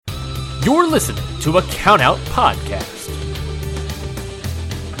You're listening to a Countout Podcast.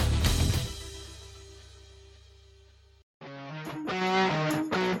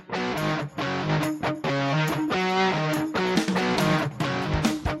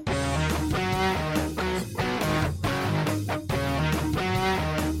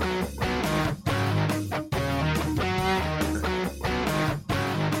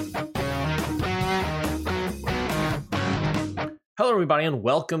 Hello, everybody, and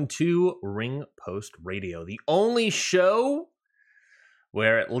welcome to Ring Post Radio, the only show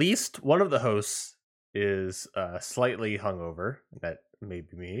where at least one of the hosts is slightly hungover. That may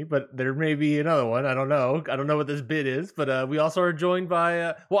be me, but there may be another one. I don't know. I don't know what this bit is, but we also are joined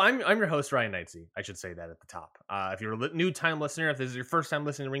by. I'm your host, Ryan Knightsey. I should say that at the top. If you're a new time listener, if this is your first time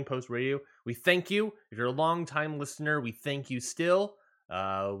listening to Ring Post Radio, we thank you. If you're a long time listener, we thank you still.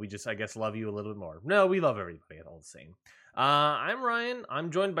 We just, I guess, love you a little bit more. No, we love everybody all the same. I'm Ryan.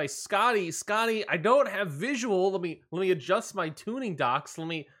 I'm joined by Scotty. Scotty, I don't have visual. Let me adjust my tuning docks. Let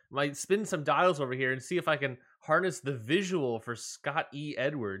me spin some dials over here and see if I can harness the visual for Scott E.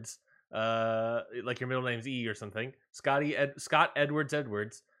 Edwards. Like your middle name's E or something. Scott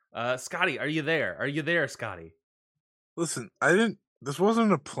Edwards. Scotty, are you there? Are you there, Scotty? Listen, this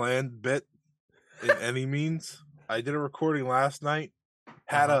wasn't a planned bit in any means. I did a recording last night.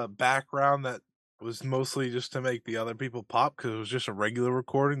 Had a background that was mostly just to make the other people pop because it was just a regular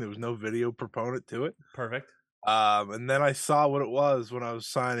recording. There was no video proponent to it. Perfect. And then I saw what it was when I was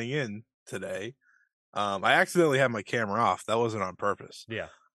signing in today. I accidentally had my camera off. That wasn't on purpose. Yeah.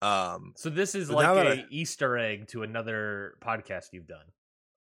 So this is like a Easter egg to another podcast you've done.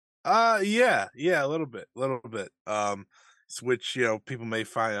 Yeah, a little bit. Which, people may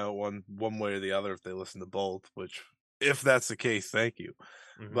find out one way or the other if they listen to both, which if that's the case, thank you.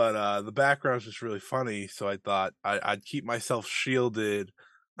 Mm-hmm. But the background's just really funny, so I thought I'd keep myself shielded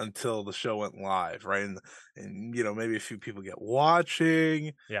until the show went live, right? And maybe a few people get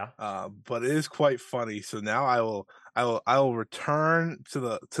watching. Yeah. But it is quite funny. So now I will return to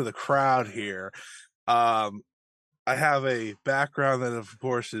the crowd here. I have a background that, of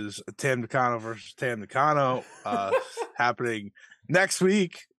course, is Tam Nakano versus Tam Nakano happening next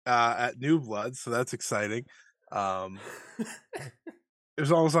week at New Blood, so that's exciting. It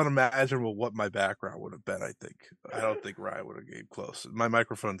was almost unimaginable what my background would have been. I don't think Ryan would have came close. My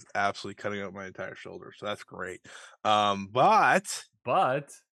microphone's absolutely cutting out my entire shoulder, so that's great. But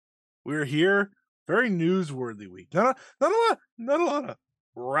we're here. Very newsworthy week. Not a lot of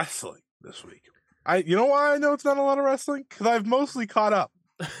wrestling this week. You know why I know it's not a lot of wrestling? Because I've mostly caught up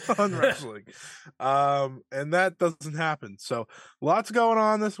on wrestling. And that doesn't happen. So lots going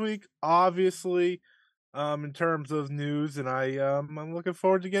on this week, obviously, in terms of news, and I'm looking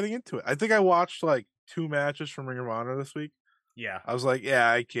forward to getting into it. I think I watched like 2 matches from Ring of Honor this week. Yeah. I was like,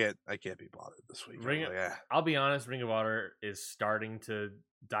 I can't be bothered this week. I'll be honest, Ring of Honor is starting to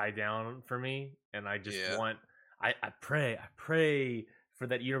die down for me, and I just want I pray for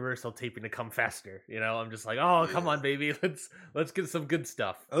that Universal taping to come faster. I'm just like, come on, baby, let's get some good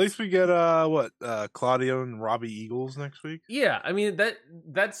stuff. At least we get Claudio and Robbie Eagles next week. Yeah, I mean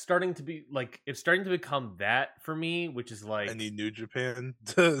that's starting to be like, it's starting to become that for me, which is like, I need New Japan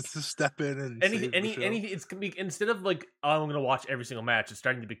to step in and anything. It's gonna be, instead of like, I'm gonna watch every single match, it's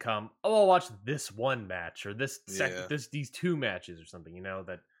starting to become, I'll watch this one match or these 2 matches or something.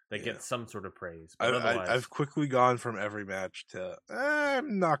 That get some sort of praise. But I've quickly gone from every match to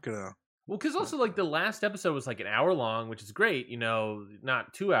I'm not gonna. Well, because also like the last episode was like an hour long, which is great,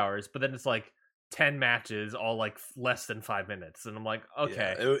 not 2 hours, but then it's like 10 matches, all like less than 5 minutes, and I'm like,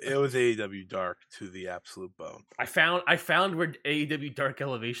 okay. Yeah, it was AEW Dark to the absolute bone. I found where AEW Dark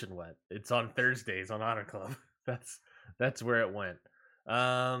Elevation went. It's on Thursdays on Honor Club. That's where it went.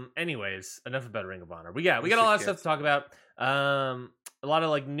 Anyways, enough about Ring of Honor. We got a lot of stuff to talk about. A lot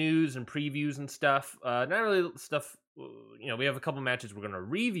of like news and previews and stuff. Not really stuff. We have a couple matches we're going to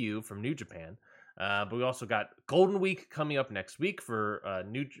review from New Japan. But we also got Golden Week coming up next week for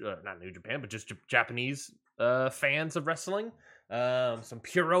not New Japan, but just Japanese fans of wrestling. Some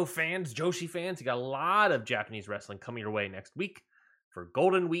Puro fans, Joshi fans. You got a lot of Japanese wrestling coming your way next week for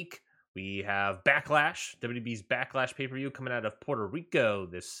Golden Week. We have Backlash, WWE's Backlash pay-per-view coming out of Puerto Rico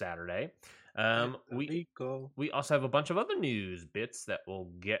this Saturday. We also have a bunch of other news bits that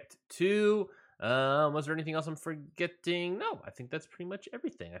we'll get to. Was there anything else I'm forgetting? No, I think that's pretty much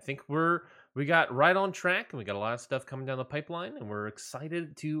everything. I think we got right on track, and we got a lot of stuff coming down the pipeline, and we're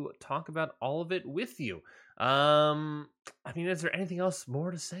excited to talk about all of it with you. Is there anything else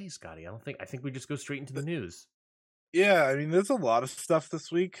more to say, Scotty? I think we just go straight into the news. Yeah, there's a lot of stuff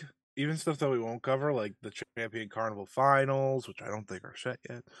this week. even stuff that we won't cover, like the Champion Carnival Finals, which I don't think are set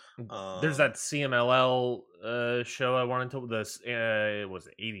yet. There's that CMLL show I wanted to this it was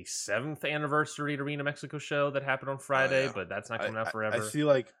 87th anniversary Arena Mexico show that happened on Friday, but that's not coming out forever. I see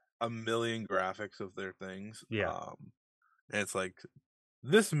like a million graphics of their things. Yeah. And it's like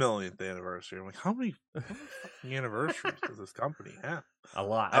this millionth anniversary. I'm like, how many fucking anniversaries does this company have? A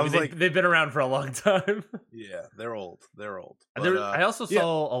lot. I mean, they've been around for a long time. Yeah, they're old. But, I also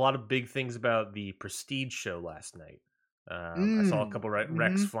saw a lot of big things about the Prestige show last night. I saw a couple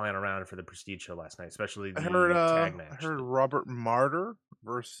Rex flying around for the Prestige show last night, especially the tag match. I heard Robert Martyr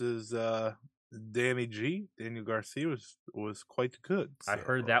versus Daniel Garcia was quite good. So. I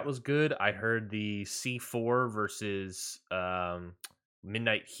heard that was good. I heard the C4 versus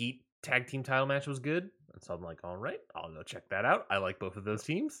Midnight Heat tag team title match was good. And so I'm like, all right, I'll go check that out. I like both of those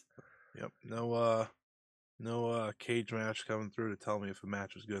teams. Yep. No cage match coming through to tell me if a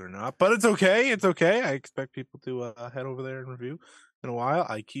match was good or not. But it's okay. It's okay. I expect people to head over there and review in a while.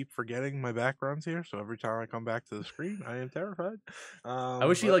 I keep forgetting my background's here, so every time I come back to the screen, I am terrified. I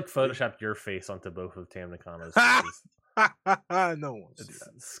wish you photoshopped your face onto both of Tam Nakano's faces. No one wants to see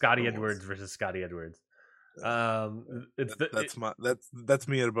that. Scotty Edwards versus Scotty Edwards. That's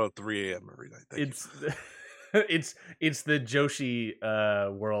me at about 3 a.m. every night. It's the Joshi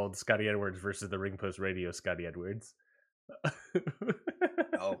world Scotty Edwards versus the Ring Post Radio Scotty Edwards.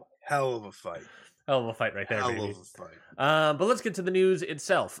 Hell of a fight. Hell of a fight right there, Hell baby. of a fight. But let's get to the news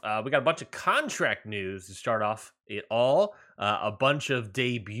itself. We got a bunch of contract news to start off it all. A bunch of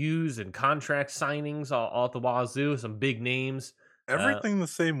debuts and contract signings all at the wazoo. Some big names. Everything the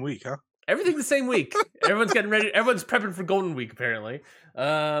same week, huh? Everything the same week. Everyone's getting ready. Everyone's prepping for Golden Week, apparently.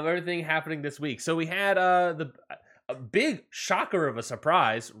 Everything happening this week. So we had a big shocker of a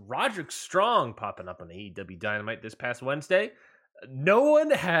surprise. Roderick Strong popping up on AEW Dynamite this past Wednesday. No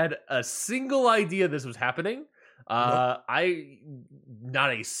one had a single idea this was happening. Not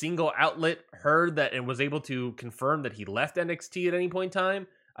a single outlet heard that and was able to confirm that he left NXT at any point in time.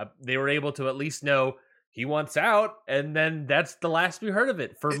 They were able to at least know he wants out, and then that's the last we heard of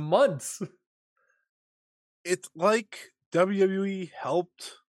it for months. It's like WWE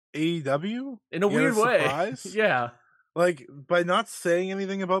helped AEW in a weird way. Yeah. Like, by not saying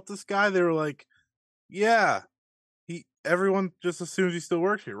anything about this guy, they were like, yeah, everyone just assumes he still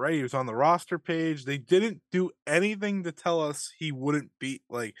works here, right? He was on the roster page. They didn't do anything to tell us he wouldn't be,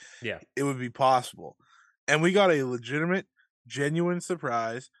 like, it would be possible. And we got a legitimate, genuine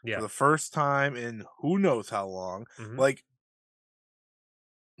surprise for the first time in who knows how long. Mm-hmm. Like,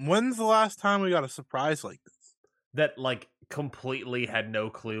 when's the last time we got a surprise like this? That, like, completely had no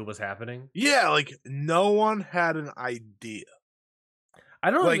clue was happening? Yeah, like, no one had an idea. I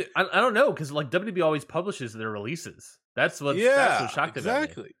don't know, because, like, WWE always publishes their releases. That's what shocked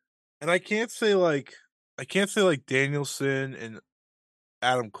exactly. me. And I can't say like Danielson and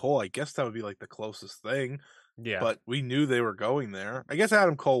Adam Cole. I guess that would be like the closest thing. Yeah. But we knew they were going there. I guess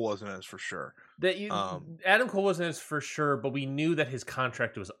Adam Cole wasn't as for sure. Adam Cole wasn't as for sure, but we knew that his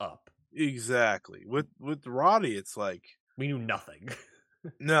contract was up. Exactly. With Roddy, it's like we knew nothing.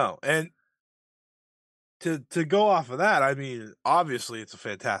 No, and to go off of that, I mean, obviously it's a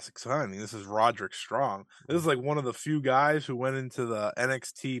fantastic signing. This is Roderick Strong. This is like one of the few guys who went into the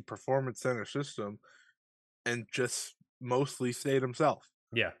NXT Performance Center system and just mostly stayed himself.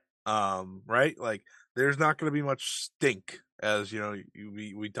 Yeah. Right? Like, there's not going to be much stink, as you know,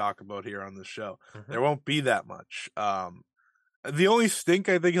 we talk about here on this show. Mm-hmm. There won't be that much. The only stink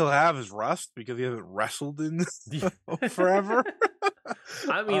I think he'll have is rust because he hasn't wrestled in forever.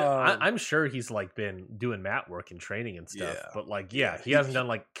 I mean, I'm sure he's like been doing mat work and training and stuff, but like, he hasn't done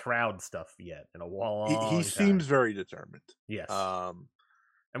like crowd stuff yet in a while. He seems very determined. Yes. And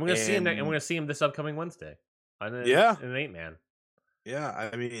we're gonna see him. And we're gonna see him this upcoming Wednesday. In an 8-man. Yeah,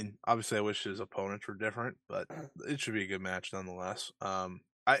 I mean, obviously, I wish his opponents were different, but it should be a good match nonetheless.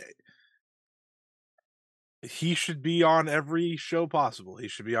 He should be on every show possible. He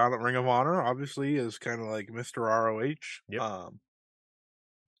should be on Ring of Honor, obviously, as kind of like Mr. ROH. Yep.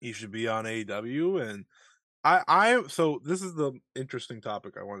 He should be on AEW, and so this is the interesting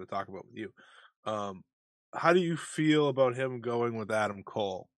topic I wanted to talk about with you. How do you feel about him going with Adam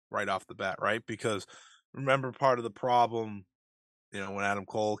Cole right off the bat, right? Because remember, part of the problem, you know, when Adam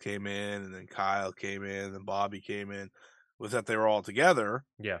Cole came in and then Kyle came in and then Bobby came in, was that they were all together.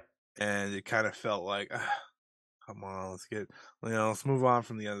 Yeah. And it kind of felt like, come on, let's move on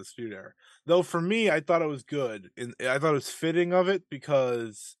from the Undisputed Era. Though for me, I thought it was good. And I thought it was fitting of it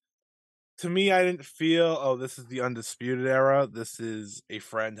because to me, I didn't feel, oh, this is the Undisputed Era. This is a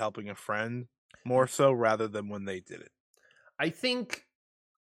friend helping a friend more so rather than when they did it. I think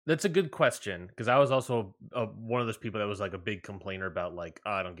That's a good question, because I was also one of those people that was like a big complainer about like,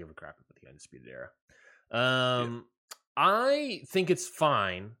 oh, I don't give a crap about the Undisputed Era. I think it's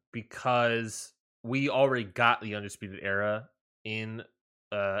fine because we already got the Undisputed Era in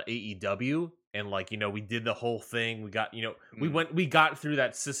AEW, and like, you know, we did the whole thing. We got, you know, we got through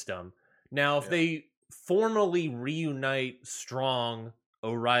that system. Now, if they formally reunite Strong,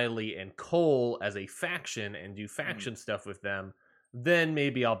 O'Reilly, and Cole as a faction and do faction stuff with them, then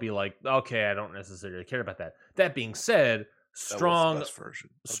maybe I'll be like, okay, I don't necessarily care about that. That being said, Strong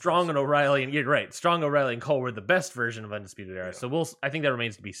and O'Reilly, and you're right, Strong, O'Reilly, and Cole were the best version of Undisputed Era. So I think that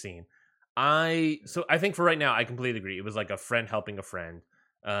remains to be seen. So I think for right now, I completely agree. It was like a friend helping a friend.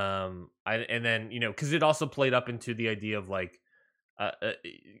 And then, you know, because it also played up into the idea of like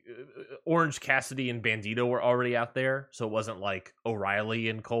Orange Cassidy and Bandito were already out there, so it wasn't like O'Reilly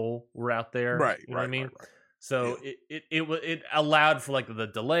and Cole were out there, right? You know what I mean? Right. So it allowed for like the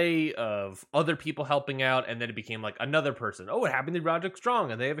delay of other people helping out, and then it became like another person. Oh, it happened to Roderick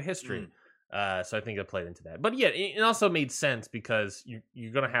Strong, and they have a history. So I think it played into that. But yeah, it also made sense because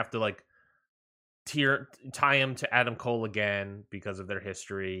you're gonna have to like tie him to Adam Cole again because of their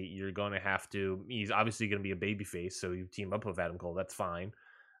history. You're going to have to. He's obviously going to be a babyface, so you team up with Adam Cole. That's fine.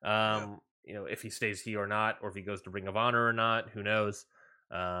 You know, if he stays here or not, or if he goes to Ring of Honor or not, who knows?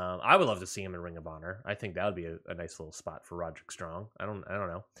 I would love to see him in Ring of Honor. I think that would be a nice little spot for Roderick Strong. I don't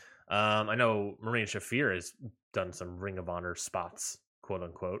know. I know Marina Shafir has done some Ring of Honor spots, quote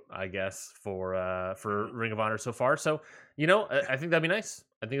unquote, I guess, for Ring of Honor so far. So, you know, I think that'd be nice.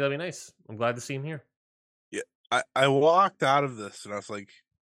 I'm glad to see him here. Yeah, I walked out of this and I was like,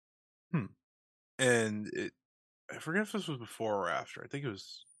 and I forget if this was before or after. I think it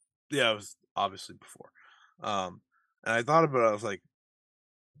was obviously before. And I thought about it, I was like,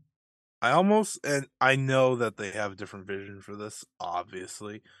 and I know that they have a different vision for this,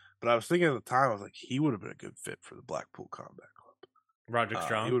 obviously, but I was thinking at the time, I was like, he would have been a good fit for the Blackpool Combat Club. Roderick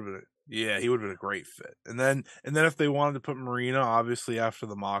Strong? He would have been a great fit. And then if they wanted to put Marina, obviously after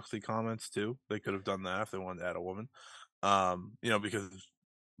the Moxley comments too, they could have done that if they wanted to add a woman. You know, because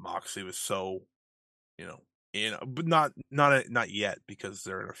Moxley was so, but not yet, because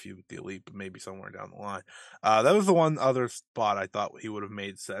they're in a feud with the Elite, but maybe somewhere down the line. That was the one other spot I thought he would have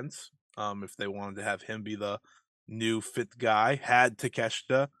made sense. If they wanted to have him be the new fit guy, had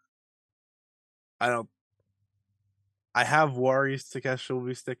Takeshita. I have worries Takeshita will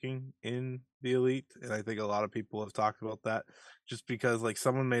be sticking in the Elite, and I think a lot of people have talked about that, just because like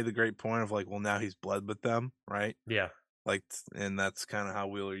someone made the great point of like, well, now he's bled with them, right? Yeah. Like, and that's kind of how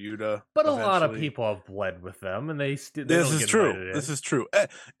Wheeler Yuta. But a lot of people have bled with them, and this is true. This is true.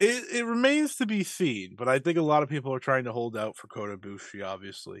 It remains to be seen, but I think a lot of people are trying to hold out for Kota Ibushi.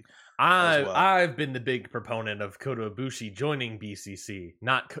 Obviously, I've been the big proponent of Kota Ibushi joining BCC,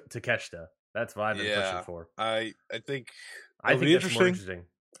 not Takeshita. That's what I've been pushing for. I think that's more interesting.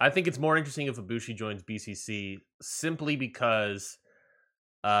 I think it's more interesting if Ibushi joins BCC simply because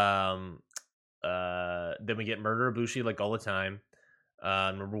then we get Murder Ibushi like all the time.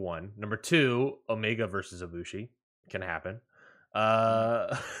 Number one. Number two, Omega versus Ibushi can happen.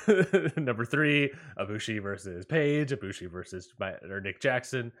 Number three, Ibushi versus Paige, Ibushi versus Nick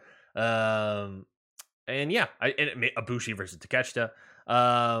Jackson. And yeah, Ibushi versus Takeshita.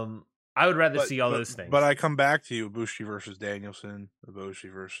 I would rather see all those things. But I come back to you, Ibushi versus Danielson, Ibushi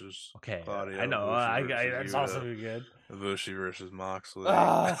versus Claudio. I know. That's also be good. Ibushi versus Moxley.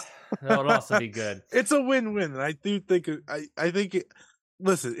 That would also be good. It's a win-win, and I do think I think it.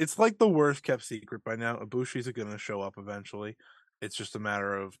 Listen, it's like the worst kept secret by now. Ibushi's going to show up eventually. It's just a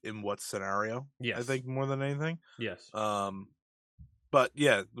matter of in what scenario. Yes. I think more than anything. Yes. But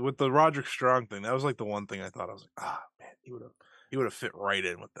yeah, with the Roderick Strong thing, that was like the one thing I thought I was like, man, he would have fit right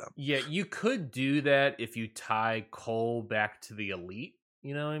in with them. Yeah, you could do that if you tie Cole back to the Elite.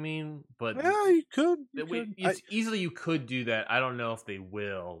 You know what I mean? But yeah, you could. Easily you could do that. I don't know if they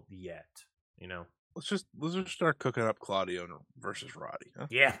will yet. You know. Let's just start cooking up Claudio versus Roddy. Huh?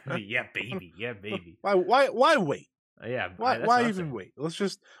 Yeah, baby. Why wait? Yeah. Why even wait? Let's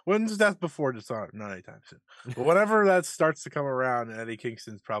just. When's Death Before Dishonor? Not anytime soon. But whenever that starts to come around, and Eddie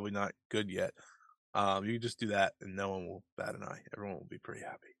Kingston's probably not good yet. You just do that, and no one will bat an eye. Everyone will be pretty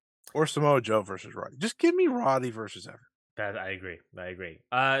happy. Or Samoa Joe versus Roddy. Just give me Roddy versus Everett. I agree.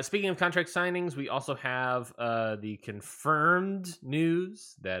 Speaking of contract signings, we also have the confirmed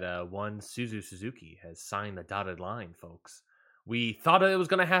news that one Suzuki has signed the dotted line, folks. We thought it was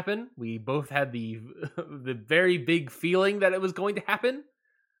going to happen. We both had the very big feeling that it was going to happen.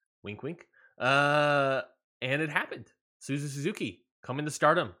 Wink, wink. And it happened. Suzuki coming to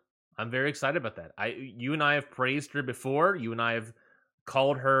Stardom. I'm very excited about that. You and I have praised her before. You and I have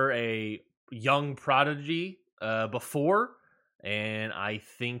called her a young prodigy before, and I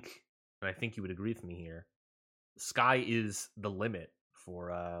think you would agree with me here. Sky is the limit for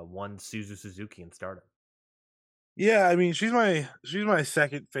one Suzu Suzuki in Stardom. Yeah, I mean, she's my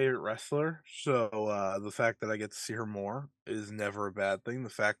second favorite wrestler, so the fact that I get to see her more is never a bad thing. The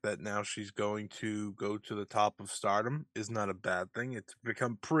fact that now she's going to go to the top of Stardom is not a bad thing. It's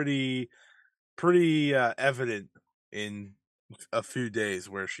become pretty evident in a few days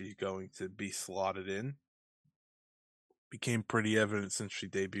where she's going to be slotted in. Became pretty evident since she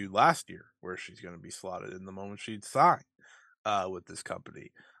debuted last year where she's going to be slotted in the moment she'd signed with this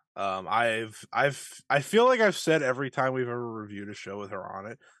company. I feel like I've said every time we've ever reviewed a show with her on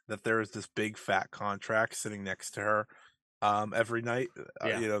it that there is this big fat contract sitting next to her every night.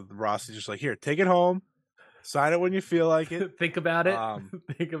 You know, Rossi's just like, here, take it home, sign it when you feel like it. Think about it.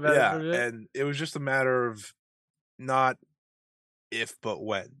 Think about it for a bit. And it was just a matter of not if but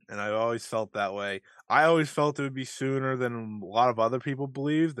when, and I always felt that way. I always felt it would be sooner than a lot of other people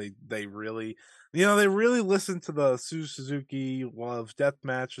believe. They really, they really listen to the Suzuki loves death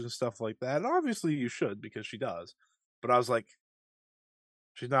matches and stuff like that. And obviously you should, because she does. But I was like,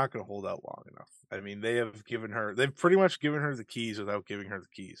 she's not going to hold out long enough. I mean, they've pretty much given her the keys without giving her the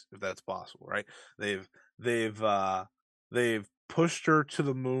keys, if that's possible, right? They've pushed her to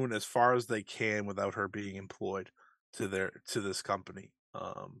the moon as far as they can without her being employed to this company.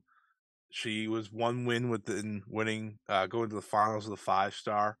 She was one win within winning, going to the finals of the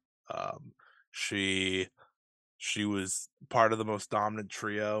 5-star. She was part of the most dominant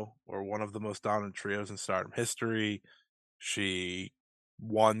trio, or one of the most dominant trios in Stardom history. She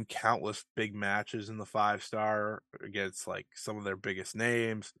won countless big matches in the 5-star against like some of their biggest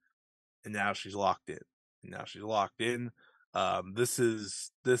names, and now she's locked in. This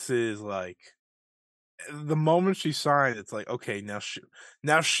is like the moment she signed, it's like, okay, now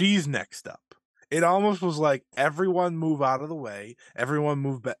she's next up. It almost was like everyone move out of the way, everyone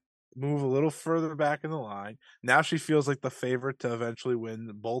move a little further back in the line. Now she feels like the favorite to eventually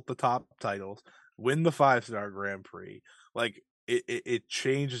win both the top titles, win the 5-star Grand Prix. Like it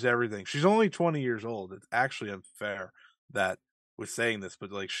changes everything. She's only 20 years old. It's actually unfair that we're saying this,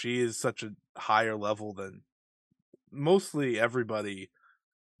 but like she is such a higher level than mostly everybody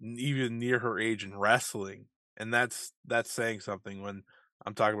even near her age in wrestling, and that's saying something when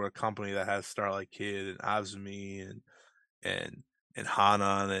I'm talking about a company that has Starlight Kid and Azumi and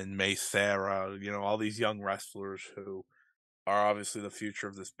Hanan and May Sarah, all these young wrestlers who are obviously the future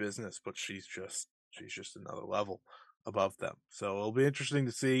of this business, but she's just another level above them. So it'll be interesting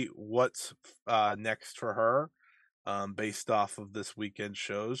to see what's next for her. Based off of this weekend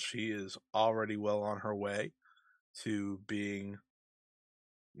shows, she is already well on her way to being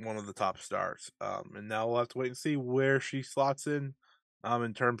one of the top stars. And now we'll have to wait and see where she slots in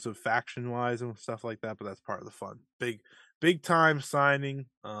terms of faction wise and stuff like that, but that's part of the fun. Big time signing,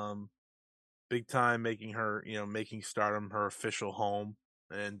 big time making her, making Stardom her official home.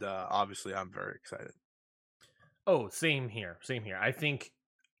 And obviously I'm very excited. Oh, same here.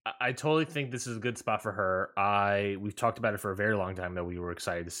 I totally think this is a good spot for her. We've talked about it for a very long time that we were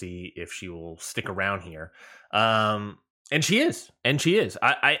excited to see if she will stick around here. And she is.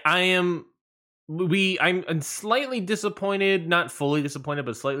 I'm slightly disappointed, not fully disappointed,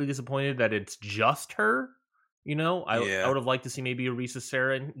 but slightly disappointed that it's just her. I would have liked to see maybe a Risa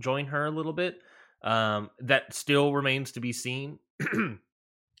Sarah join her a little bit. That still remains to be seen.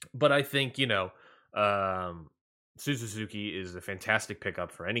 But I think, Suzuki is a fantastic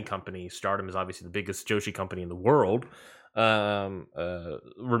pickup for any company. Stardom is obviously the biggest Joshi company in the world.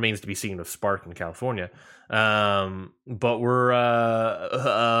 Remains to be seen with Spark in California. But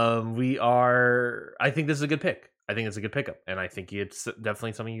I think this is a good pick. I think it's a good pickup, and I think it's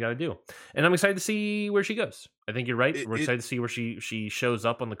definitely something you got to do. And I'm excited to see where she goes. I think you're right. We're excited to see where she shows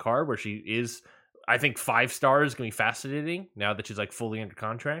up on the card, where she is. I think 5 stars is going to be fascinating now that she's like fully under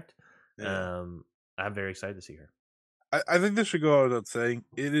contract. Yeah. I'm very excited to see her. I think this should go without saying,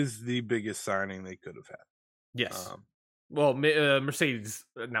 it is the biggest signing they could have had. Yes. Well, Mercedes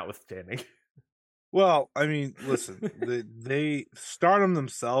notwithstanding. Well, I mean, listen, they Stardom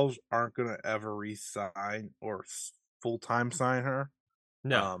themselves aren't going to ever re-sign or full-time sign her.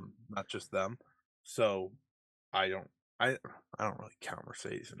 No, not just them. So I don't really count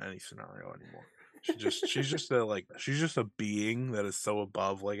Mercedes in any scenario anymore. She's just a being that is so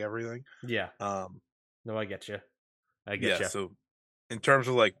above like everything. Yeah. No, I get you. So in terms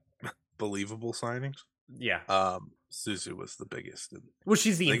of like believable signings, yeah. Suzu was the biggest. Well,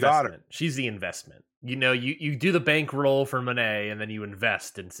 she's the investment. She's the investment. You do the bankroll for Monet, and then you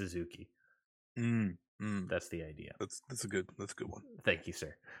invest in Suzuki. That's the idea. That's a good one. Thank you,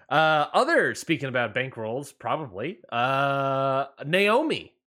 sir. Speaking about bankrolls, probably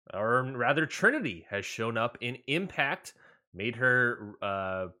Naomi, or rather Trinity, has shown up in Impact, made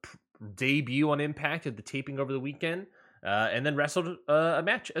her debut on Impact at the taping over the weekend, and then wrestled a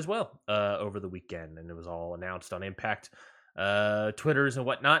match as well over the weekend, and it was all announced on Impact Twitters and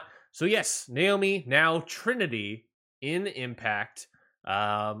whatnot. So yes, Naomi, now Trinity in Impact.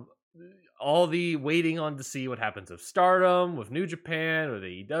 All the waiting on to see what happens with Stardom, with New Japan, with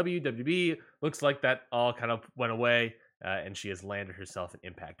AEW, WWE. Looks like that all kind of went away, and she has landed herself in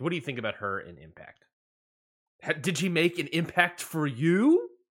Impact. What do you think about her in Impact? Did she make an impact for you?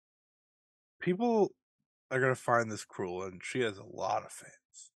 People are going to find this cruel, and she has a lot of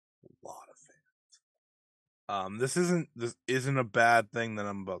fans. A lot of fans. This isn't a bad thing that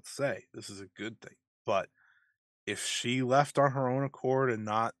I'm about to say. This is a good thing. But if she left on her own accord and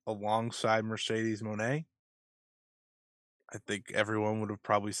not alongside Mercedes Moné, I think everyone would have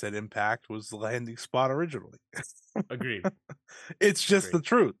probably said Impact was the landing spot originally. Agreed. It's just the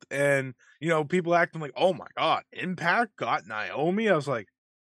truth. And, people acting like, oh my God, Impact got Naomi. I was like,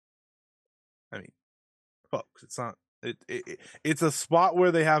 folks, it's not, it's a spot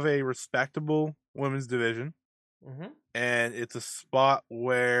where they have a respectable women's division. And it's a spot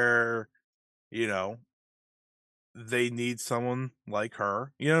where, they need someone like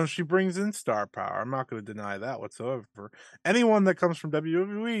her. She brings in star power. I'm not going to deny that whatsoever. Anyone that comes from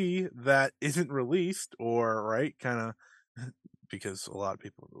WWE that isn't released or, right, kind of, because a lot of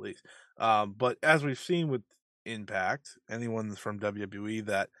people release. But as we've seen with Impact, anyone from WWE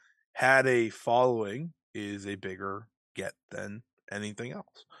that had a following is a bigger get than anything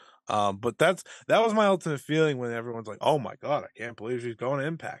else. But that was my ultimate feeling when everyone's like, oh my God, I can't believe she's going to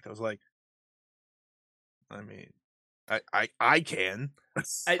Impact. I was like, I can.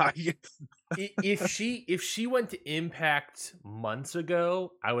 If she went to Impact months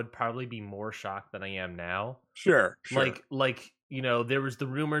ago, I would probably be more shocked than I am now. Sure. Like there was the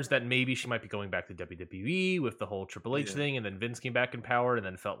rumors that maybe she might be going back to WWE with the whole Triple H thing, and then Vince came back in power, and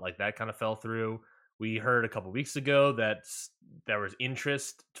then felt like that kind of fell through. We heard a couple weeks ago that there was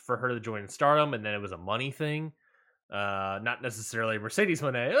interest for her to join Stardom, and then it was a money thing. Not necessarily Mercedes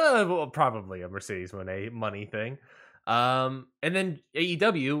Moné, well, probably a Mercedes Moné money thing. And then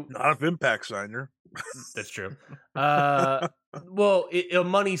AEW, not if Impact signed her. That's true. Well, a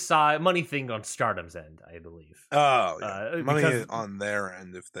money thing on Stardom's end, I believe. Oh, yeah. Money on their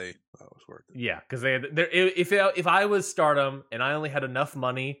end if they thought it was worth it. Yeah, because if I was Stardom and I only had enough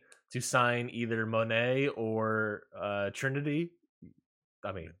money to sign either Monet or Trinity,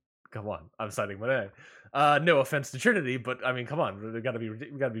 I mean, come on, I'm signing Monet. No offense to Trinity, but I mean, come on, we got to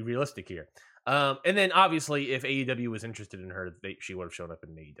be realistic here. And then obviously, if AEW was interested in her, she would have shown up in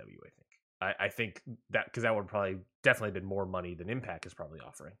AEW. I think that because that would probably definitely been more money than Impact is probably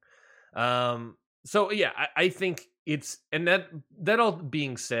offering. So yeah, I think it's, and that all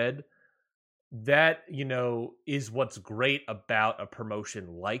being said, that is what's great about a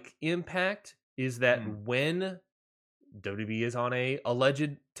promotion like Impact is that when WWE is on a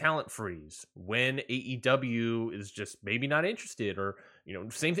alleged talent freeze, when AEW is just maybe not interested, or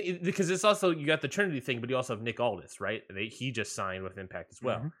same thing, because it's also, you got the Trinity thing, but you also have Nick Aldis, right? He just signed with Impact as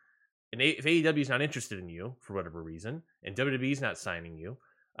well. And if AEW is not interested in you for whatever reason, and WWE is not signing you,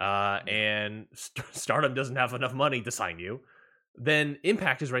 and Stardom doesn't have enough money to sign you, then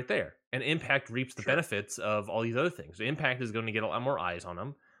Impact is right there, and Impact reaps the benefits of all these other things. So Impact is going to get a lot more eyes on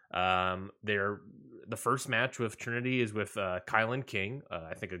them. The first match with Trinity is with Kylan King,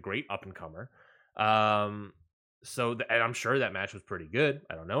 I think a great up and comer. So and I'm sure that match was pretty good.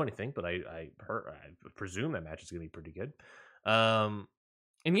 I don't know anything, but I presume that match is going to be pretty good.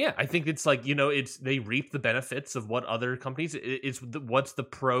 And yeah, I think it's like, they reap the benefits of what other companies. What's the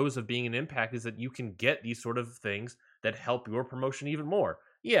pros of being an Impact is that you can get these sort of things that help your promotion even more.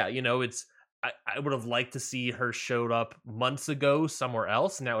 Yeah, I would have liked to see her showed up months ago somewhere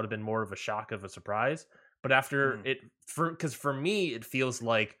else, and that would have been more of a shock of a surprise. But after because for me, it feels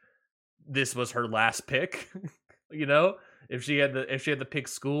like this was her last pick. If she had to pick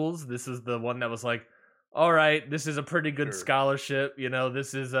schools, this is the one that was like, all right, this is a pretty good scholarship.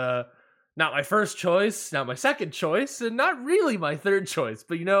 This is not my first choice, not my second choice, and not really my third choice.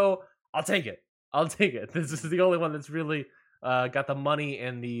 But I'll take it. This is the only one that's really got the money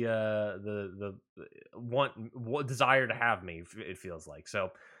and the desire to have me. It feels like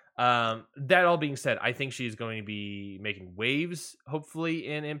so. That all being said, I think she's going to be making waves, hopefully,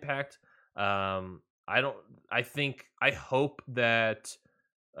 in Impact. I hope that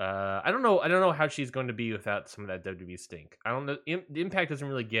I don't know how she's going to be without some of that WWE stink. I don't know. The Impact doesn't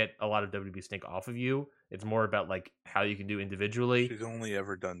really get a lot of WWE stink off of you. It's more about like how you can do individually. She's only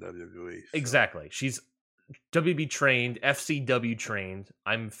ever done WWE. So. Exactly. She's WB trained, FCW trained.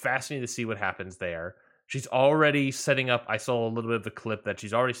 I'm fascinated to see what happens there. She's already setting up. I saw a little bit of a clip that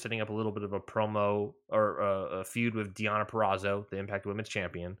she's already setting up a little bit of a promo or a feud with Deonna Purrazzo, the Impact Women's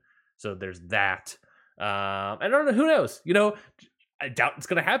Champion. So there's that. I don't know. Who knows? I doubt it's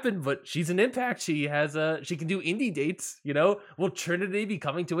gonna happen, but she's an Impact. She has she can do indie dates. Will Trinity be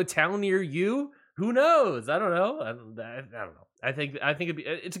coming to a town near you? Who knows? I don't know. I don't know. I think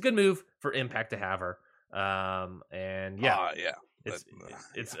it's a good move for Impact to have her. And yeah, it's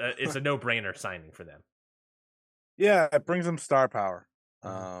a no brainer signing for them. Yeah, it brings them star power.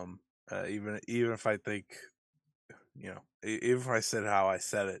 Even if I think, even if I said how I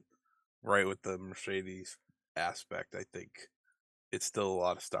said it, right, with the Mercedes aspect, I think it's still a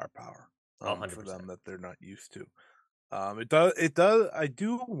lot of star power for them that they're not used to. It does. I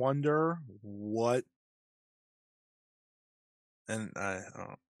do wonder what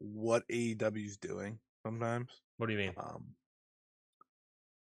AEW's doing sometimes. What do you mean?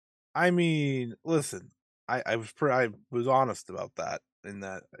 I mean, listen, I was honest about that, in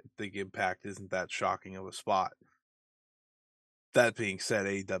that I think Impact isn't that shocking of a spot. That being said,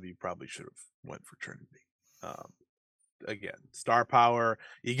 AEW probably should have went for Trinity. Again, star power.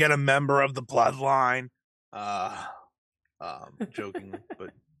 You get a member of the bloodline. Jokingly, but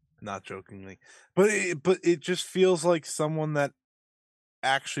not jokingly. But it just feels like someone that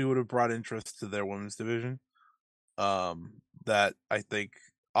actually would have brought interest to their women's division. That I think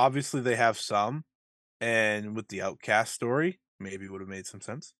obviously they have some, and with the Outcast story, maybe would have made some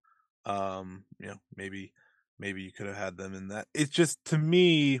sense. Maybe you could have had them in that. It's just, to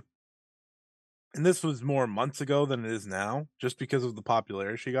me, and this was more months ago than it is now, just because of the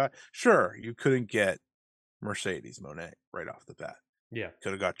popularity she got. Sure, you couldn't get Mercedes Moné right off the bat. Yeah.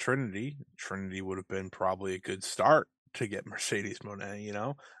 Could have got Trinity. Trinity would have been probably a good start to get Mercedes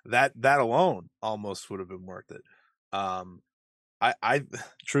Moné, That alone almost would have been worth it. I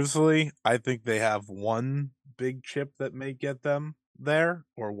truthfully, I think they have one big chip that may get them there,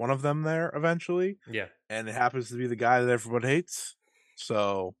 or one of them there eventually. Yeah. And it happens to be the guy that everyone hates.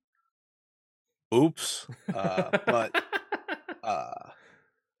 So oops. But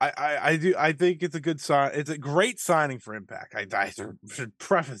I think it's a good sign. It's a great signing for Impact. I should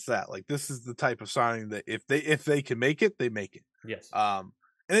preface that. Like, this is the type of signing that if they can make it, they make it. Yes. And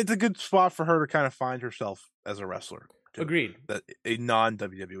it's a good spot for her to kind of find herself as a wrestler. Too. Agreed. That a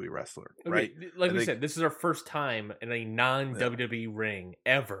non-WWE wrestler. Agreed. Right? Like we said, this is her first time in a non-WWE ring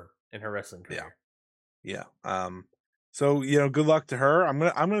ever in her wrestling career. Yeah. So good luck to her.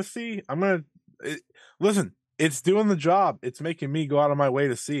 Listen. It's doing the job. It's making me go out of my way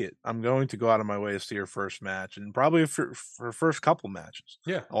to see it. I'm going to go out of my way to see her first match, and probably for her first couple matches.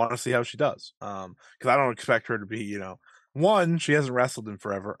 Yeah. I want to see how she does. Because I don't expect her to be, one, she hasn't wrestled in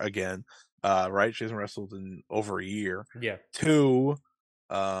forever again. Right? She hasn't wrestled in over a year. Yeah. Two,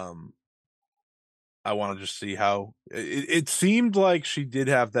 I want to just see how it seemed like she did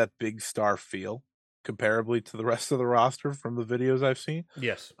have that big star feel comparably to the rest of the roster from the videos I've seen.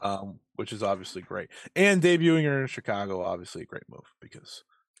 Yes. Which is obviously great. And debuting her in Chicago, obviously a great move, because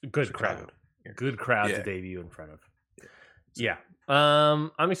good Chicago. crowd. Good crowd to debut in front of. Yeah.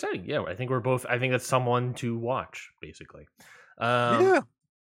 I'm excited. Yeah, I think that's someone to watch, basically. Other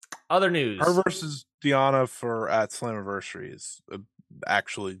news. Her versus Deonna at Slammiversary is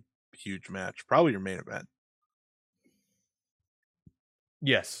actually a huge match. Probably your main event.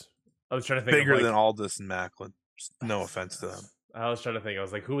 Yes. I was trying to think bigger than Aldis and Macklin. No offense to them. I was trying to think. I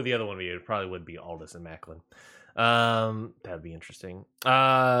was like, who would the other one be? It probably would be Aldis and Macklin. That'd be interesting.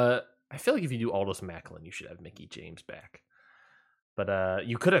 I feel like if you do Aldis and Macklin, you should have Mickie James back. But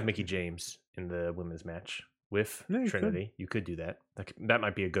you could have Mickie James in the women's match with Trinity. You could do that. That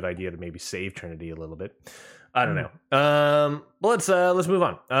might be a good idea to maybe save Trinity a little bit. I don't know. Let's move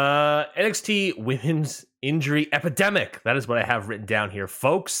on. NXT Women's Injury Epidemic. That is what I have written down here,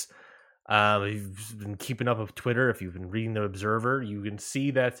 folks. If you've been keeping up with Twitter, if you've been reading the Observer, you can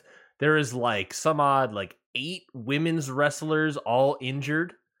see that there is some odd 8 women's wrestlers all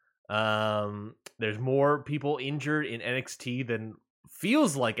injured. There's more people injured in NXT than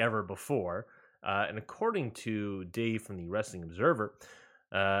feels like ever before. And according to Dave from the Wrestling Observer,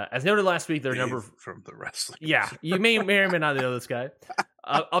 as noted last week, there are a number from the wrestling. Yeah, you may or may not know this guy.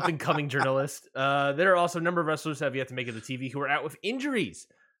 Up and coming journalist. There are also a number of wrestlers who have yet to make it to TV who are out with injuries.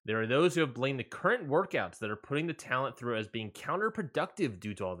 There are those who have blamed the current workouts that are putting the talent through as being counterproductive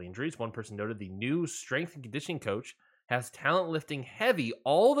due to all the injuries. One person noted the new strength and conditioning coach has talent lifting heavy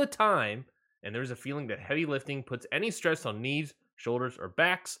all the time, and there's a feeling that heavy lifting puts any stress on knees, shoulders, or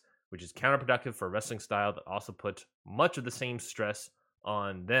backs, which is counterproductive for a wrestling style that also puts much of the same stress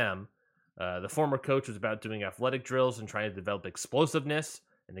on them. The former coach was about doing athletic drills and trying to develop explosiveness,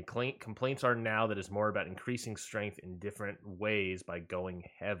 and the complaints are now that it's more about increasing strength in different ways by going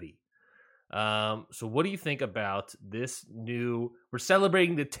heavy. So what do you think about this new... We're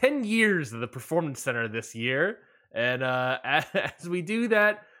celebrating the 10 years of the Performance Center this year, and as we do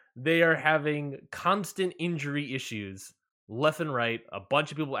that, they are having constant injury issues left and right. A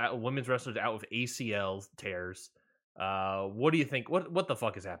bunch of people, women's wrestlers out with ACL tears. What do you think? What the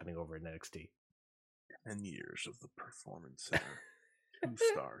fuck is happening over in NXT? 10 years of the Performance Center. 2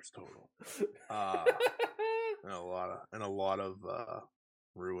 stars total. And a lot of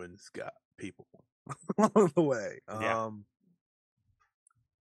ruins got people along the way.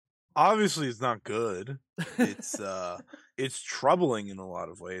 Obviously it's not good. It's troubling in a lot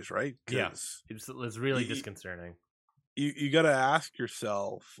of ways, right? Yeah, it's really disconcerting. You got to ask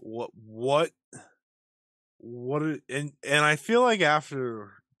yourself and I feel like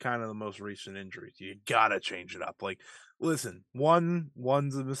after kind of the most recent injuries, you got to change it up. Like, listen, one's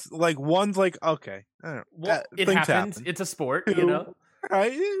okay. Well, it happens. Happen. It's a sport, 2, you know.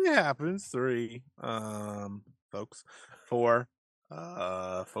 Right? It happens. 3, folks. 4,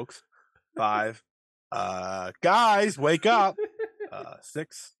 folks. 5, guys, wake up.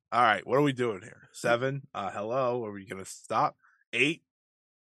 6. All right, what are we doing here? 7, hello, are we gonna stop? 8,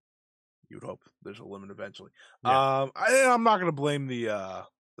 you'd hope there's a limit eventually. Yeah. I'm not gonna blame the I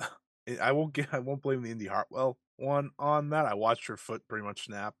won't blame the Indy Hartwell one on that. I watched her foot pretty much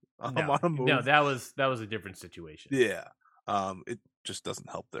snap on a move. No, that was a different situation. Yeah. It just doesn't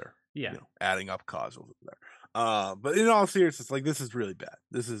help there. Yeah. Adding up causals there. But in all seriousness, like, this is really bad.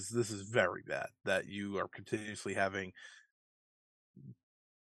 This is very bad that you are continuously having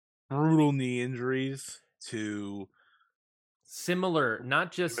brutal knee injuries to similar,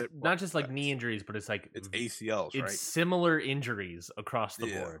 not just like knee injuries, but it's ACLs, right? It's similar injuries across the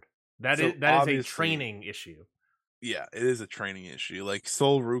board. That is a training issue. Yeah, it is a training issue. Like,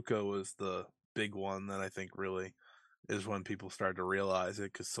 Sol Ruca was the big one that I think really is when people started to realize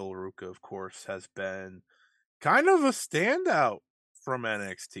it, because Sol Ruca, of course, has been kind of a standout from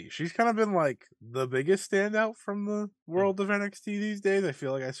NXT. She's kind of been like the biggest standout from the world of NXT these days. I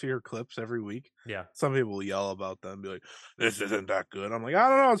feel like I see her clips every week. Yeah. Some people will yell about them, be like, this isn't that good. I'm like, I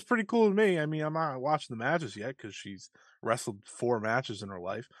don't know. It's pretty cool to me. I mean, I'm not watching the matches yet because she's wrestled 4 matches in her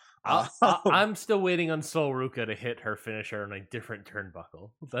life. I'm still waiting on Sol Ruca to hit her finisher on a different turnbuckle.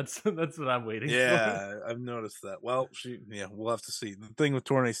 That's what I'm waiting for. Yeah, I've noticed that. Well, we'll have to see. The thing with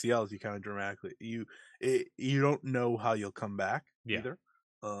torn ACL is you kind of dramatically you don't know how you'll come back either.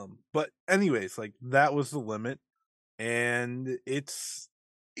 But anyways, like, that was the limit, and it's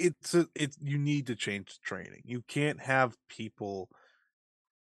you need to change the training. You can't have people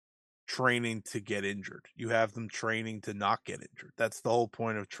training to get injured. You have them training to not get injured. That's the whole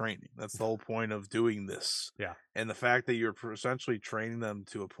point of training. That's the whole point of doing this. Yeah. And the fact that you're essentially training them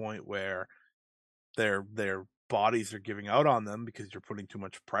to a point where their bodies are giving out on them because you're putting too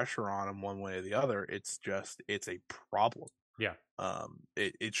much pressure on them one way or the other, it's a problem. Yeah.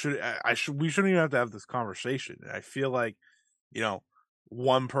 We shouldn't even have to have this conversation. I feel like,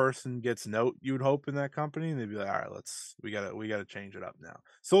 one person gets note, you would hope, in that company, and they'd be like, all right, we gotta change it up now.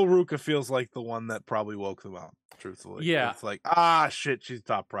 Sol Ruca feels like the one that probably woke them up, truthfully. Yeah. It's like, shit, she's a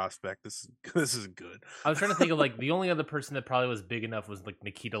top prospect. This isn't good. I was trying to think of, like, the only other person that probably was big enough was, like,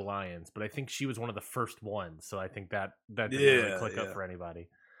 Nikita Lyons, but I think she was one of the first ones, so I think that didn't really click up for anybody.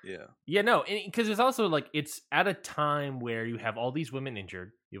 Yeah, no, because it's also, like, it's at a time where you have all these women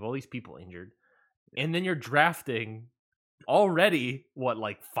injured, you have all these people injured, and then you're drafting already,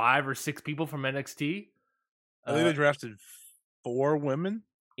 like 5 or 6 people from NXT? I think they drafted 4 women.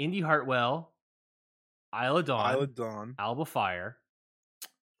 Indy Hartwell, Isla Dawn, Alba Fire,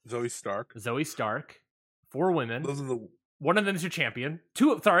 Zoe Stark. 4 women. Those are one of them is your champion.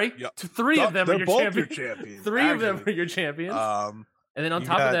 3 of them are your champions. 3 of them are your champions. And then on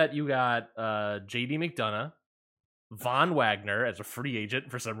top of that, you got JD McDonough, Von Wagner as a free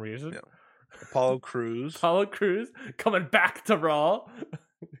agent for some reason. Yeah. Apollo Crews coming back to Raw.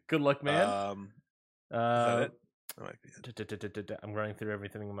 Good luck, man. Is that it? That might be it. I'm running through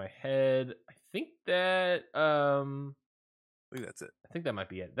everything in my head. I think that's it. I think that might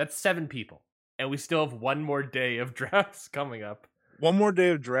be it. That's 7 people, and we still have one more day of drafts coming up. One more day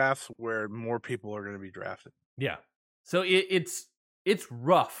of drafts where more people are going to be drafted. Yeah. So it's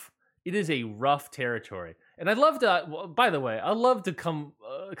rough. It is a rough territory. And I'd love to, by the way, I'd love to come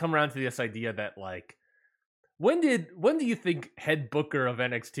around to this idea that, like, When do you think head booker of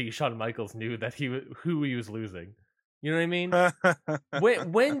NXT Shawn Michaels knew that who he was losing? You know what I mean?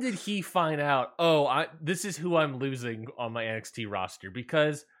 when did he find out? Oh, this is who I'm losing on my NXT roster,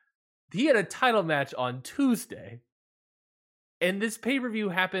 because he had a title match on Tuesday, and this pay-per-view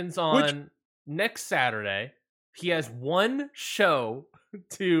happens on next Saturday. He has one show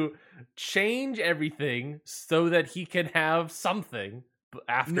to change everything so that he can have something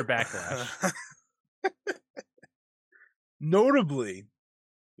after Backlash. Notably,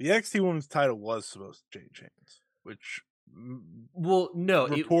 the NXT Women's title was supposed to change hands, which,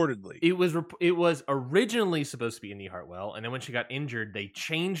 reportedly it was originally supposed to be Indy Hartwell, and then when she got injured, they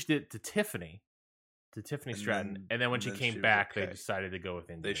changed it to Tiffany Stratton, and then when she came back, they decided to go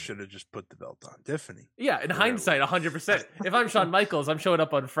with Indy. They should have just put the belt on Tiffany. Yeah, in hindsight, 100%. If I'm Shawn Michaels, I'm showing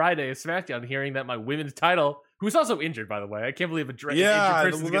up on Friday at SmackDown, hearing that my women's title, who's also injured, by the way, I can't believe injured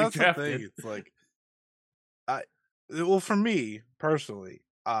person's getting drafted. It's like, for me personally,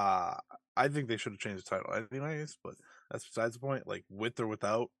 I think they should have changed the title anyways, but that's besides the point. Like, with or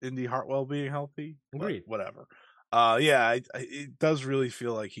without Indy Hartwell being healthy, agreed. Whatever. It does really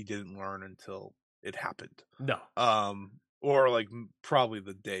feel like he didn't learn until it happened. No. Or like probably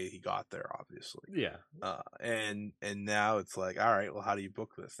the day he got there, obviously. Yeah. And now it's like, all right, well, how do you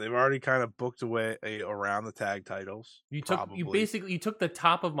book this? They've already kind of booked away around the tag titles. You took the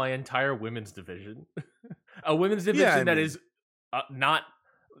top of my entire women's division, a women's division that is not,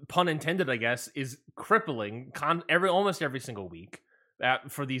 pun intended, I guess, is crippling almost every single week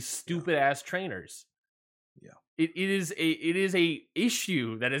for these stupid ass trainers. Yeah. It is a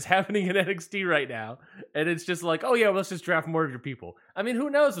issue that is happening in NXT right now, and it's just like, oh yeah, let's just draft more of your people. I mean,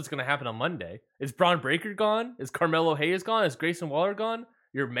 who knows what's going to happen on Monday? Is Braun Breaker gone? Is Carmelo Hayes gone? Is Grayson Waller gone?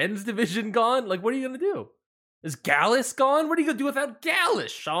 Your men's division gone? Like, what are you going to do? Is Gallus gone? What are you going to do without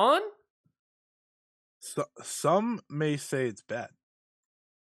Gallus, Sean? So, some may say it's bad,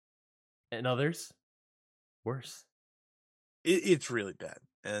 and others worse. It's really bad,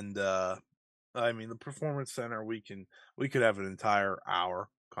 and I mean, the Performance Center, we could have an entire hour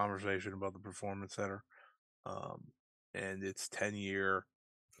conversation about the Performance Center, and its 10-year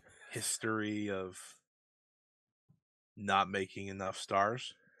history of not making enough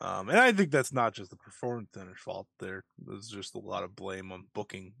stars. And I think that's not just the Performance Center's fault. There's just a lot of blame on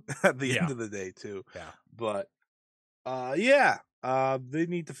booking at the end of the day too. Yeah. But they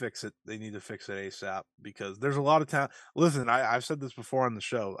need to fix it. They need to fix it ASAP, because there's a lot of talent. Listen, I've said this before on the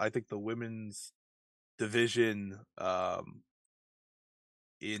show. I think the women's division in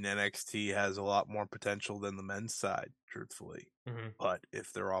NXT has a lot more potential than the men's side, truthfully. Mm-hmm. But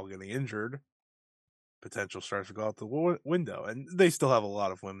if they're all getting injured, potential starts to go out the window. And they still have a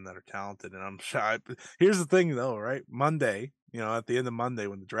lot of women that are talented. And I'm shy. Here's the thing, though, right? Monday, at the end of Monday,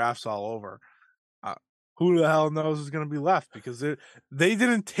 when the draft's all over, who the hell knows is going to be left? Because they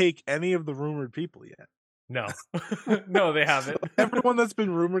didn't take any of the rumored people yet. No, no, they haven't. Everyone that's been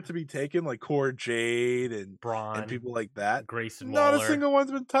rumored to be taken, like Cora Jade and Braun and people like that, Grayson not Waller. A single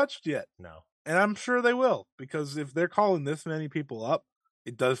one's been touched yet. No, and I'm sure they will, because if they're calling this many people up,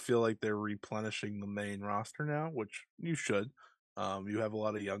 it does feel like they're replenishing the main roster now, which you should. You have a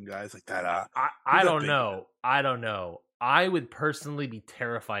lot of young guys like that. I don't know. I would personally be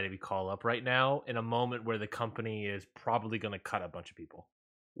terrified if you call up right now in a moment where the company is probably going to cut a bunch of people.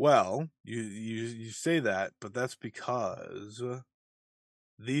 Well, you say that, but that's because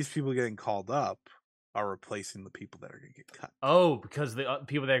these people getting called up are replacing the people that are going to get cut. Oh, because the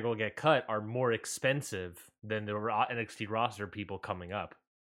people that are going to get cut are more expensive than the NXT roster people coming up.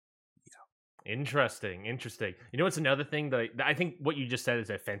 Yeah. Interesting. You know what's another thing that I think what you just said is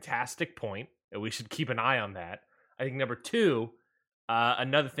a fantastic point, and we should keep an eye on that. I think number two,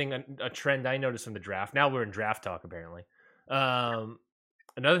 another thing, a trend I noticed from the draft. Now we're in draft talk, apparently.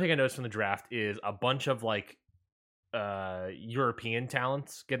 Another thing I noticed from the draft is a bunch of European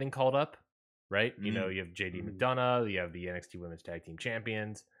talents getting called up, right? You know, you have JD McDonough, you have the NXT Women's Tag Team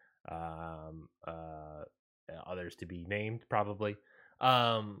Champions, others to be named probably.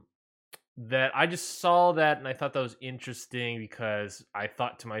 That I just saw that and I thought that was interesting, because I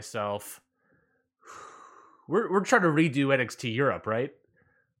thought to myself, we're trying to redo NXT Europe, right?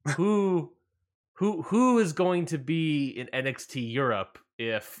 Who is going to be in NXT Europe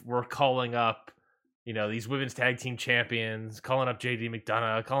if we're calling up, these women's tag team champions, calling up JD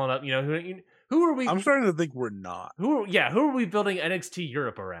McDonough, calling up, who are we? I'm starting to think we're not. Who are we building NXT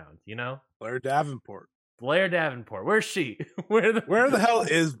Europe around? Blair Davenport. Where's she? Where the hell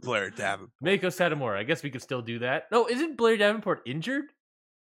is Blair Davenport? Mako Satomura. I guess we could still do that. No, isn't Blair Davenport injured?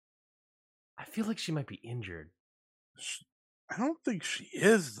 I feel like she might be injured. I don't think she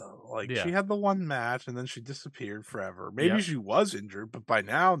is though. Like she had the one match and then she disappeared forever. Maybe she was injured, but by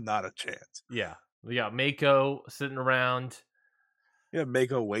now, not a chance. Yeah. We got Mako sitting around. Yeah,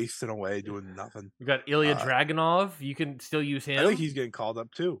 Mako wasting away doing nothing. We got Ilya Dragunov. You can still use him. I think he's getting called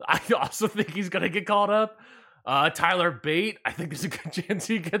up too. I also think he's gonna get called up. Tyler Bate. I think there's a good chance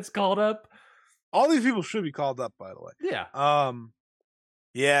he gets called up. All these people should be called up, by the way. Yeah.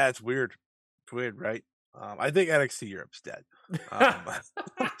 Yeah, it's weird. It's weird, right? I think NXT Europe's dead.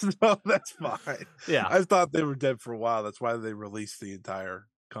 So that's fine. Yeah. I thought they were dead for a while. That's why they released the entire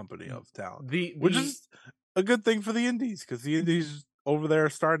company of talent. Which is a good thing for the indies, because the indies over there are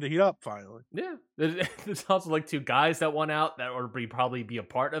starting to heat up finally. Yeah. There's also like 2 guys that won out that would probably be a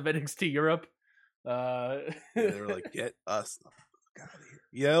part of NXT Europe. They were like, get us the fuck out of here.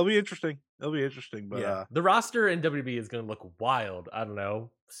 Yeah, it'll be interesting. But the roster in WWE is going to look wild. I don't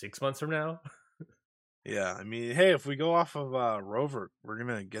know, 6 months from now. Yeah, I mean, hey, if we go off of Rover, we're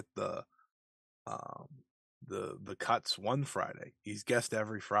gonna get the cuts one Friday. He's guessed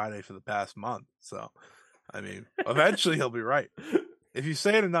every Friday for the past month, so I mean, eventually he'll be right. If you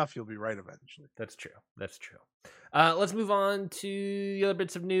say it enough, you'll be right eventually. That's true. Let's move on to the other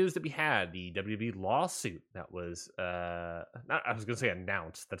bits of news that we had. The WWE lawsuit that was I was going to say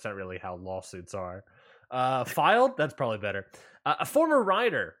announced. That's not really how lawsuits are. Filed. That's probably better. A former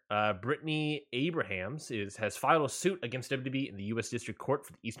writer, Brittany Abrahams, has filed a suit against WWE in the U.S. District Court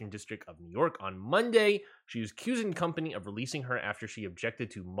for the Eastern District of New York on Monday. She was accusing the company of releasing her after she objected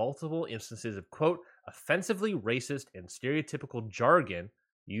to multiple instances of, quote, offensively racist and stereotypical jargon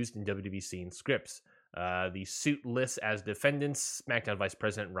used in WWE scene scripts. The suit lists as defendants SmackDown Vice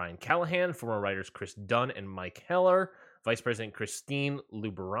President Ryan Callahan, former writers Chris Dunn and Mike Heller, Vice President Christine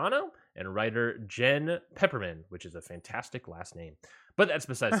Luberano, and writer Jen Pepperman, which is a fantastic last name. But that's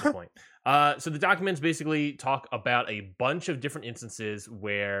besides the point. So the documents basically talk about a bunch of different instances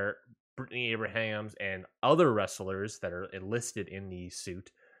where Brittany Abrahams and other wrestlers that are enlisted in the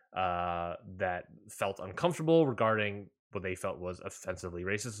suit that felt uncomfortable regarding what they felt was offensively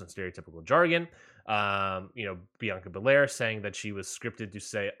racist and stereotypical jargon. Bianca Belair saying that she was scripted to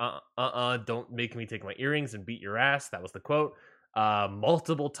say, don't make me take my earrings and beat your ass. That was the quote.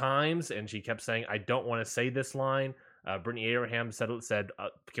 Multiple times, and she kept saying, I don't want to say this line. Brittany Abraham said,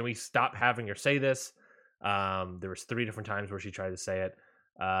 can we stop having her say this? There was 3 different times where she tried to say it,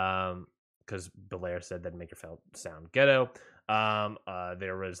 because Belair said that'd make her sound ghetto.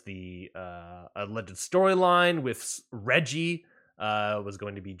 There was the alleged storyline with Reggie was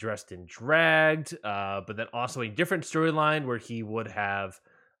going to be dressed and dragged, but then also a different storyline where he would have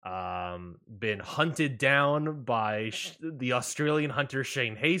been hunted down by the Australian hunter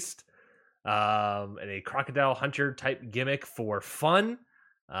Shane Haste, and a crocodile hunter type gimmick for fun.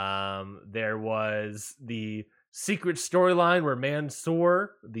 There was the secret storyline where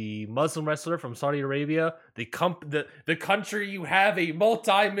Mansoor, the Muslim wrestler from Saudi Arabia, the country you have a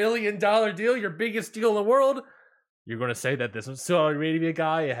multi-million-dollar deal, your biggest deal in the world, you're going to say that this Saudi Arabia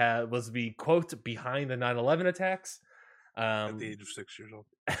guy was the quote behind the 9/11 attacks. At the age of 6 years old.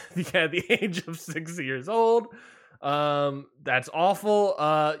 Yeah, at the age of 6 years old. That's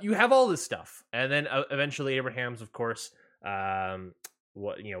awful. You have all this stuff, and then eventually Abrahams, of course, apparently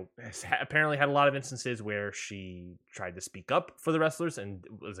had a lot of instances where she tried to speak up for the wrestlers and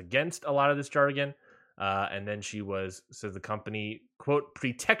was against a lot of this jargon. And then says the company, quote,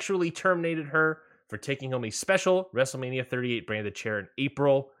 pretextually terminated her for taking home a special WrestleMania 38 branded chair in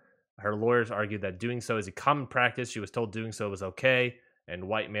April. Her lawyers argued that doing so is a common practice. She was told doing so was okay, and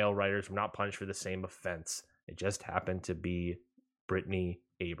white male writers were not punished for the same offense. It just happened to be Brittany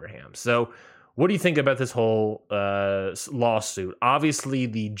Abraham. So what do you think about this whole lawsuit? Obviously,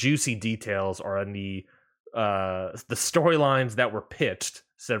 the juicy details are in the storylines that were pitched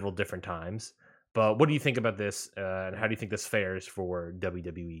several different times. But what do you think about this, and how do you think this fares for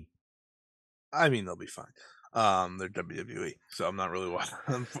WWE? I mean, they'll be fine. They're WWE, so I'm not really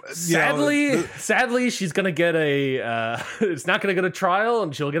watching. Sadly, she's gonna get it's not gonna get a trial,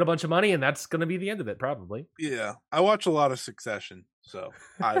 and she'll get a bunch of money, and that's gonna be the end of it, probably. Yeah, I watch a lot of Succession, so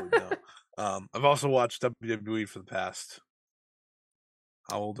I would know. I've also watched WWE for the past,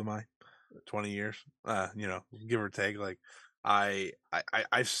 how old am I? 20 years. Give or take. Like I've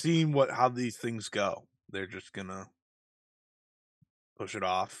seen how these things go. They're just gonna push it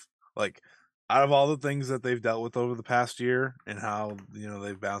off. Like, out of all the things that they've dealt with over the past year and how,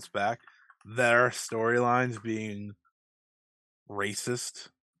 they've bounced back, their storylines being racist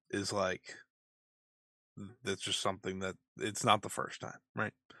is like, that's just something that it's not the first time,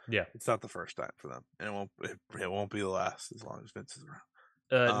 right? Yeah. It's not the first time for them. And it won't be the last as long as Vince is around.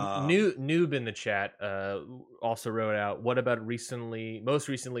 Noob in the chat also wrote out, what about most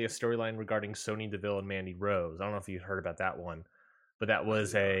recently a storyline regarding Sonya Deville and Mandy Rose? I don't know if you heard about that one, but that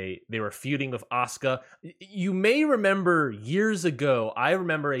was they were feuding with Asuka. You may remember years ago, I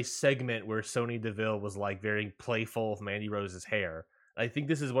remember a segment where Sonya Deville was like very playful with Mandy Rose's hair. I think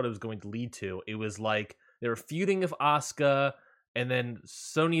this is what it was going to lead to. It was like they were feuding with Asuka, and then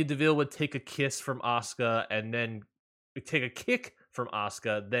Sonya Deville would take a kiss from Asuka, and then take a kick from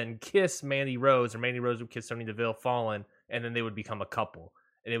Asuka, then kiss Mandy Rose, or Mandy Rose would kiss Sonya Deville, fallen, and then they would become a couple.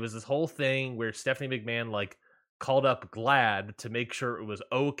 And it was this whole thing where Stephanie McMahon like called up Glad to make sure it was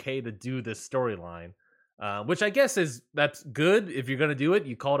okay to do this storyline, which I guess that's good. If you're gonna do it,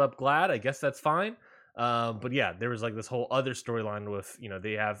 you called up Glad. I guess that's fine. But yeah, there was like this whole other storyline with,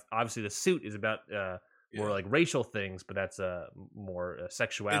 they have, obviously the suit is about more like racial things, but that's a more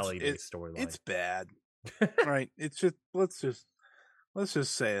sexuality based storyline. It's bad, right? It's just let's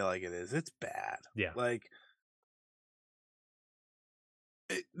just say it like it is. It's bad. Yeah. Like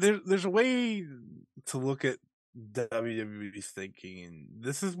there's a way to look at WWE's thinking, and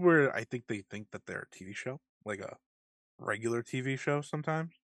this is where I think they think that they're a TV show, like a regular TV show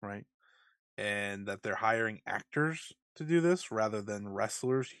sometimes, right? And that they're hiring actors to do this rather than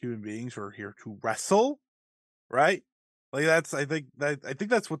wrestlers, human beings who are here to wrestle, right? Like I think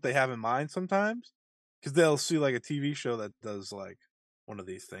that's what they have in mind sometimes, because they'll see like a TV show that does like one of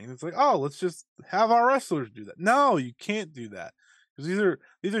these things. It's like, oh, let's just have our wrestlers do that. No, you can't do that, because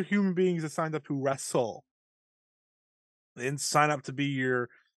these are human beings that signed up to wrestle. They didn't sign up to be your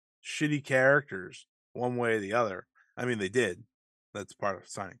shitty characters one way or the other. I mean, they did. That's part of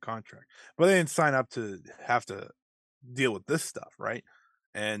signing a contract. But they didn't sign up to have to deal with this stuff, right?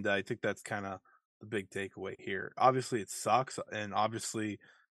 And I think that's kind of the big takeaway here. Obviously, it sucks. And obviously,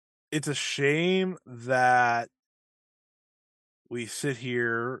 it's a shame that we sit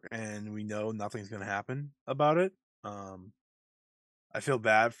here and we know nothing's going to happen about it. I feel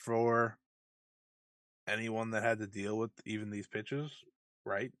bad for anyone that had to deal with even these pitches,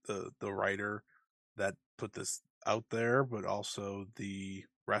 right? The writer that put this out there, but also the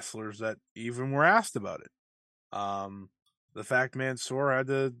wrestlers that even were asked about it. The fact Mansoor had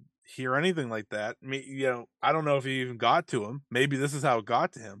to hear anything like that, I don't know if he even got to him. Maybe this is how it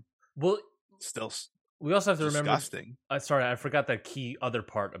got to him. Well, still, we also have to disgusting. Remember. Sorry, I forgot that key other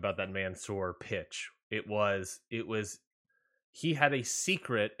part about that Mansoor pitch. It was he had a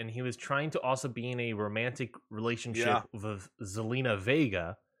secret, and he was trying to also be in a romantic relationship with Zelina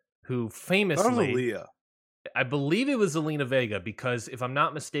Vega, who famously, I believe it was Zelina Vega, because if I'm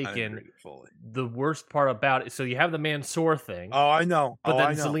not mistaken, the worst part about it, so you have the Mansoor thing. Oh, I know. But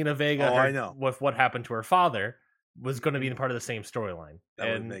then Zelina Vega, with what happened to her father, was going to be part of the same storyline.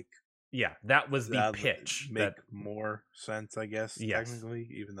 That was the pitch. Make more sense, I guess, technically,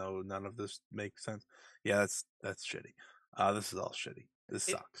 even though none of this makes sense. Yeah, that's shitty. This is all shitty. This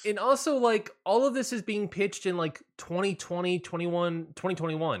sucks. And also, like, all of this is being pitched in, like, 2020,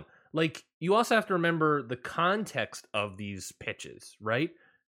 2021. Like, you also have to remember the context of these pitches, right?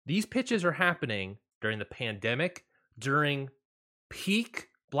 These pitches are happening during the pandemic, during peak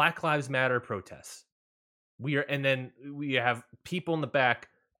Black Lives Matter protests. And then we have people in the back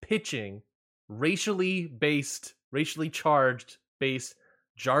pitching racially charged based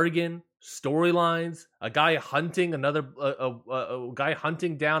jargon, storylines, a guy hunting a guy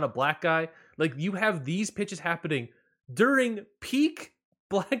hunting down a black guy. Like, you have these pitches happening during peak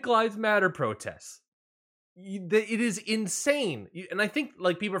Black Lives Matter protests. It is insane. And I think,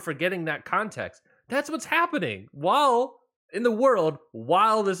 like, people are forgetting that context. That's what's happening in the world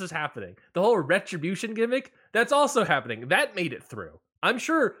while this is happening. The whole retribution gimmick, that's also happening. That made it through. I'm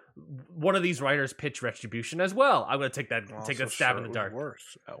sure one of these writers pitched retribution as well. I'm going to take that stab in the dark.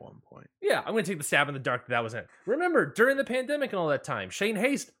 Worse at one point. Yeah, I'm going to take the stab in the dark that was it. Remember, during the pandemic and all that time, Shane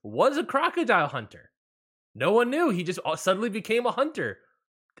Haste was a crocodile hunter. No one knew. He just suddenly became a hunter.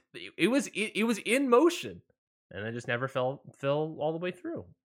 It was in motion, and it just never fell all the way through.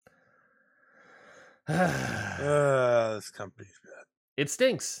 This company's bad. It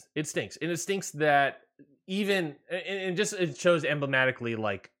stinks, and it stinks that even, and just it shows emblematically,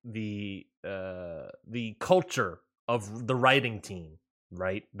 like, the culture of the writing team,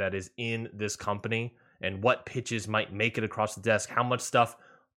 right, that is in this company, and what pitches might make it across the desk, how much stuff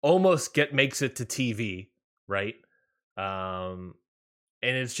almost makes it to TV, right? And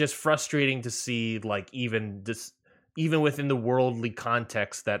it's just frustrating to see, like, even within the worldly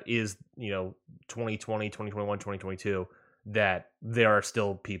context that is, 2020, 2021, 2022, that there are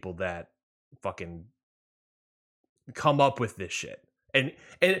still people that fucking come up with this shit and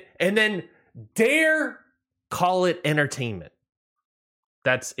then dare call it entertainment.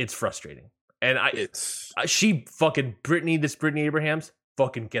 It's frustrating. And she fucking Brittany Abrahams,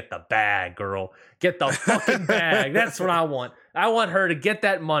 fucking get the bag, girl. Get the fucking bag. That's what I want. I want her to get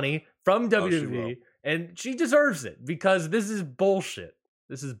that money from WWE, and she deserves it because this is bullshit.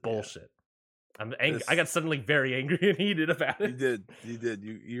 This is bullshit. Yeah. I'm angry. I got suddenly very angry and heated about it. You did.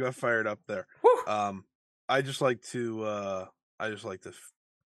 You got fired up there. Whew. I just like to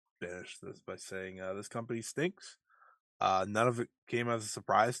finish this by saying this company stinks. None of it came as a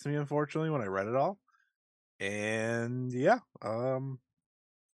surprise to me, unfortunately, when I read it all. And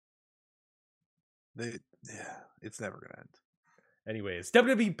it's never gonna end. Anyways,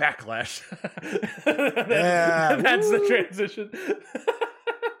 WWE Backlash. That's the transition.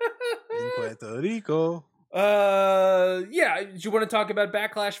 In Puerto Rico. Do you want to talk about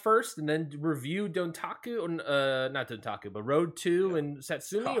Backlash first and then review Dontaku, not Dontaku, but Road 2 and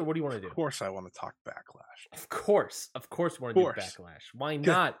Satsumi, or what do you want to do? Of course I want to talk Backlash. Of course we want to do Backlash. Why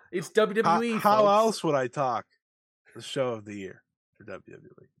not? It's WWE. How else would I talk the show of the year for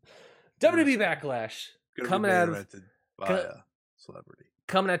WWE? WWE Backlash coming out of by a celebrity.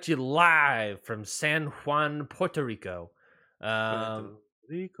 Coming at you live from San Juan, Puerto Rico.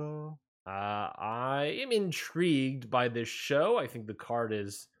 I am intrigued by this show. I think the card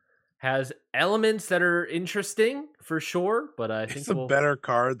has elements that are interesting for sure, but I think it's a better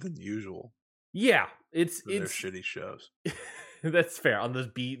card than usual. Yeah, it's their shitty shows. That's fair on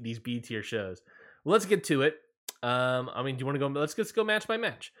these B tier shows. Let's get to it. Do you want to go? Let's go match by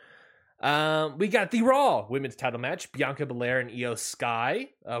match. We got the Raw Women's Title match: Bianca Belair and Io Sky.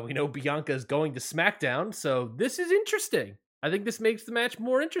 We know Bianca is going to SmackDown, so this is interesting. I think this makes the match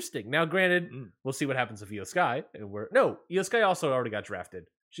more interesting. Now, granted, we'll see what happens with Io Sky. Io Sky also already got drafted.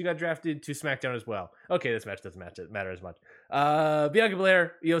 She got drafted to SmackDown as well. Okay, this match doesn't matter as much. Bianca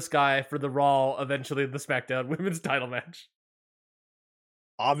Belair, Io Sky for the Raw, eventually the SmackDown Women's Title match.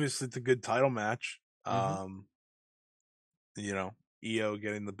 Obviously, it's a good title match. Io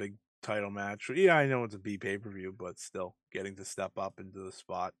getting the big title match. Yeah, I know it's a B pay-per-view, but still getting to step up into the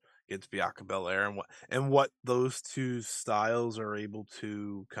spot against Bianca Belair and what those two styles are able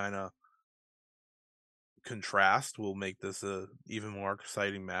to kind of contrast will make this a even more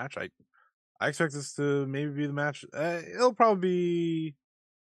exciting match. I expect this to maybe be the match. It'll be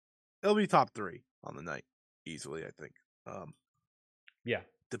top 3 on the night easily, I think.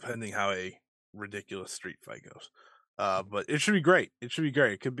 Depending how a ridiculous street fight goes. But it should be great. It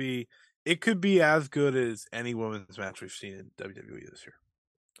could be as good as any women's match we've seen in WWE this year.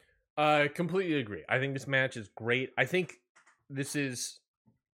 I completely agree. I think this match is great. I think this is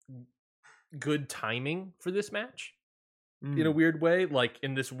good timing for this match in a weird way. Like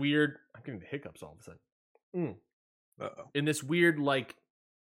in this weird, I'm getting the hiccups all of a sudden. In this weird, like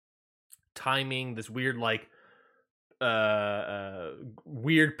timing, this weird, like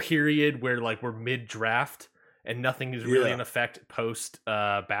weird period where like we're mid draft and nothing is really in effect post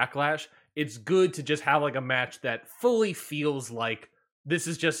Backlash. It's good to just have like a match that fully feels like this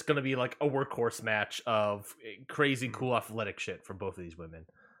is just going to be like a workhorse match of crazy, cool, athletic shit from both of these women.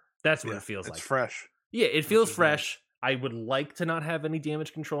 That's what it feels like. It's fresh. Yeah, it feels fresh. Nice. I would like to not have any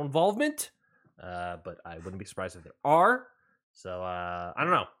damage control involvement, but I wouldn't be surprised if there are. So, I don't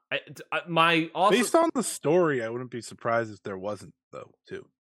know. Based on the story, I wouldn't be surprised if there wasn't, though, too.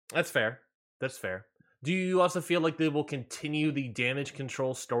 That's fair. Do you also feel like they will continue the damage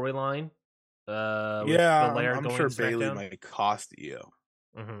control storyline? I'm sure Bayley might cost Io.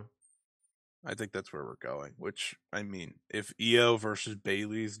 Mm-hmm. I think that's where we're going. Which, I mean, if Io versus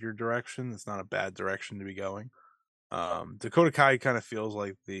Bayley is your direction, it's not a bad direction to be going. Dakota Kai kind of feels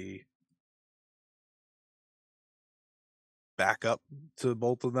like the backup to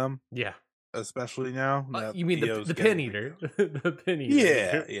both of them. Yeah. Especially now. You mean the pin eater? The pin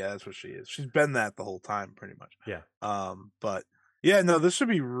eater. Yeah, that's what she is. She's been that the whole time, pretty much. Yeah. But yeah, no, this should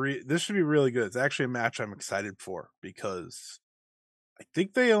be really good. It's actually a match I'm excited for because I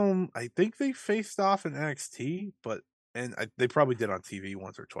think they faced off in NXT, they probably did on TV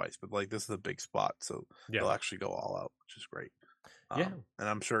once or twice, but like this is a big spot, so they'll actually go all out, which is great. And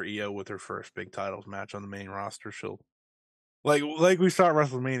I'm sure Io with her first big titles match on the main roster, she'll like we saw at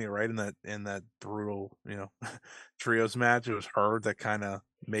WrestleMania, right? In that brutal, trios match, it was her that kind of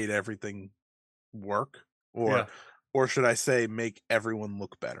made everything work, or should I say, make everyone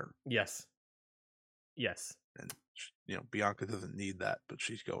look better? Yes. And Bianca doesn't need that, but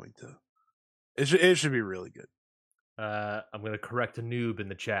she's going to. It should be really good. I'm going to correct a noob in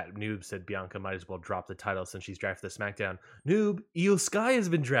the chat. Noob said Bianca might as well drop the title since she's drafted to SmackDown. Noob, Io Sky has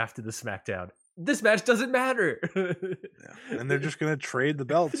been drafted to SmackDown. This match doesn't matter. And they're just going to trade the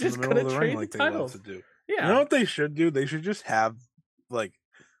belts in the middle of the ring like they love to do. Yeah. You know what they should do? They should just have like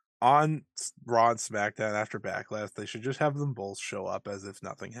on Raw and SmackDown after Backlash, they should just have them both show up as if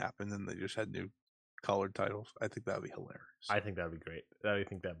nothing happened and they just had new colored titles. I think that'd be hilarious. I think that'd be great. I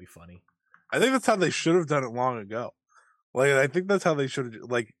think that'd be funny. I think that's how they should have done it long ago. Like, I think that's how they should have.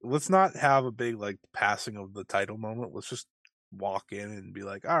 Like, let's not have a big like passing of the title moment. Let's just walk in and be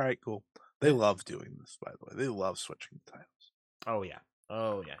like, all right, cool. They love doing this, by the way. They love switching the titles. Oh yeah.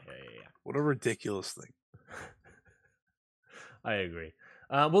 What a ridiculous thing. I agree.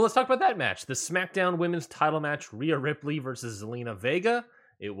 Well, let's talk about that match. The SmackDown Women's Title match: Rhea Ripley versus Zelina Vega.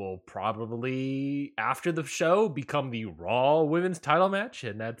 It will probably, after the show, become the Raw Women's Title match,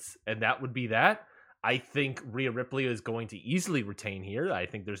 and that would be that. I think Rhea Ripley is going to easily retain here. I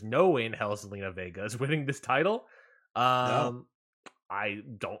think there's no way in hell Zelina Vega is winning this title. No. I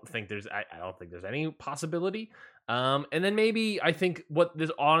don't think there's any possibility. And then maybe I think what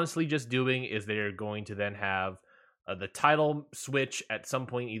this honestly just doing is they're going to then have the title switch at some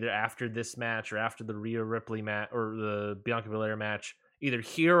point, either after this match or after the Rhea Ripley match or the Bianca Belair match, either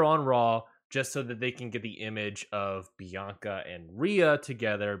here on Raw, just so that they can get the image of Bianca and Rhea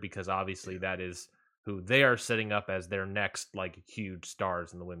together, because obviously that is who they are setting up as their next like huge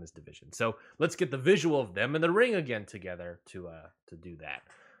stars in the women's division. So let's get the visual of them in the ring again together to do that.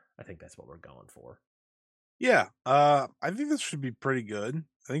 I think that's what we're going for. Yeah, I think this should be pretty good.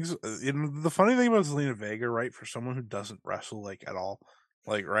 I think the funny thing about Zelina Vega, right, for someone who doesn't wrestle like at all,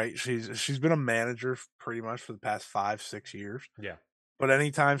 like right, she's been a manager pretty much for the past 5-6 years. Yeah, but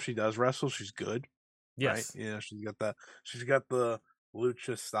anytime she does wrestle, she's good. Yes, right? You know, she's got the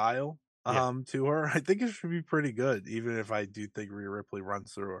lucha style Yeah. to her. I think it should be pretty good, even if I do think Rhea Ripley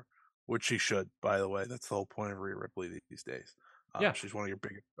runs through her, which she should. By the way, that's the whole point of Rhea Ripley these days. Yeah. She's one of your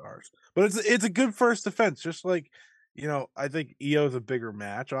biggest stars, but it's a good first defense. Just like, you know, I think EO's a bigger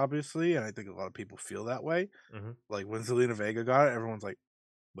match, obviously, and I think a lot of people feel that way. Mhm. Like when Zelina Vega got it, everyone's like,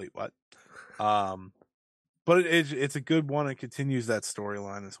 "Wait, what?" But it's a good one and continues that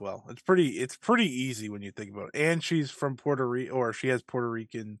storyline as well. It's pretty easy when you think about it. And she's from Puerto Rico, or she has Puerto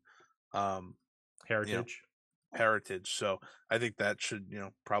Rican you know, Heritage. heritage. So I think that should, you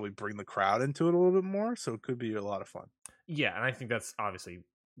know, probably bring the crowd into it a little bit more. So it could be a lot of fun. Yeah, and I think that's obviously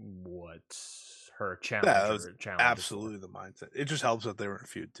what her Yeah, that was challenge absolutely the mindset. It just helps that they were in a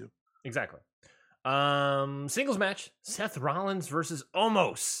feud too. Exactly. Singles match: Seth Rollins versus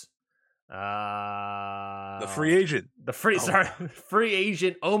Omos. The free agent. Free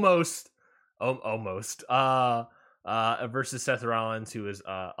agent almost. Versus Seth Rollins, who is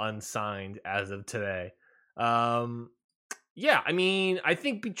unsigned as of today. Yeah, I mean, I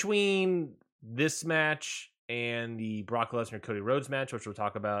think between this match and the Brock Lesnar Cody Rhodes match, which we'll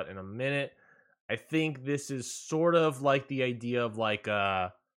talk about in a minute, I think this is sort of like the idea of like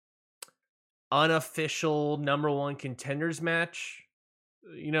a unofficial number one contenders match,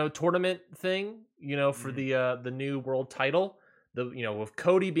 you know, tournament thing, you know, for the new world title. With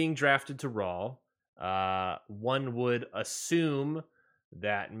Cody being drafted to Raw, one would assume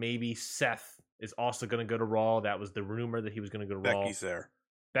that maybe Seth is also going to go to Raw. That was the rumor that he was going to go to Raw.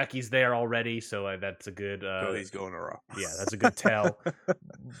 Becky's there already, so that's a good. Cody's going to Raw. Yeah, that's a good tell.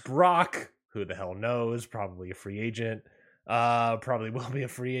 Brock, who the hell knows? Probably a free agent. Probably will be a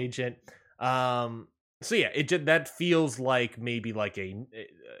free agent. So yeah, that feels like maybe like a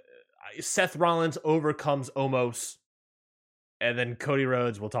Seth Rollins overcomes Omos, and then Cody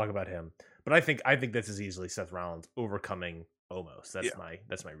Rhodes. We'll talk about him, but I think this is easily Seth Rollins overcoming Omos.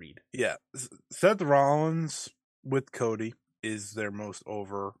 That's my read. Yeah, Seth Rollins with Cody is their most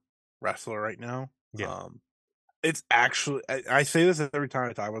over wrestler right now. Yeah. It's actually, I say this every time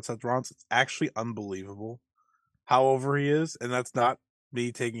I talk about Seth Rollins. It's actually unbelievable how over he is, and that's not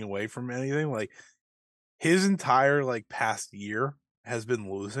me taking away from anything. Like his entire like past year has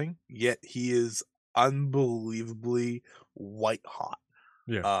been losing, yet he is unbelievably white hot.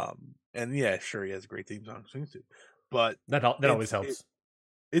 Yeah. And yeah, sure, he has a great theme song to sing to, but that always helps.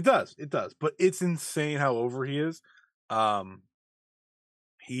 It does. But it's insane how over he is.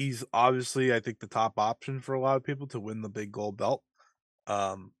 He's obviously, I think, the top option for a lot of people to win the big gold belt.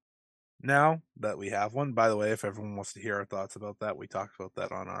 Now that we have one, by the way, if everyone wants to hear our thoughts about that, we talked about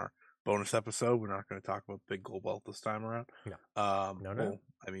that on our bonus episode. We're not going to talk about the big gold belt this time around. No. Well,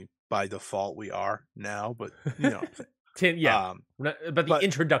 I mean, by default, we are now, but you know, but the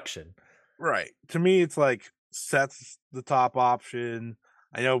introduction, right? To me, it's like Seth's the top option.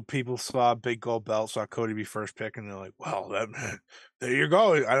 I know people saw big gold belt, saw Cody be first pick, and they're like, "Well, there you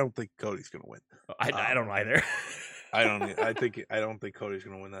go." I don't think Cody's going to win. I don't either. I don't think Cody's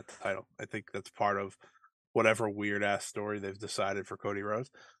going to win that title. I think that's part of whatever weird ass story they've decided for Cody Rhodes.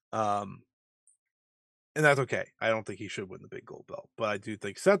 And that's okay. I don't think he should win the big gold belt, but I do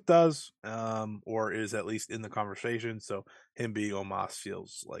think Seth does, or is at least in the conversation. So him being Omos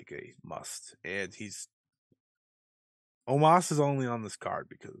feels like a must. And Omos is only on this card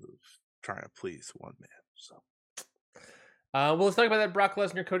because of trying to please one man. So, well, let's talk about that Brock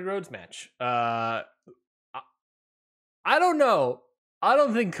Lesnar Cody Rhodes match. I don't know. I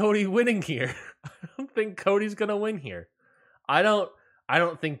don't think Cody winning here. I don't think Cody's gonna win here. I don't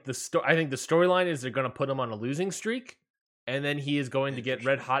think I think the storyline is they're gonna put him on a losing streak, and then he is going to get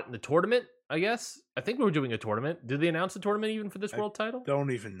red hot in the tournament. I guess. I think we were doing a tournament. Did they announce a tournament even for this world title?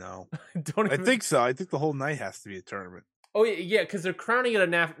 Don't even know. I think so. I think the whole night has to be a tournament. Oh yeah, because they're crowning it a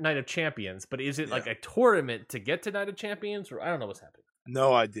Night of Champions, but is it like a tournament to get to Night of Champions, or I don't know what's happening.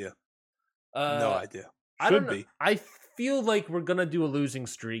 No idea. No idea. Should be. I feel like we're gonna do a losing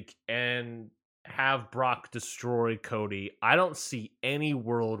streak and have Brock destroy Cody. I don't see any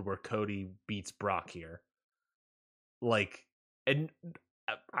world where Cody beats Brock here. Like, and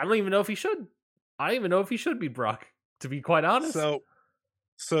I don't even know if he should. I don't even know if he should beat Brock, to be quite honest.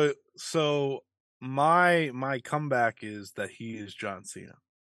 So my comeback is that he is John Cena.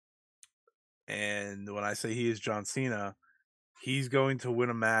 And when I say he is John Cena, he's going to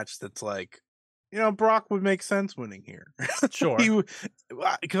win a match that's like, Brock would make sense winning here. Sure.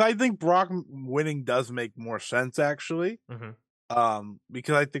 Because I think Brock winning does make more sense, actually. Mm-hmm.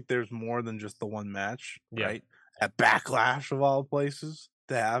 Because I think there's more than just the one match, right? At Backlash of all places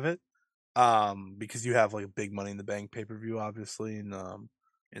to have it. Because you have like a big Money in the Bank pay-per-view, obviously, in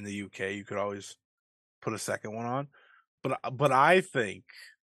the UK. You could always put a second one on. But I think,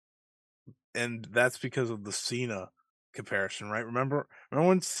 and that's because of the Cena comparison, right? Remember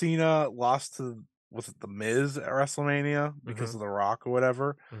when Cena lost to, was it The Miz at WrestleMania because of The Rock or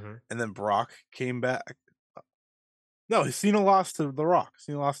whatever, and then Brock came back? No, Cena lost to The Rock.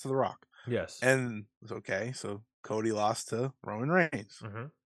 Yes. And it's okay. So Cody lost to Roman Reigns, and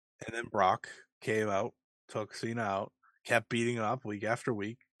then Brock came out, took Cena out, kept beating him up week after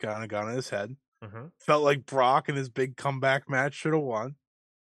week, kind of got in his head. Felt like Brock in his big comeback match should have won,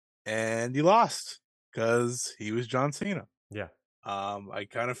 and he lost because he was John Cena. Yeah. I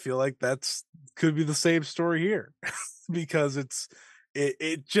kind of feel like could be the same story here because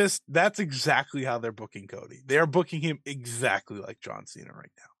it just, that's exactly how they're booking Cody. They're booking him exactly like John Cena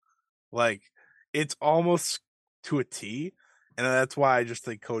right now. Like, it's almost to a T, and that's why I just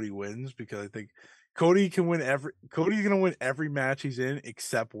think Cody wins, because I think Cody's going to win every match he's in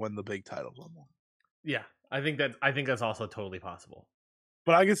except when the big title's on one. Yeah, I think that's also totally possible.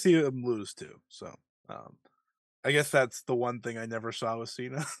 But I can see him lose too. So, I guess that's the one thing I never saw with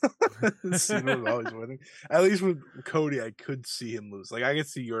Cena. Cena was always winning. At least with Cody, I could see him lose. Like, I could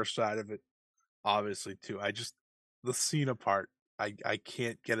see your side of it, obviously, too. The Cena part, I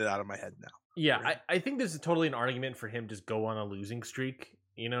can't get it out of my head now. Yeah, right? I think there's totally an argument for him just go on a losing streak.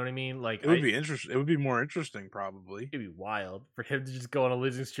 You know what I mean? Like, it would be interesting. It would be more interesting, probably. It'd be wild for him to just go on a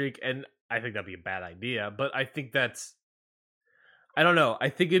losing streak, and I think that'd be a bad idea. But I think I don't know. I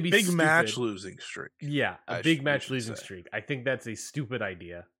think it'd be big stupid. Match losing streak. Yeah, big match losing streak. I think that's a stupid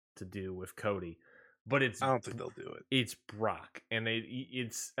idea to do with Cody. But I don't think they'll do it. It's Brock, and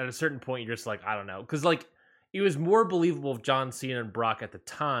it's at a certain point you're just like, I don't know, because like it was more believable of John Cena and Brock at the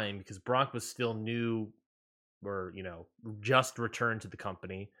time because Brock was still new, or just returned to the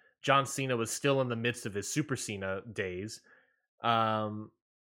company. John Cena was still in the midst of his Super Cena days, and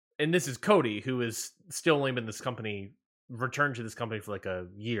this is Cody, who is still only been this company. Returned to this company for like a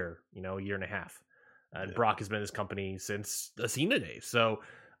year, a year and a half. And Brock has been in this company since the Cena days. So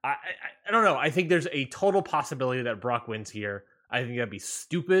I don't know. I think there's a total possibility that Brock wins here. I think that'd be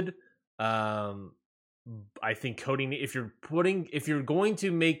stupid. I think Cody, if you're going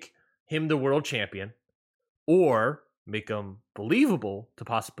to make him the world champion or make him believable to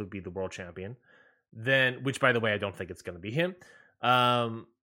possibly be the world champion, then, which by the way, I don't think it's going to be him.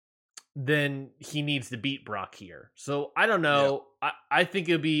 Then he needs to beat Brock here. So I don't know. Yep. I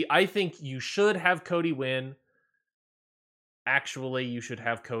think you should have Cody win. Actually, you should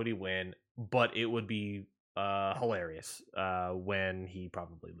have Cody win, but it would be hilarious when he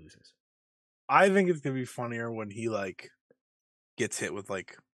probably loses. I think it's gonna be funnier when he gets hit with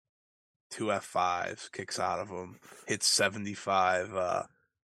 2 F5s, kicks out of them, hits 75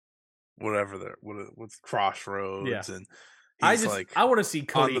 what's Crossroads, and I want to see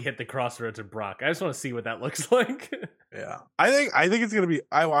Cody hit the Crossroads of Brock. I just want to see what that looks like. Yeah, I think it's gonna be.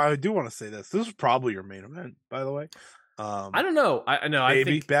 I do want to say this. This is probably your main event, by the way. I don't know. I know. Maybe I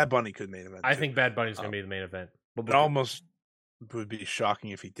think Bad Bunny could main event. I think Bad Bunny's gonna be the main event, but almost would be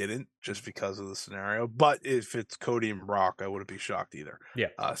shocking if he didn't, just because of the scenario. But if it's Cody and Brock, I wouldn't be shocked either. Yeah.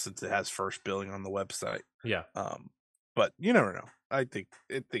 Since it has first billing on the website. Yeah. But you never know. I think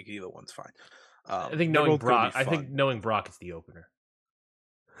either one's fine. I think knowing Brock, it's the opener.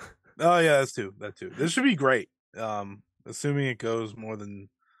 Oh yeah, that too. This should be great. Assuming it goes more than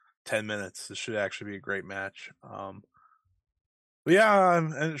 10 minutes, this should actually be a great match. But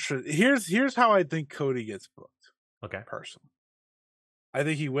yeah, here's how I think Cody gets booked. Okay. Personally, I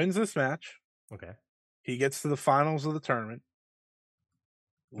think he wins this match. Okay. He gets to the finals of the tournament.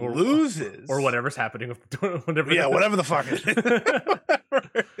 Loses or whatever's happening with whatever the fuck it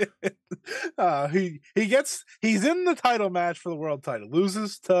is. He's in the title match for the world title,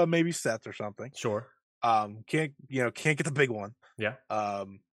 loses to maybe Seth or something. Sure. Can't get the big one. Yeah.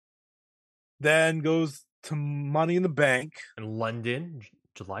 Then goes to Money in the Bank in London,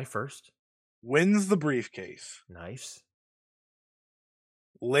 July 1st. Wins the briefcase. Nice.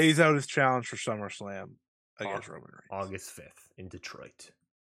 Lays out his challenge for SummerSlam against Roman Reigns. August 5th in Detroit.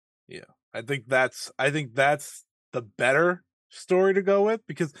 Yeah. I think that's the better story to go with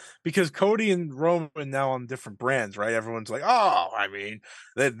because Cody and Roman now on different brands, right? Everyone's like, oh, I mean,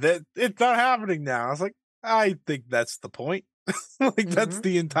 that it's not happening now. I was like, I think that's the point. Like that's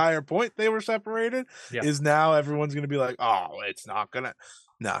the entire point. They were separated. Yeah. Is now everyone's gonna be like, oh, it's not gonna.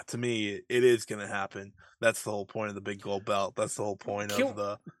 Nah, to me, it is gonna happen. That's the whole point of the big gold belt. That's the whole point of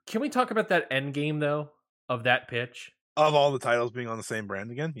the. Can we talk about that end game though of that pitch? Of all the titles being on the same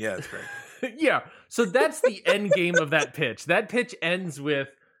brand again? Yeah, it's great. Yeah. So that's the end game of that pitch. That pitch ends with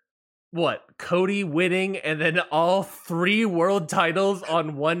what? Cody winning and then all 3 world titles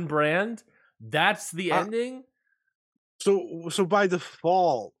on one brand? That's the ending? So by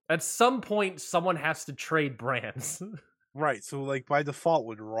default, at some point someone has to trade brands. Right. So like by default,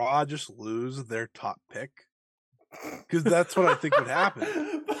 would Raw just lose their top pick? Because that's what I think would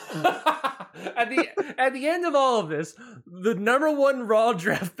happen. At the end of all of this, the number 1 Raw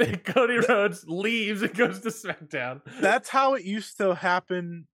draft pick, Cody Rhodes, leaves and goes to SmackDown. That's how it used to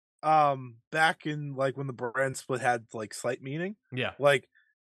happen back in like when the brand split had like slight meaning. Yeah. Like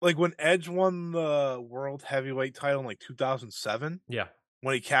when Edge won the World Heavyweight title in like 2007. Yeah.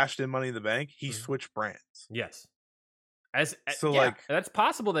 When he cashed in Money in the Bank, he switched brands. Yes. That's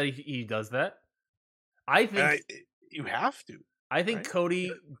possible that he does that. I think you have to. I think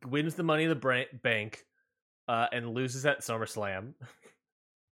Cody wins the Money in the Bank and loses at SummerSlam,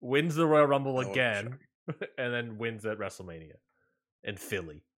 wins the Royal Rumble again, and then wins at WrestleMania in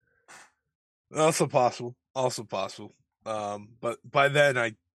Philly. Also possible. But by then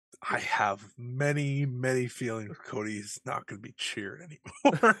I have many, many feelings Cody's not going to be cheered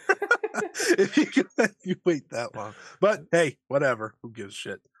anymore. If you wait that long. But hey, whatever. Who gives a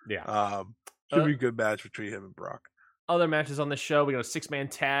shit? Yeah. Should be a good match between him and Brock. Other matches on the show, we got a 6-man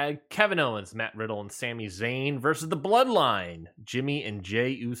tag. Kevin Owens, Matt Riddle, and Sami Zayn versus the Bloodline. Jimmy and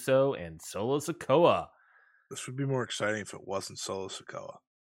Jey Uso and Solo Sikoa. This would be more exciting if it wasn't Solo Sikoa.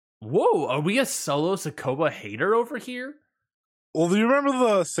 Whoa, are we a Solo Sikoa hater over here? Well, do you remember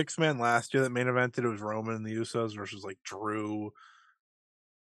the 6-man last year that main evented? It was Roman and the Usos versus like Drew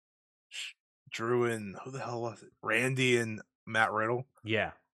and who the hell was it? Randy and Matt Riddle.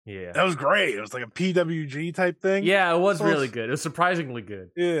 Yeah. That was great. It was like a PWG type thing. Yeah, it was really good. It was surprisingly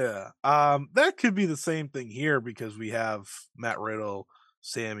good. Yeah. That could be the same thing here because we have Matt Riddle,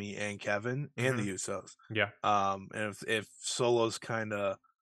 Sammy, and Kevin and the Usos. Yeah. And if Solo's kind of,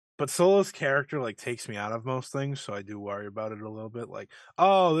 but Solo's character like takes me out of most things, so I do worry about it a little bit. Like,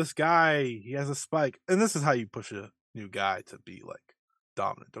 oh, this guy, he has a spike, and this is how you push a new guy to be like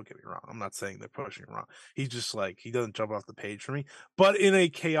dominant. Don't get me wrong. I'm not saying they're pushing it wrong. He's just like, he doesn't jump off the page for me. But in a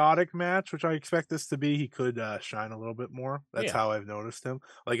chaotic match, which I expect this to be, he could shine a little bit more. That's how I've noticed him.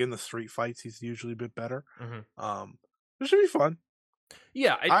 Like in the street fights, he's usually a bit better. It should be fun.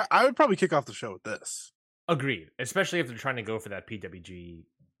 Yeah, I would probably kick off the show with this. Agreed, especially if they're trying to go for that PWG,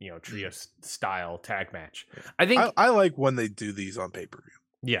 trio style tag match. I think I like when they do these on pay-per-view.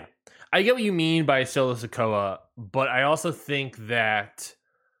 Yeah, I get what you mean by Solo Sikoa, but I also think that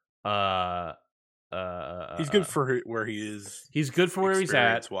he's good for where he is. He's good for where he's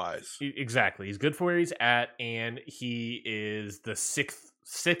at. Wise, exactly. He's good for where he's at, and he is the sixth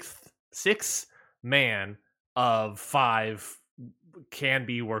man of 5 can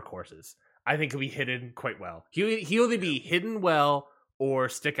be workhorses. I think he'll be hidden quite well. He'll either be hidden well or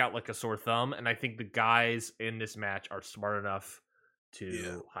stick out like a sore thumb, and I think the guys in this match are smart enough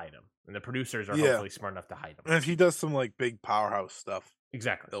to hide him, and the producers are hopefully smart enough to hide him. And if he does some like big powerhouse stuff,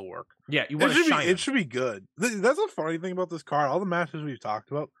 exactly, it'll work. Yeah, you want to shine. It should be good. That's a funny thing about this card. All the matches we've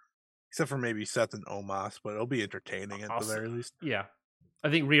talked about, except for maybe Seth and Omos, but it'll be entertaining at the very least. Yeah, I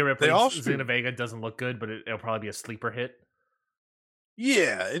think Rhea Ripley, Zelina Vega doesn't look good, but it'll probably be a sleeper hit.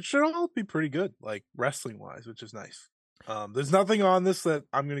 Yeah, it should all be pretty good, like wrestling wise, which is nice. There's nothing on this that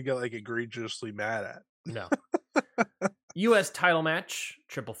I'm gonna get like egregiously mad at. No. U.S. title match,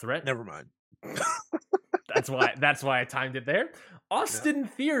 triple threat. Never mind. That's why I timed it there. Austin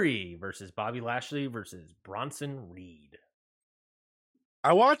Theory versus Bobby Lashley versus Bronson Reed.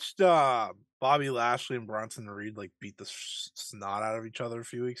 I watched Bobby Lashley and Bronson Reed like beat the snot out of each other a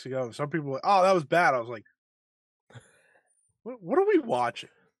few weeks ago. And some people were like, "Oh, that was bad." I was like, "What are we watching?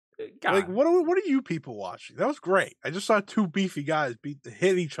 God. Like, what are you people watching? That was great. I just saw two beefy guys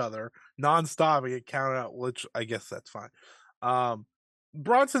hit each other nonstop and get counted out, which I guess that's fine."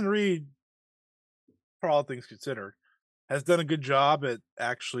 Bronson Reed, for all things considered, has done a good job at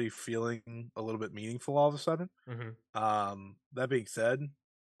actually feeling a little bit meaningful all of a sudden. Mm-hmm. That being said,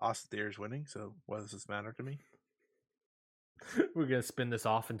 Austin Theory's winning, so what does this matter to me? We're going to spin this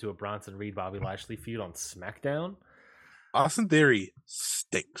off into a Bronson Reed Bobby Lashley feud on SmackDown. Austin Theory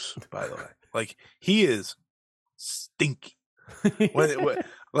stinks, by the way. Like, he is stinky.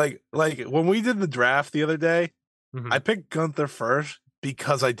 when we did the draft the other day, mm-hmm. I picked Gunther first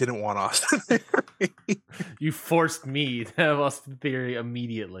because I didn't want Austin Theory. You forced me to have Austin Theory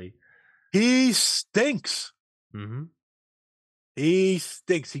immediately. He stinks. Mm-hmm. He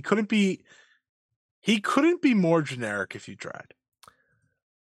stinks. He couldn't be more generic if you tried.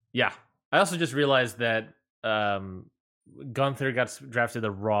 Yeah. I also just realized that Gunther got drafted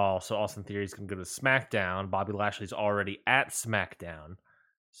to Raw, so Austin Theory's going to go to SmackDown. Bobby Lashley's already at SmackDown.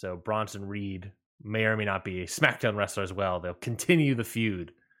 So Bronson Reed may or may not be a SmackDown wrestler as well. They'll continue the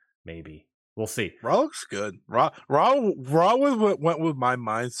feud, maybe. We'll see. Raw looks good. Raw went with my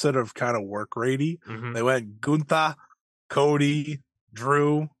mindset of kind of work ratey. Mm-hmm. They went Gunther, Cody,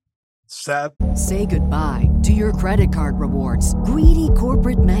 Drew, Seth. Say goodbye to your credit card rewards. Greedy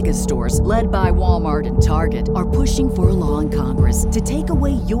corporate mega stores, led by Walmart and Target, are pushing for a law in Congress to take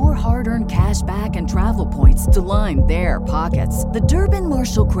away your hard-earned cash back and travel points to line their pockets. The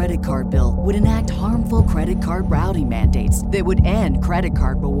Durbin-Marshall credit card bill would enact harmful credit card routing mandates that would end credit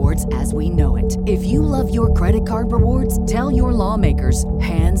card rewards as we know it. If you love your credit card rewards, tell your lawmakers,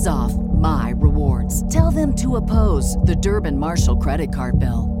 hands off my rewards. Tell them to oppose the Durbin-Marshall credit card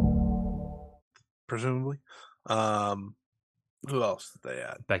bill. Presumably. Who else did they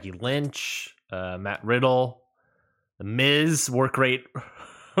add? Becky Lynch, Matt Riddle, The Miz, work rate.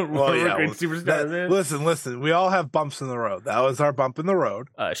 Superstar. Listen. We all have bumps in the road. That was our bump in the road.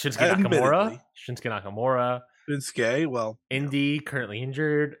 Shinsuke Nakamura. Shinsuke, well, Indy, currently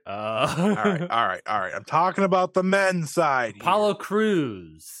injured. All right. I'm talking about the men's side. Apollo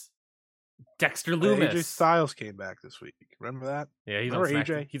Crews. Dexter Lumis. AJ Styles came back this week. Remember that? Yeah, he's on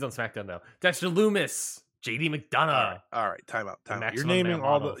SmackDown. He's on SmackDown now. Dexter Lumis, JD McDonough. All right. Time out. You're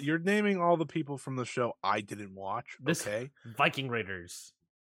naming all the people from the show I didn't watch. Okay. Viking Raiders.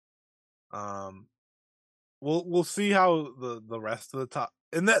 We'll see how the rest of the top,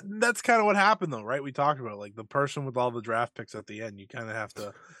 and that's kind of what happened though, right? We talked about like the person with all the draft picks at the end. You kind of have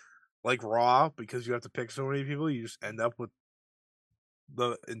to, like Raw, because you have to pick so many people. You just end up with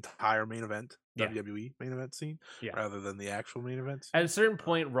the entire main event, WWE main event scene, rather than the actual main event scene. At a certain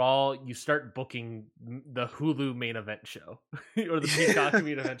point, Raw, you start booking the Hulu main event show or the Peacock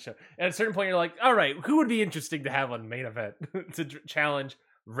main event show. At a certain point, you're like, all right, who would be interesting to have on main event to challenge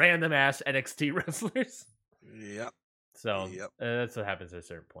random ass NXT wrestlers? Yep. So that's what happens at a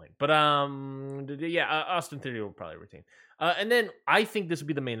certain point. But Austin Theory will probably retain. And then I think this will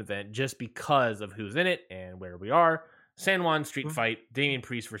be the main event just because of who's in it and where we are. San Juan Street Fight, Damian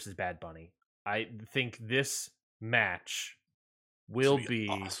Priest versus Bad Bunny. I think this match will be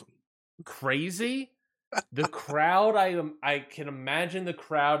awesome. Crazy. The crowd, I can imagine the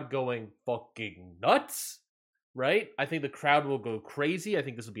crowd going fucking nuts, right? I think the crowd will go crazy. I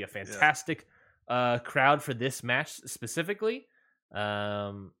think this will be a fantastic crowd for this match specifically.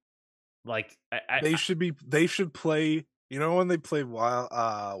 They should play. You know when they play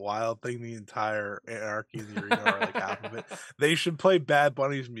Wild Thing, the entire Anarchy in the Arena, or like half of it? They should play Bad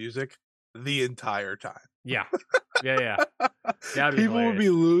Bunny's music the entire time. Yeah. People would be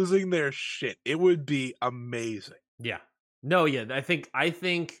losing their shit. It would be amazing. Yeah. No, yeah. I think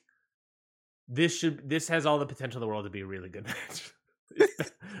this has all the potential in the world to be a really good match.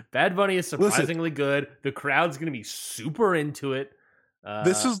 Bad Bunny is surprisingly good. The crowd's gonna be super into it.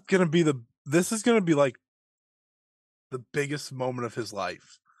 This is gonna be like the biggest moment of his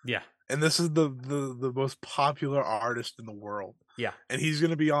life. Yeah. And this is the most popular artist in the world. Yeah. And he's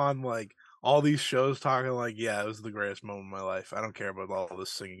going to be on like all these shows talking like, yeah, it was the greatest moment of my life. I don't care about all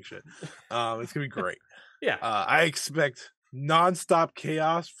this singing shit. It's gonna be great. Yeah. I expect nonstop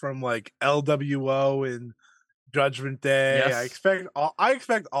chaos from like LWO and Judgment Day. Yes. I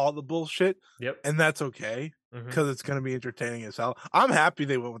expect all the bullshit. Yep. And that's okay because it's gonna be entertaining as hell. I'm happy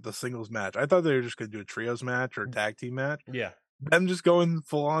they went with the singles match. I thought they were just gonna do a trios match or a tag team match. Yeah. Them just going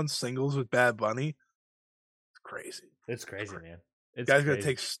full on singles with Bad Bunny. It's crazy. It's crazy, man. It's Guy's crazy. gonna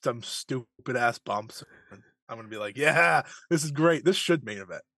take some stupid ass bumps. I'm gonna be like, yeah, this is great. This should main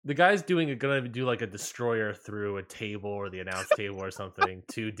event. The guy's gonna do like a destroyer through a table or the announce table or something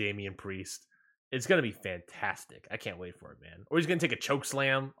to Damian Priest. It's gonna be fantastic. I can't wait for it, man. Or he's gonna take a choke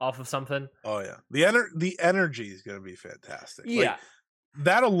slam off of something. Oh yeah, the energy is gonna be fantastic. Yeah, like,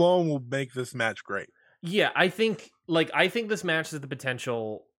 that alone will make this match great. Yeah, I think this match has the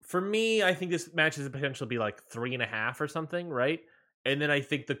potential. For me, I think this match has the potential to be like 3.5 or something, right? And then I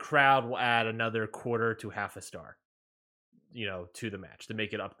think the crowd will add another quarter to half a star, to the match to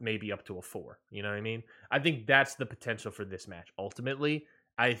make it up, maybe up to a 4. You know what I mean? I think that's the potential for this match. Ultimately,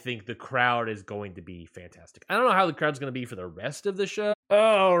 I think the crowd is going to be fantastic. I don't know how the crowd's going to be for the rest of the show.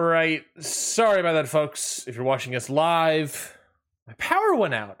 All right. Sorry about that, folks. If you're watching us live, my power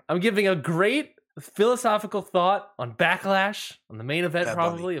went out. I'm giving a great philosophical thought on Backlash, on the main event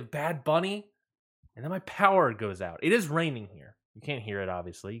of Bad Bunny, and then my power goes out. It is raining here. You can't hear it,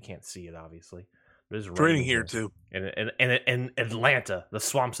 obviously. You can't see it, obviously. But it's raining here, too. In Atlanta, the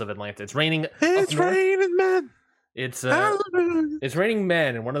swamps of Atlanta. It's raining. It's raining, man. It's raining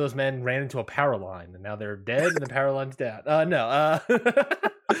men, and one of those men ran into a power line, and now they're dead, and the power line's down.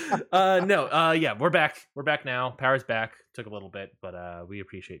 Yeah, we're back. We're back now. Power's back. Took a little bit, but we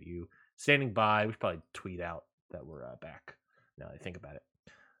appreciate you standing by. We should probably tweet out that we're back. Now that I think about it.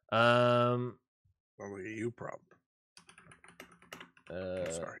 Probably you problem.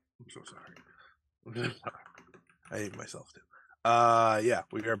 I'm sorry. I'm so sorry. I hate myself too. Yeah,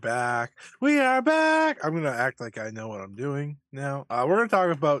 we are back. We are back. I'm gonna act like I know what I'm doing now. We're gonna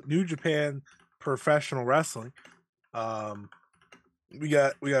talk about New Japan Professional Wrestling. We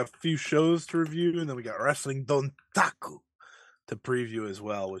got a few shows to review, and then we got Wrestling Dontaku to preview as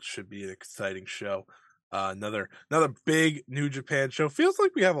well, which should be an exciting show. Another big New Japan show. Feels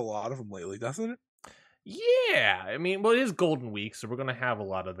like we have a lot of them lately, doesn't it? Yeah, I mean, well, it is Golden Week, so we're gonna have a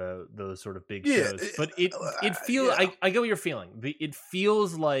lot of those sort of big shows. But it feels I get what you're feeling. It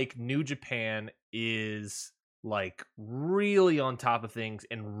feels like New Japan is like really on top of things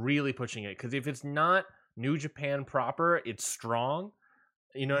and really pushing it. Because if it's not New Japan proper, it's strong.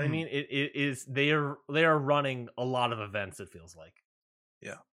 You know what I mean? It is. They are running a lot of events. It feels like.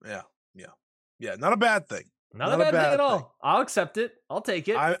 Yeah. Not a bad thing. Not a bad thing at all. I'll accept it. I'll take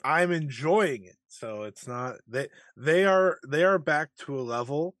it. I'm enjoying it. So it's not they are back to a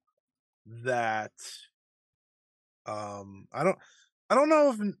level that I don't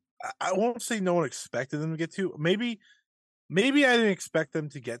know if I won't say no one expected them to get to. Maybe I didn't expect them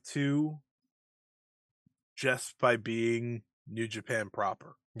to get to just by being New Japan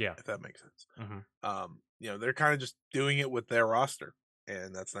proper. Yeah, if that makes sense. Mm-hmm. They're kind of just doing it with their roster,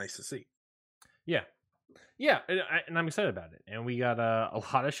 and that's nice to see. Yeah, and I'm excited about it. And we got a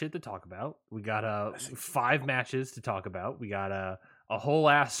lot of shit to talk about. We got 5 matches to talk about. We got a whole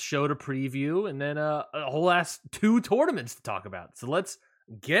ass show to preview, and then a whole ass 2 tournaments to talk about. So let's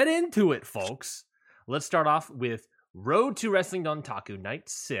get into it, folks. Let's start off with Road to Wrestling Dontaku, Night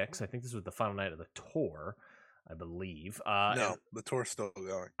 6. I think this was the final night of the tour, I believe. No, the tour's still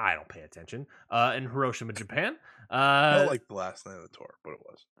going. I don't pay attention. In Hiroshima, Japan. Not like the last night of the tour, but it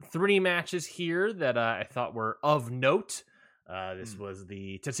was. 3 matches here that I thought were of note. This was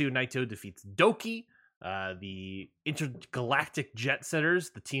the Tetsuya Naito defeats Doki. The Intergalactic Jet Setters,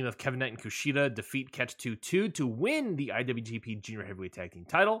 the team of Kevin Knight and Kushida, defeat Catch 2-2 to win the IWGP Junior Heavyweight Tag Team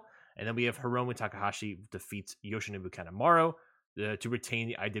title. And then we have Hiromu Takahashi defeats Yoshinobu Kanemaru to retain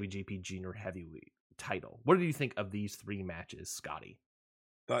the IWGP Junior Heavyweight title. What do you think of these 3 matches, Scotty?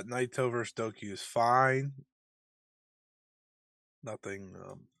 Thought Naito versus Doki was fine. Nothing.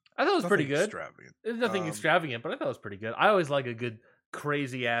 I thought it was pretty good. Extravagant. There's nothing extravagant, but I thought it was pretty good. I always like a good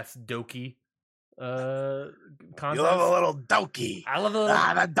crazy ass Doki contest. You love a little Doki. I love a little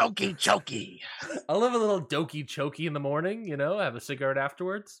the Doki Chokey. I love a little Doki Chokey in the morning. Have a cigarette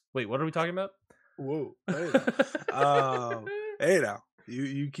afterwards. Wait, what are we talking about? Whoa. Hey, hey now.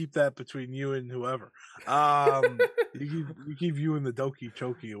 You keep that between you and whoever. You keep you and the Doki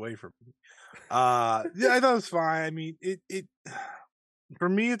Chokey away from me. Yeah, I thought it was fine. I mean, it for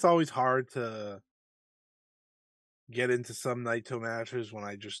me, it's always hard to get into some Naito matches when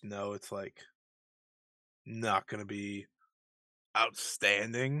I just know it's like not gonna be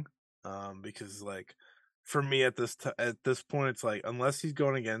outstanding. because like for me at this point, it's like unless he's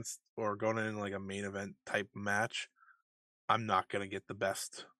going against or going in like a main event type match, I'm not gonna get the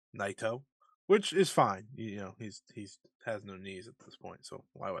best Naito, which is fine. You know, he's has no knees at this point, so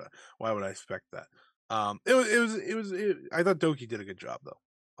why would I expect that? I thought Doki did a good job though,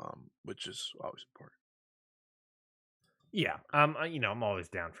 which is always important. Yeah, you know, I'm always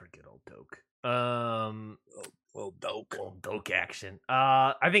down for good old Doke. Little Doke. Old Doke action.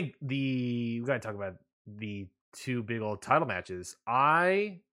 I think we gotta talk about the two big old title matches.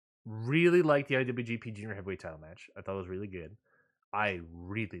 I really liked the IWGP Junior Heavyweight title match. I thought it was really good. I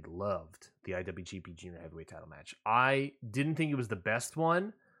really loved the IWGP Junior Heavyweight title match. I didn't think it was the best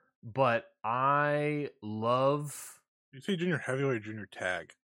one, but I love. You say Junior Heavyweight or Junior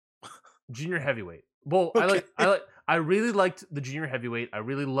Tag? Junior Heavyweight. Well, Okay. I really liked the Junior Heavyweight. I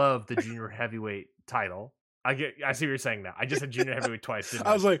really loved the Junior Heavyweight title. I see what you're saying now. I just said Junior Heavyweight twice, didn't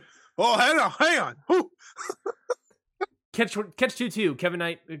I? I was like, oh, hang on. Whew. Catch 2-2, Kevin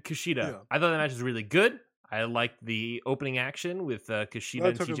Knight, Kushida. Yeah. I thought the match was really good. I liked the opening action with Kushida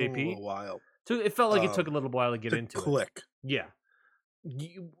and That took TJP. a little while. So it felt like it took a little while to get into click. it. Yeah.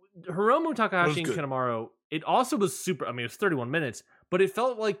 Hiromu Takahashi and good. Kanemaru, it also was super. I mean, it was 31 minutes, but it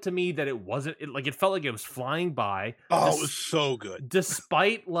felt like to me that it wasn't. It felt like it was flying by. Oh, it was so good.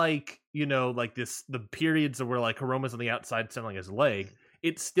 Despite like, you know, like the periods where like Hiromu's on the outside selling his leg,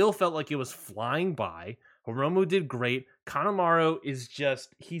 it still felt like it was flying by. Hiromu did great. Kanemaru is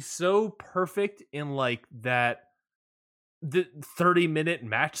he's so perfect in like that the 30-minute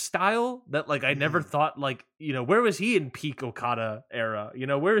match style that like I never thought, like, you know, where was he in peak Okada era? You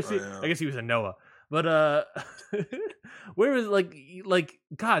know, where is he? I guess he was in Noah. But where is like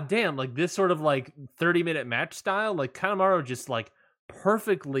god damn, like this sort of like 30-minute match style, like Kanemaru just like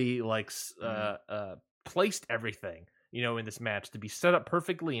perfectly like placed everything, you know, in this match to be set up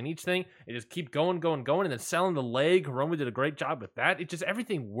perfectly in each thing and just keep going, and then selling the leg. Hiromu did a great job with that. It just,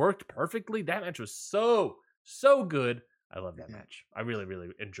 everything worked perfectly. That match was so good. I love that match. I really, really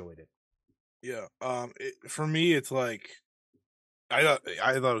enjoyed it. Yeah. For me, it's like I thought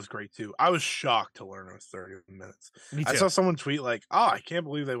it was great too. I was shocked to learn it was 31 minutes. Me too. I saw someone tweet like, "Oh, I can't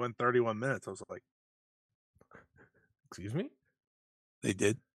believe they went 31 minutes." I was like, "Excuse me?" They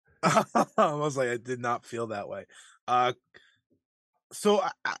did. I was like, I did not feel that way. So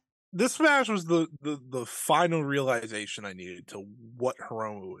this match was the final realization I needed to what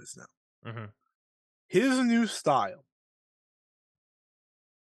Hiromu is now. Mm-hmm. His new style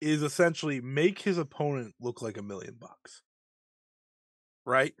is essentially make his opponent look like $1 million.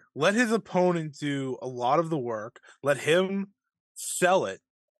 Right? Let his opponent do a lot of the work. Let him sell it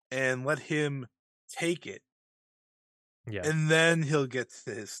and let him take it. Yeah. And then he'll get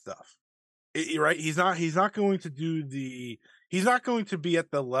to his stuff. Right? He's not going to he's not going to be at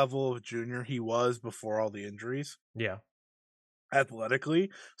the level of Junior he was before all the injuries. Yeah.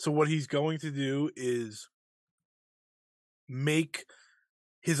 Athletically. So what he's going to do is make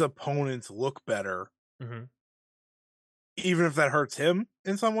his opponents look better. Mm-hmm. Even if that hurts him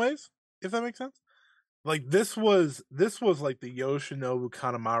in some ways, if that makes sense. Like this was like the Yoshinobu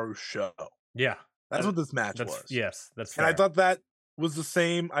Kanemaru show. Yeah. That's what this match was. Yes, that's fair. And I thought that was the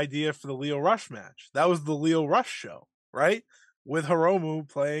same idea for the Lio Rush match. That was the Lio Rush show, right? With Hiromu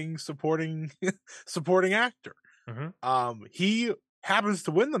playing supporting actor. Mm-hmm. He happens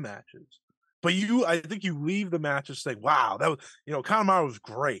to win the matches. But I think you leave the matches saying, wow, that was, you know, Kanemaru was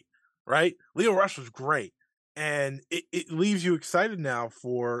great, right? Lio Rush was great. And it leaves you excited now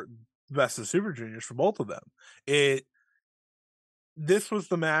for Best of Super Juniors for both of them. This was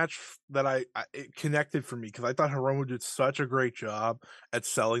the match that it connected for me because I thought Hiromu did such a great job at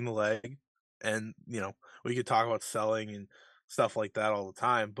selling the leg. And, you know, we could talk about selling and stuff like that all the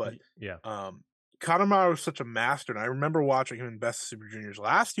time. But yeah, Kanemaru was such a master. And I remember watching him in Best of Super Juniors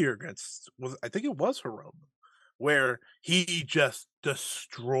last year I think it was Hiromu, where he just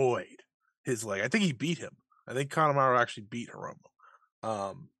destroyed his leg. I think he beat him. I think Kanemaru actually beat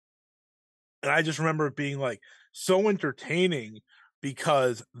Hiromu. And I just remember it being like so entertaining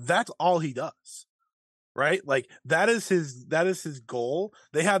because that's all he does. Right? Like that is his goal.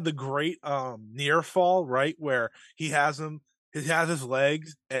 They had the great near fall, right? Where he has his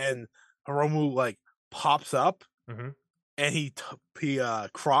legs and Hiromu like pops up and he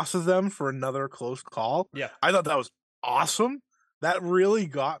crosses them for another close call. Yeah. I thought that was awesome. That really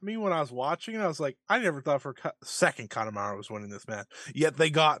got me when I was watching it. I was like, I never thought for a second Kanemaru was winning this match. Yet they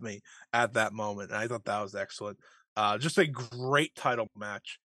got me at that moment. And I thought that was excellent. Just a great title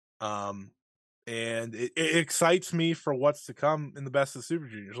match. And it excites me for what's to come in the Best of Super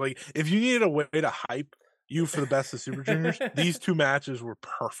Juniors. Like, if you needed a way to hype you for the best of Super Juniors. These two matches were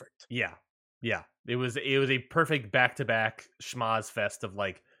perfect. Yeah. It was a perfect back-to-back schmaz fest of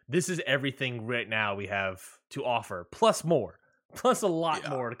like, this is everything right now we have to offer, plus more, plus a lot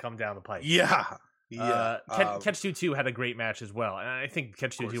more to come down the pipe. Yeah. Catch 2 had a great match as well, and I think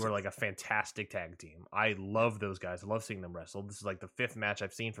Catch 2 were like a fantastic tag team. I love those guys. I love seeing them wrestle. This is like the 5th match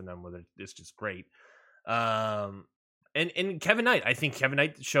I've seen from them where it's just great. And Kevin Knight, I think Kevin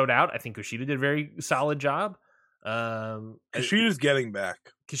Knight showed out. I think Kushida did a very solid job. Kushida's getting back.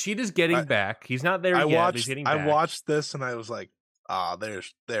 Back. He's not there yet. But he's getting back. I watched this and I was like, there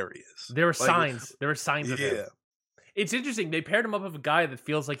he is. There were signs. There were signs of him. Yeah. It's interesting. They paired him up with a guy that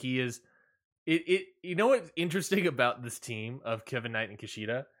feels like he is. You know what's interesting about this team of Kevin Knight and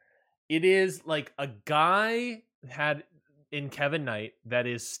Kushida? It is like a guy had in Kevin Knight that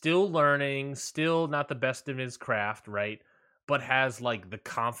is still learning, still not the best in his craft, right? But has like the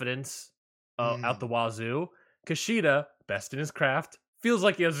confidence out the wazoo. Kushida, best in his craft, feels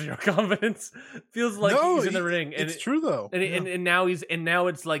like he has zero confidence. Feels like he's in the ring. And it's true though. And now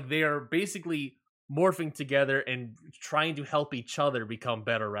it's like they are basically morphing together and trying to help each other become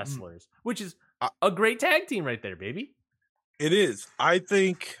better wrestlers, which is a great tag team right there, baby. It is. I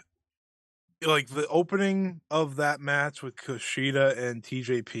think like the opening of that match with Kushida and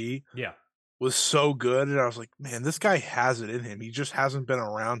TJP was so good. And I was like, man, this guy has it in him. He just hasn't been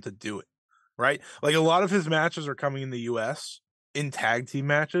around to do it. Right. Like a lot of his matches are coming in the US in tag team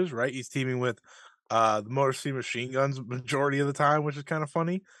matches. Right. He's teaming with the Motor City Machine Guns majority of the time, which is kind of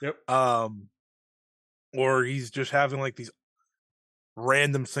funny. Yep. Or he's just having like these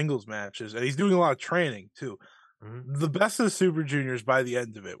random singles matches, and he's doing a lot of training too. Mm-hmm. The best of the Super Juniors, by the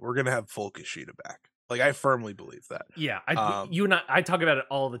end of it, we're gonna have full Kushida back. Like I firmly believe that. Yeah, you and I talk about it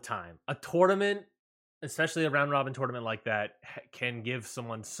all the time. A tournament, especially a round robin tournament like that, can give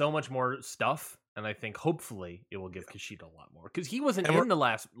someone so much more stuff, and I think hopefully it will give Kushida a lot more because he wasn't in the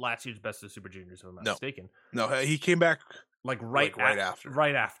last year's best of Super Juniors, if I'm not mistaken. No, he came back like right after.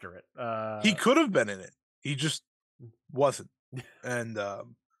 Right after it. He could have been in it. He just wasn't. And I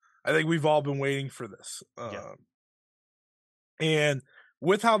think we've all been waiting for this. And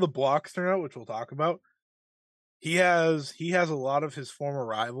with how the blocks turn out, which we'll talk about, he has a lot of his former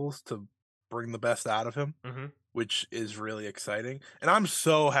rivals to bring the best out of him, which is really exciting. And I'm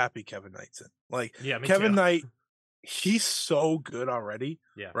so happy Kevin Knight's in. Like Kevin Knight, he's so good already.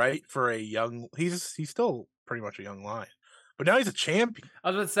 Yeah. Right? For a young, he's still pretty much a young lion. But now he's a champion. I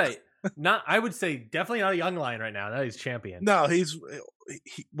was going to say, I would say definitely not a young lion right now. Now he's champion. No, he's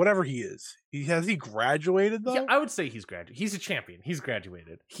whatever he is. Has he graduated though? Yeah, I would say he's graduated. He's a champion. He's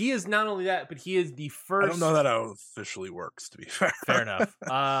graduated. He is not only that, but he is the first. I don't know that how it officially works, to be fair. Fair enough.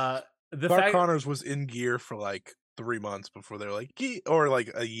 Clark Connors was in gear for like 3 months before they're like, or like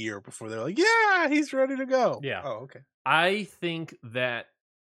a year before they're like, yeah, he's ready to go. Yeah. Oh, okay. I think that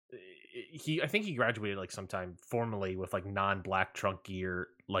I think he graduated like sometime formally with like non-black trunk gear,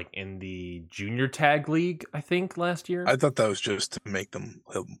 like in the junior tag league, I think last year. I thought that was just to make him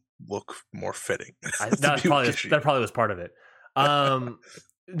look more fitting. That probably was part of it. Not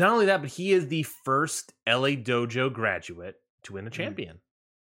only that, but he is the first LA Dojo graduate to win a champion.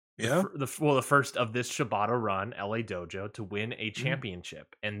 Yeah. The first of this Shibata run, LA Dojo, to win a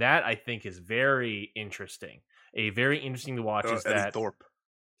championship. And that I think is very interesting. Very interesting to watch is Eddie that Thorpe.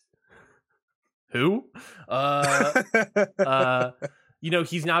 Who?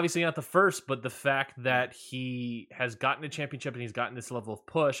 He's obviously not the first, but the fact that he has gotten a championship and he's gotten this level of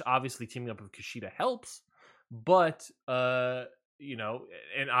push, obviously teaming up with Kushida helps. But and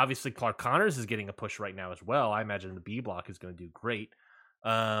obviously Clark Connors is getting a push right now as well. I imagine the B block is going to do great.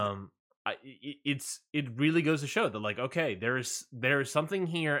 It really goes to show that like, okay, there is something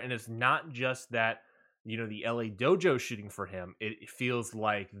here, and it's not just that the LA Dojo shooting for him. It feels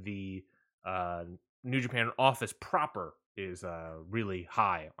like the New Japan office proper is really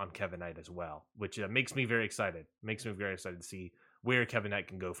high on Kevin Knight as well, which makes me very excited. Makes me very excited to see where Kevin Knight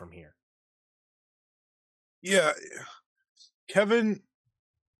can go from here. Yeah, Kevin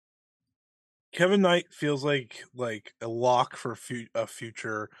Knight feels like a lock for a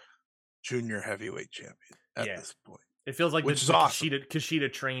future junior heavyweight champion at this point. It feels like which is awesome.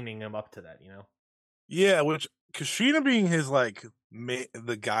 Kushida training him up to that, Yeah, which Kushida being his like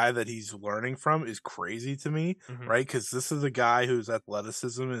the guy that he's learning from is crazy to me, right? Because this is a guy whose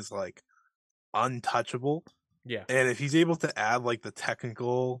athleticism is like untouchable. Yeah, and if he's able to add like the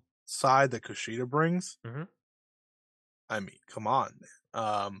technical side that Kushida brings, I mean, come on,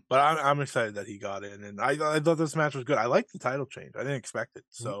 man. But I'm excited that he got in, and I thought this match was good. I liked the title change. I didn't expect it,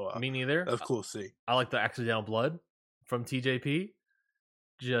 so me neither. That's cool to see. I like the accidental blood from TJP.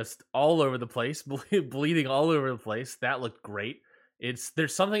 just all over the place, bleeding all over the place. That looked great.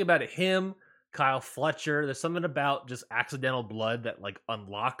 There's something about him, Kyle Fletcher. There's something about just accidental blood that like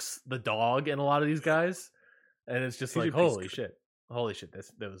unlocks the dog in a lot of these guys, and it's just like holy shit.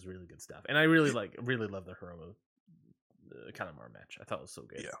 That was really good stuff. And I really love the Hiromu Kanemaru match. I thought it was so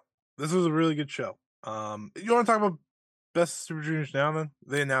good. Yeah, this was a really good show. You want to talk about Best Super Juniors now? Then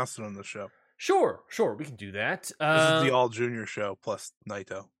they announced it on the show. Sure, we can do that. This is the all junior show plus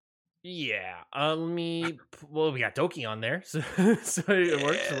Naito. Yeah, we got Doki on there, so it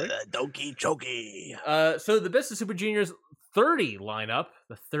works. Doki Choki. So the Best of Super Juniors 30 lineup,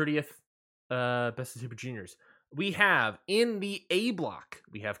 the 30th Best of Super Juniors. We have in the A block,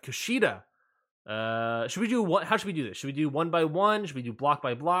 we have Kushida. Should we do what? How should we do this? Should we do one by one? Should we do block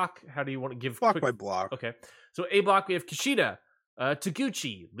by block? How do you want to give block by block? Okay, so A block we have Kushida,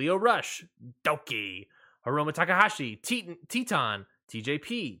 Taguchi, Leo Rush, Doki, Hiromu Takahashi, Teton,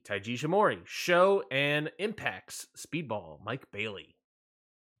 TJP, Taiji Ishimori, Sho, and Impact's Speedball, Mike Bailey.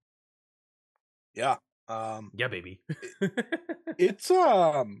 Yeah. Yeah, baby.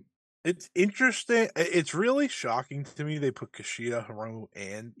 It's interesting. It's really shocking to me they put Kushida, Hiromu,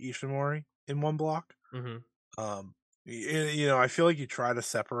 and Ishimori in one block. Mm-hmm. I feel like you try to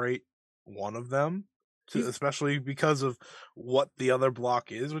separate one of them, especially because of what the other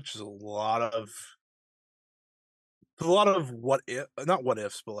block is, which is a lot of what if, not what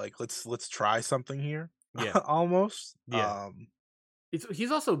ifs, but like let's try something here. Yeah, almost. Yeah.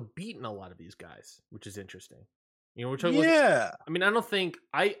 He's also beaten a lot of these guys, which is interesting. We're talking. Yeah. I mean, I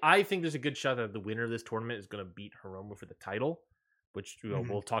think there's a good shot that the winner of this tournament is going to beat Hiromu for the title, which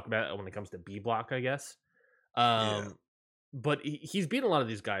we'll talk about when it comes to B block, I guess. But he's beaten a lot of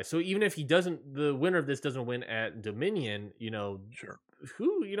these guys. So even if the winner of this doesn't win at Dominion, sure.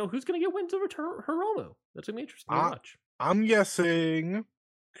 Who's going to get wins over Hiromu? That's going to be interesting to watch. I'm guessing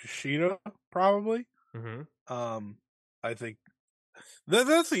Kushida probably. Mm-hmm. I think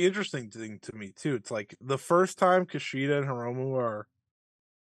that's the interesting thing to me too. It's like the first time Kushida and Hiromu are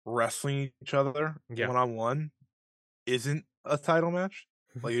wrestling each other one-on-one isn't a title match.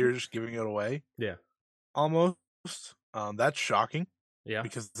 Like you're just giving it away. Yeah. Almost. That's shocking. Yeah.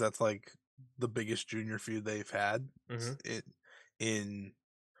 Because that's like the biggest junior feud they've had since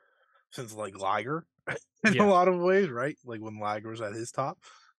like Liger in a lot of ways, right? Like when Liger was at his top.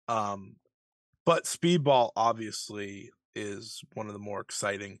 But Speedball obviously is one of the more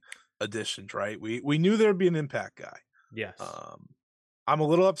exciting additions, right? We knew there'd be an Impact guy. Yes. I'm a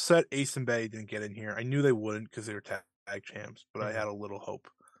little upset Ace and Bay didn't get in here. I knew they wouldn't because they were tag champs, but I had a little hope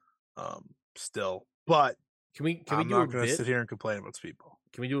still. But I'm not going to sit here and complain about Speedball.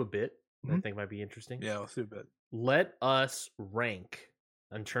 Can we do a bit? I think might be interesting. Yeah, let's do a bit. Let us rank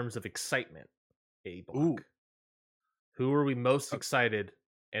in terms of excitement A block. Ooh. Who are we most excited,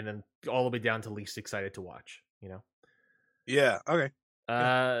 and then all the way down to least excited to watch? Yeah. Okay.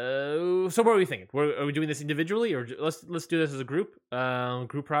 So what are we thinking? Are we doing this individually, or let's do this as a group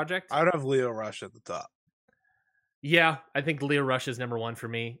project? I'd have Leo Rush at the top. Yeah, I think Leo Rush is number one for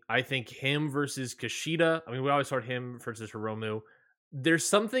me. I think him versus Kushida. I mean, we always heard him versus Hiromu. There's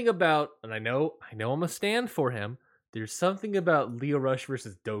something about, and I know I'm a stand for him. There's something about Leo Rush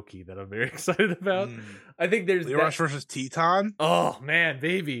versus Doki that I'm very excited about. I think there's Leo Rush versus Teton. Oh man,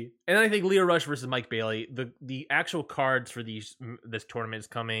 baby! And I think Leo Rush versus Mike Bailey. The actual cards for this tournament is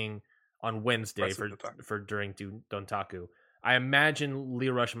coming on Wednesday for during Dontaku. I imagine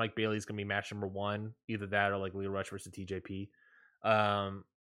Leo Rush and Mike Bailey is going to be match number one. Either that or like Leo Rush versus TJP.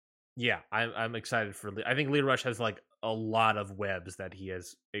 Yeah, I'm excited for. I think Leo Rush has like a lot of webs that he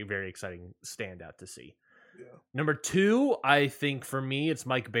has a very exciting standout to see. Yeah. Number two, I think for me, it's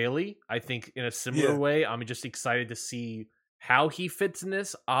Mike Bailey. I think in a similar way, I'm just excited to see how he fits in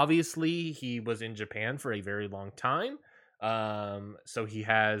this. Obviously, he was in Japan for a very long time. So he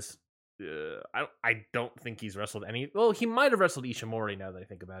has, I don't think he's wrestled any, well, he might have wrestled Ishimori now that I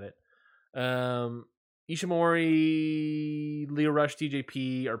think about it. Ishimori, Leo Rush,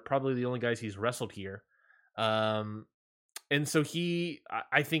 TJP are probably the only guys he's wrestled here. And so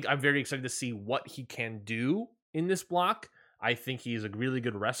I think I'm very excited to see what he can do in this block. I think he's a really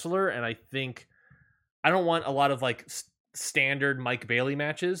good wrestler, and I think I don't want a lot of like standard Mike Bailey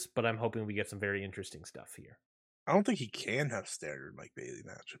matches, but I'm hoping we get some very interesting stuff here. I don't think he can have standard Mike Bailey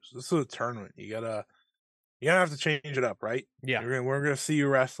matches. This is a tournament. You gotta have to change it up, right? Yeah. We're gonna see you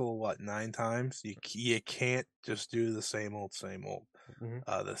wrestle 9 times. You can't just do the same old.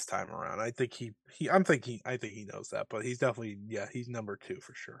 This time around. I think he knows that, but he's definitely he's number 2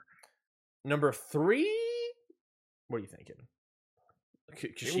 for sure. Number 3? What are you thinking?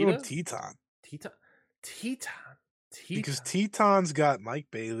 Kushida? Teton. Because Teton's got Mike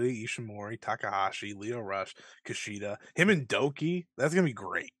Bailey, Ishimori, Takahashi, Leo Rush, Kushida, him and Doki. That's gonna be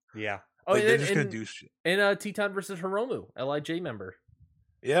great. Yeah. Oh, they're just gonna do shit. And Teton versus Hiromu, LIJ member.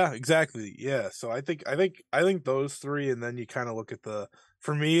 Yeah, exactly. Yeah. So I think those three, and then you kind of look at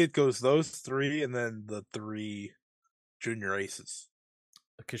for me, it goes those three, and then the three junior aces.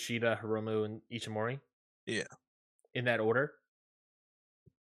 Kushida, Hiromu, and Ishimori. Yeah. In that order.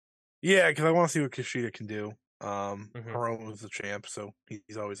 Yeah, because I want to see what Kushida can do. Hiromu's the champ, so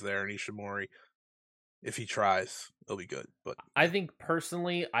he's always there, and Ishimori, if he tries, he'll be good. But I think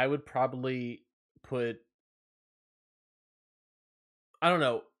personally, I would probably put, I don't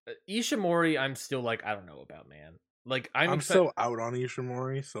know, Ishimori. I'm still like, I don't know about, man. Like I'm so out on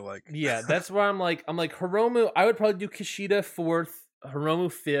Ishimori, so like yeah, that's why I'm like Hiromu. I would probably do Kushida 4th,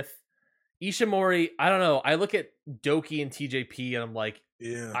 Hiromu 5th, Ishimori. I don't know. I look at Doki and TJP, and I'm like,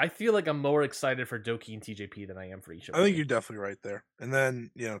 yeah, I feel like I'm more excited for Doki and TJP than I am for Ishimori. I think you're definitely right there. And then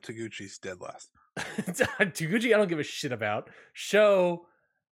Taguchi's dead last. Taguchi, I don't give a shit about. Sho,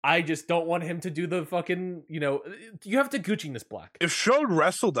 I just don't want him to do the fucking, you have Taguchi in this block. If Sho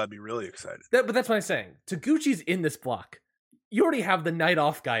wrestled, I'd be really excited. But that's what I'm saying. Taguchi's in this block. You already have the night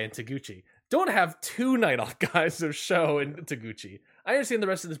off guy in Taguchi. Don't have 2 night off guys of Sho and Taguchi. I understand the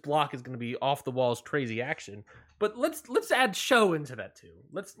rest of this block is going to be off the walls crazy action, but let's add Sho into that too.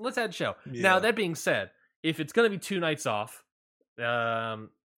 Let's add Sho. Yeah. Now that being said, if it's going to be 2 nights off,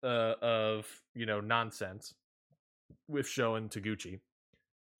 of nonsense with Sho and Taguchi.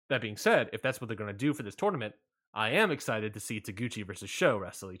 That being said, if that's what they're going to do for this tournament, I am excited to see Taguchi versus Sho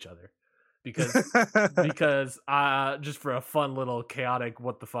wrestle each other, because just for a fun little chaotic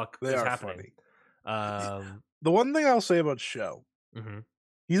what the fuck is happening. The one thing I'll say about Sho,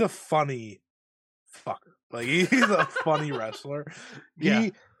 he's a funny fucker. Like he's a funny wrestler.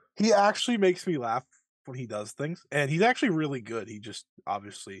 He actually makes me laugh when he does things, and he's actually really good. He just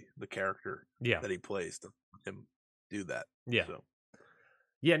obviously the character that he plays to him do that. Yeah. So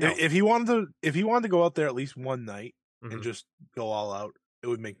yeah, no. If he wanted to go out there at least one night and just go all out, it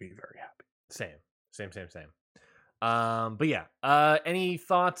would make me very happy. Same. But yeah. Any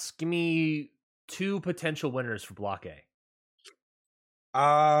thoughts? Give me 2 potential winners for Block A.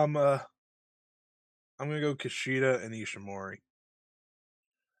 I'm gonna go Kushida and Ishimori.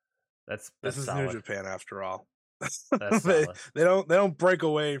 This is solid. New Japan after all. That's they don't break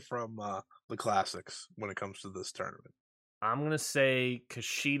away from the classics when it comes to this tournament. I'm gonna say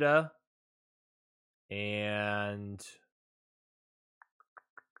Kushida and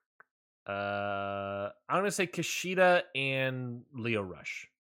I'm gonna say Kushida and Leo Rush.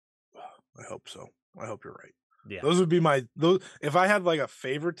 I hope so. I hope you're right. Yeah, those would be if I had like a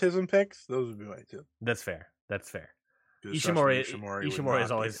favoritism picks, those would be my 2. That's fair. Ishimori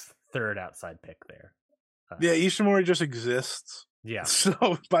is always 3rd outside pick there. Yeah, Ishimori just exists. Yeah.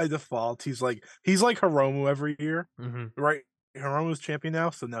 So by default, he's like Hiromu every year, right? Hiromu's champion now,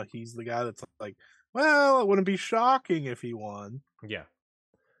 so now he's the guy that's like, well, it wouldn't be shocking if he won. Yeah,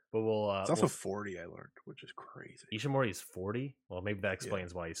 but we'll. It's also 40. I learned, which is crazy. Ishimori is 40. Well, maybe that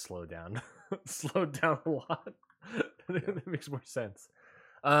explains why he's slowed down. Slowed down a lot. That makes more sense.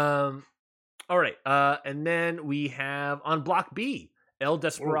 All right. And then we have on Block B, El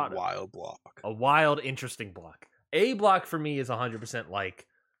Desperado. What a wild block. A wild, interesting block. A block for me is 100% like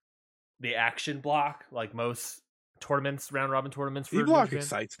the action block, like most tournaments, round robin tournaments. B block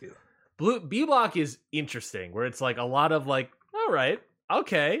excites me. B block is interesting, where it's like a lot of like, all right,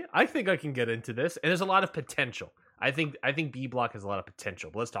 okay, I think I can get into this, and there's a lot of potential. I think B block has a lot of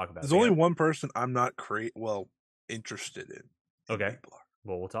potential. But let's talk about. There's only one person I'm not interested in. Okay. B block.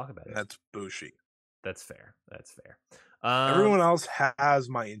 Well, we'll talk about it. That's Bushi. That's fair. Everyone else has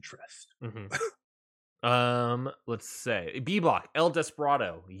my interest. Let's say B block: El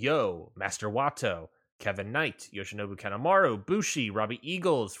Desperado, Yo, Master Wato, Kevin Knight, Yoshinobu Kanemaru, Bushi, Robbie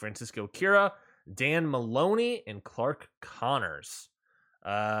Eagles, Francisco Akira, Dan Maloney, and Clark Connors.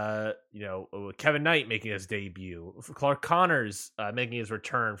 Kevin Knight making his debut, Clark Connors making his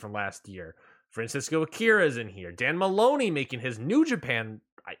return from last year, Francisco Akira is in here, Dan Maloney making his New Japan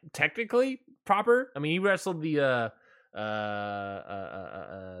technically proper. I mean, he wrestled the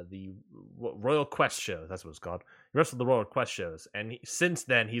Royal Quest shows. That's what it's called. He wrestled the Royal Quest shows, and since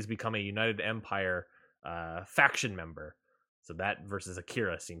then he's become a United Empire faction member. So that versus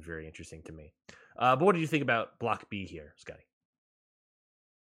Akira seems very interesting to me. But what did you think about Block B here, Scotty?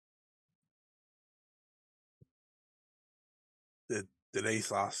 Did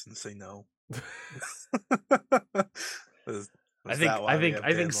Ace Austin say no? I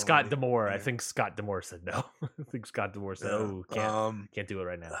think Scott D'Amore. Yeah. I think Scott D'Amore said no. I think Scott D'Amore said, "Oh, can't do it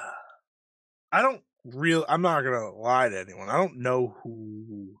right now." I'm not gonna lie to anyone. I don't know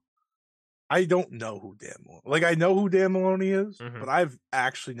who Dan Maloney. Like, I know who Dan Maloney is, but I've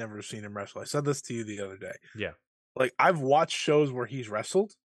actually never seen him wrestle. I said this to you the other day. Yeah. Like, I've watched shows where he's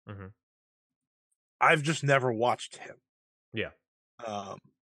wrestled. I've just never watched him. Yeah.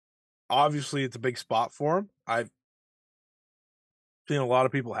 Obviously, it's a big spot for him. I've seen a lot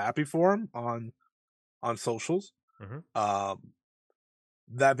of people happy for him on socials.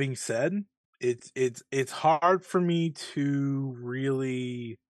 That being said, it's hard for me to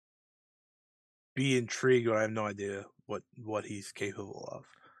really be intrigued when I have no idea what he's capable of.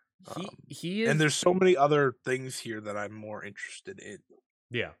 He is, and there's so many other things here that I'm more interested in.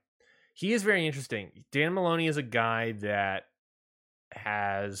 Yeah, he is very interesting. Dan Maloney is a guy that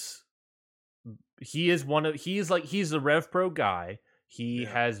he's the Rev Pro guy. He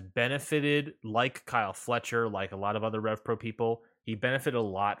has benefited, like Kyle Fletcher, like a lot of other Rev Pro people. He benefited a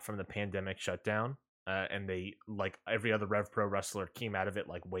lot from the pandemic shutdown, and they, like every other Rev Pro wrestler, came out of it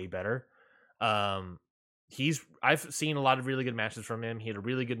like way better. I've seen a lot of really good matches from him. He had a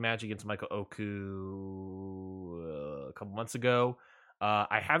really good match against Michael Oku a couple months ago.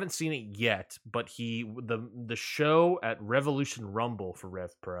 I haven't seen it yet, but the show at Revolution Rumble for Rev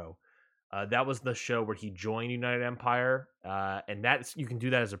Pro, that was the show where he joined United Empire, and you can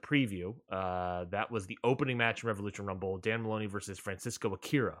do that as a preview. That was the opening match in Revolution Rumble, Dan Maloney versus Francisco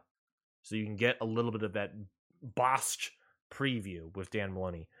Akira. So you can get a little bit of that Bosch preview with Dan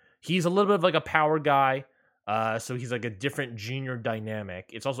Maloney. He's a little bit of like a power guy, so he's like a different junior dynamic.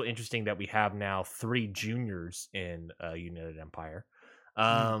 It's also interesting that we have now 3 juniors in United Empire.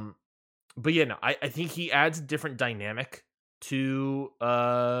 But yeah, no, I think he adds a different dynamic to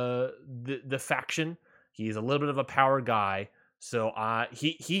the faction. He's a little bit of a power guy, so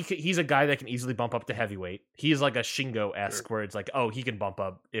he's a guy that can easily bump up to heavyweight. He's like a Shingo-esque, where it's like, oh, he can bump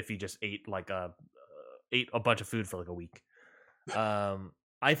up if he just ate a bunch of food for like a week.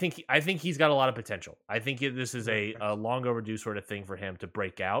 I think he's got a lot of potential. I think this is a long overdue sort of thing for him to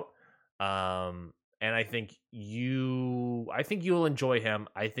break out. And I think you'll enjoy him.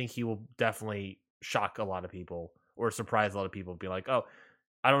 I think he will definitely shock a lot of people or surprise a lot of people. Be like, oh,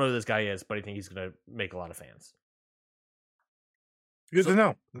 I don't know who this guy is, but I think he's going to make a lot of fans. Good to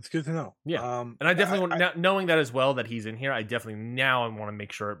know. That's good to know. Yeah. And I definitely want, knowing that as well, that he's in here, I definitely now I want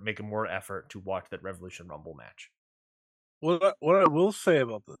to make a more effort to watch that Revolution Rumble match. What I will say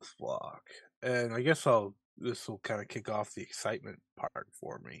about this block, and I guess this will kind of kick off the excitement part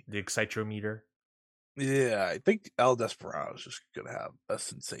for me. The excitometer. Yeah, I think El Desperado is just gonna have a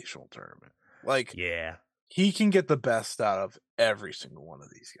sensational tournament. Like, yeah, he can get the best out of every single one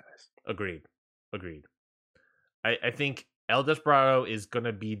of these guys. Agreed. I think El Desperado is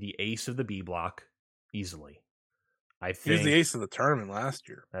gonna be the ace of the B block easily. I think he was the ace of the tournament last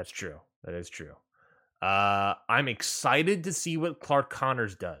year. That's true. That is true. I'm excited to see what Clark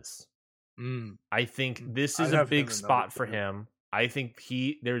Connors does. I think this is a big spot for him. I think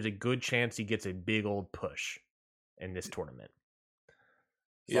there's a good chance he gets a big old push in this tournament.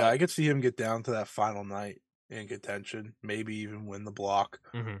 Yeah, I could see him get down to that final night in contention, maybe even win the block.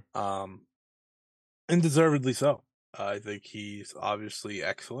 And deservedly so. I think he's obviously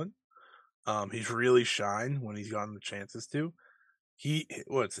excellent. He's really shined when he's gotten the chances to.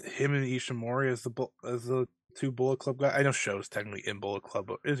 Him and Ishimori as the 2 Bullet Club guys? I know Show's technically in Bullet Club,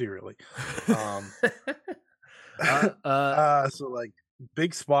 but is he really? So like,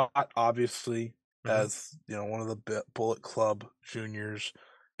 big spot, obviously, as one of the Bullet Club juniors,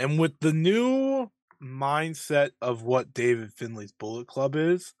 and with the new mindset of what David Finley's Bullet Club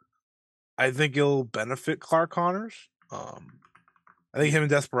is, I think it'll benefit Clark Connors. I think him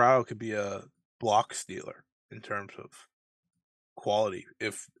and Desperado could be a block stealer in terms of quality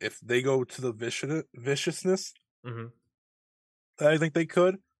if they go to the viciousness. I think they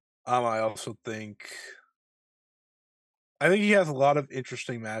could. I also think he has a lot of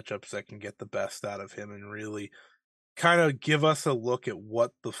interesting matchups that can get the best out of him and really kind of give us a look at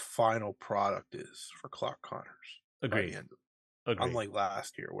what the final product is for Clark Connors. Agreed. Unlike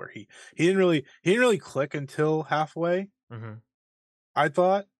last year, where he didn't really click until halfway. I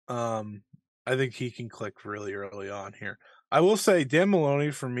thought. I think he can click really early on here. I will say Dan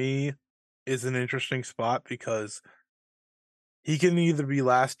Maloney for me is an interesting spot because he can either be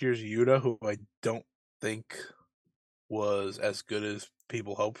last year's Yuta, who I don't think was as good as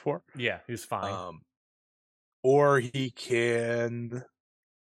people hoped for. Yeah, he was fine. Or he can,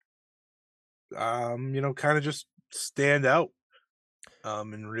 kind of just stand out,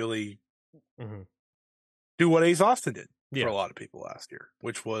 and really do what Ace Austin did for a lot of people last year,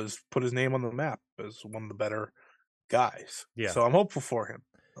 which was put his name on the map as one of the better guys. Yeah. So I'm hopeful for him.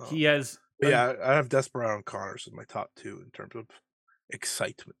 He has Yeah, I have Desperado and Connors in my top 2 in terms of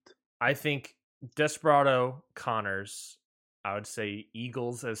excitement. I think Desperado, Connors. I would say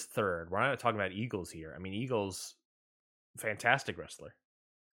Eagles as third. We're not talking about Eagles here. I mean, Eagles, fantastic wrestler.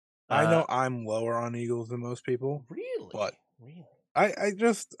 I know I'm lower on Eagles than most people. Really? But really? I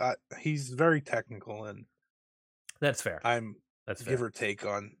just he's very technical, and that's fair. That's give fair. Or take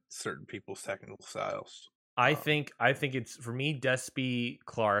on certain people's technical styles. I think it's, for me, Despy,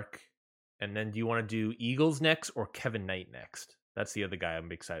 Clark, and then do you want to do Eagles next or Kevin Knight next? That's the other guy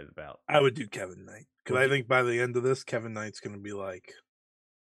I'm excited about. I would do Kevin Knight, because I think by the end of this, Kevin Knight's going to be like,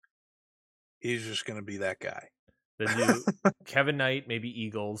 he's just going to be that guy. Then do Kevin Knight, maybe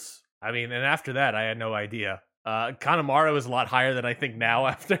Eagles. I mean, and after that, I had no idea. Kanemaru is a lot higher than I think now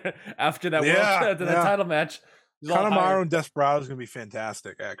after that that title match. Kanemaru and Desperado is going to be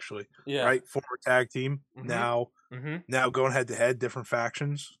fantastic, actually. Yeah. Right? Former tag team. Mm-hmm. Now going head to head, different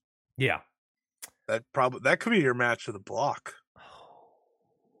factions. Yeah. That could be your match of the block.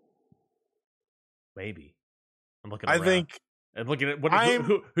 Maybe. I'm looking. I'm looking at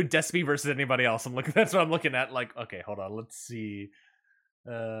who Despy versus anybody else. That's what I'm looking at. Like, okay, hold on. Let's see.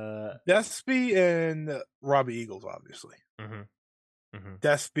 Despy and Robbie Eagles, obviously.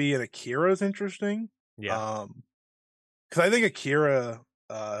 Despy and Akira is interesting. Yeah. Because I think Akira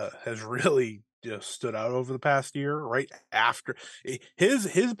has really just stood out over the past year. Right after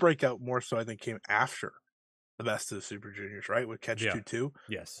his breakout, more so I think came after the Best of the Super Juniors, right, with Catch 2-2.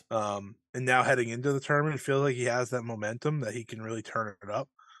 Yes. And now heading into the tournament, it feels like he has that momentum that he can really turn it up.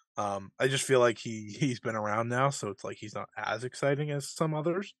 I just feel like he's been around now, so it's like he's not as exciting as some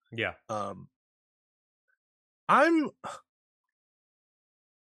others. Yeah.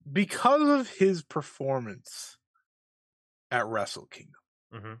 Because of his performance at Wrestle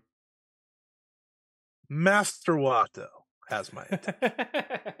Kingdom, Master Wato has my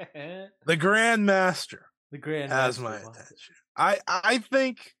attention. The Grand Master has my attention. I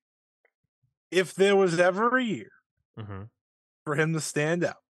think if there was ever a year for him to stand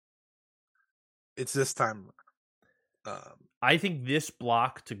out, it's this time around. I think this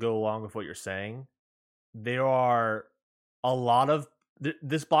block, to go along with what you're saying, there are a lot of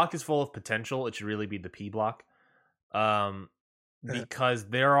this block is full of potential. It should really be the P block, because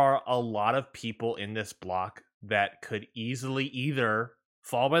there are a lot of people in this block that could easily either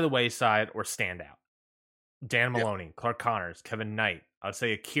fall by the wayside or stand out. Dan Maloney, Clark Connors, Kevin Knight, I'd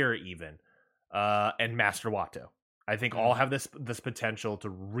say Akira even, and Master Wato. I think all have this potential to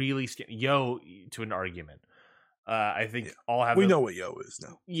really Yo to an argument. I think all have. We know what Yo is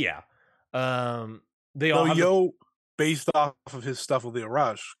now. Yeah. They all have Yo, based off of his stuff with the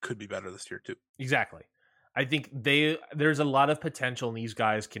Arash, could be better this year too. Exactly. I think there's a lot of potential, and these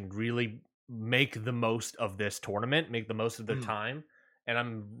guys can really make the most of this tournament, make the most of their time.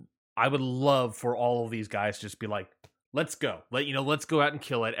 And I would love for all of these guys to just be like, let's go. Let's go out and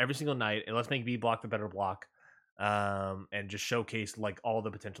kill it every single night, and let's make B block the better block. And just showcase like all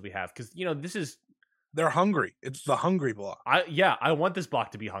the potential we have, because they're hungry. It's the hungry block. I want this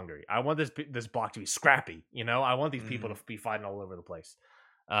block to be hungry. I want this block to be scrappy. I want these people to be fighting all over the place.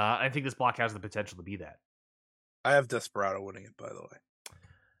 I think this block has the potential to be that. I have Desperado winning it, by the way.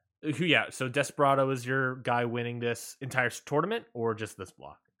 Yeah, so Desperado is your guy winning this entire tournament, or just this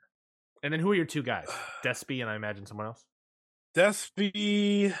block? And then who are your two guys? Despy and I imagine someone else.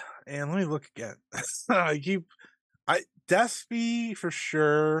 Despy, and let me look again. Despy for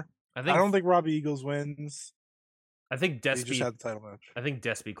sure. I don't think Robbie Eagles wins. I think Despy he just had the title match. I think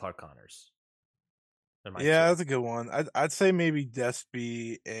Despy, Clark Connors. That's a good one. I'd say maybe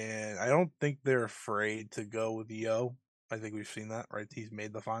Despy, and I don't think they're afraid to go with Yo. I think we've seen that, right? He's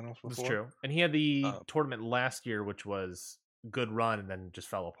made the finals before. That's true. And he had the tournament last year, which was good run, and then just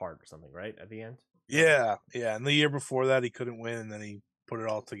fell apart or something, right? At the end? Yeah. And the year before that, he couldn't win, and then he put it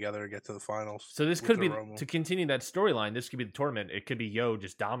all together to get to the finals. So this could be, to continue that storyline, this could be the tournament. It could be Yo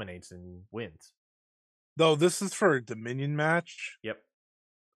just dominates and wins. Though this is for a Dominion match. Yep.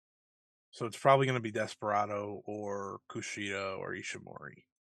 So it's probably going to be Desperado or Kushida or Ishimori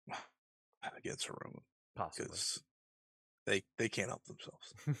against Hiromu. Possibly. Because they can't help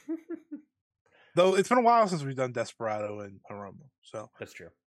themselves. Though it's been a while since we've done Desperado and Hiromu. So that's true.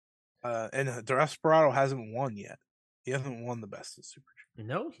 And Desperado hasn't won yet. He hasn't won the Best of Super Juniors.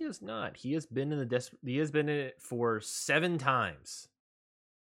 No, he has not. He has been in it for 7 times.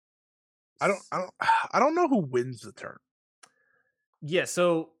 I don't know who wins the turn. Yeah,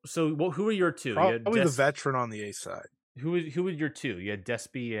 so who are your two? Probably the veteran on the A side. Who were your two? You had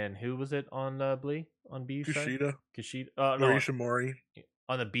Despy and who was it on B side? Kushida. Kushida. No, Ishimori.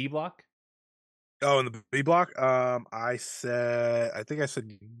 On the B block? Oh, in the B block, I think I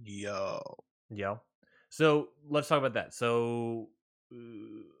said yo. So let's talk about that. So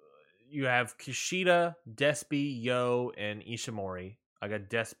you have Kushida, Despy, Yo, and Ishimori. I got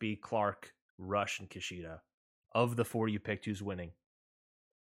Despy, Clark, Rush, and Kushida. Of the 4 you picked, who's winning?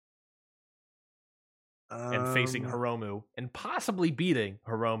 And facing Hiromu, and possibly beating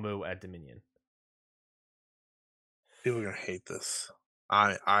Hiromu at Dominion. People are gonna hate this.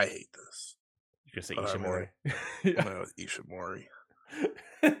 I hate this. You're gonna say Ishimori. I'm gonna go with Ishimori.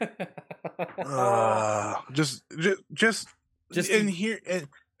 Just in here,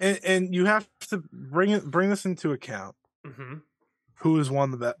 and you have to bring this into account. Mm-hmm. Who has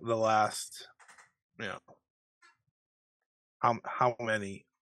won the last? How many?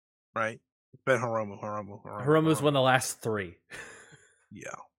 Right? It's been Hiromu. Hiromu's won the last 3.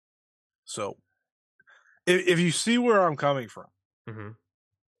 Yeah. So, if you see where I'm coming from,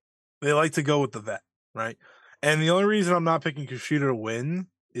 they like to go with the vet, right? And the only reason I'm not picking Kushida to win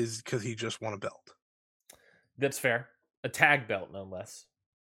is because he just won a belt. That's fair. A tag belt, no less.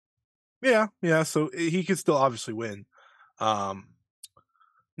 Yeah. So he could still obviously win. No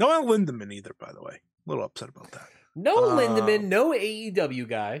Lindemann either, by the way. A little upset about that. No Lindemann, no AEW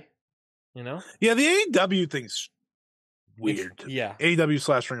guy. Yeah, the AEW thing's weird. Yeah,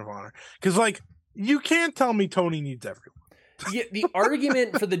 AEW / Ring of Honor, because you can't tell me Tony needs everyone. Yeah, the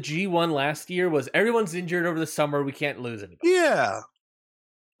argument for the G1 last year was everyone's injured over the summer. We can't lose anybody. Yeah.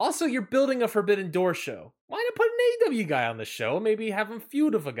 Also, you're building a Forbidden Door show. Why not put an AEW guy on the show? Maybe have him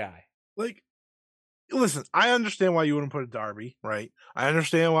feud with a guy. Listen, I understand why you wouldn't put a Darby, right? I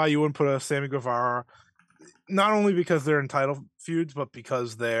understand why you wouldn't put a Sammy Guevara. Not only because they're in title feuds, but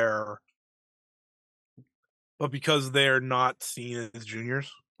because they're not seen as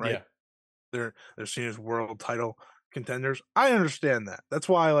juniors, right? Yeah. They're seen as world title contenders. I understand that. That's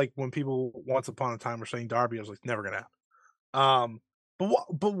why, when people once upon a time were saying Darby, I was like, never gonna happen.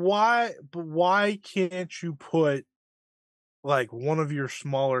 But why can't you put one of your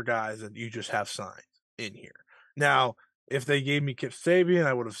smaller guys that you just have signed in here? Now, if they gave me Kip Sabian,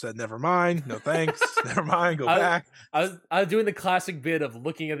 I would have said, never mind, no thanks, never mind, go back. I was doing the classic bit of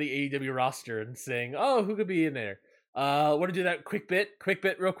looking at the AEW roster and saying, oh, who could be in there? Want to do that quick bit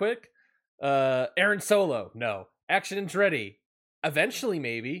real quick? Aaron Solo, no. Action Andretti, eventually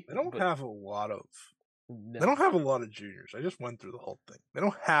maybe. They don't have a lot of. No. They don't have a lot of juniors. I just went through the whole thing. They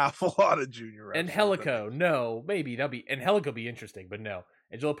don't have a lot of junior. And Helico, no, maybe and Helico be interesting, but no.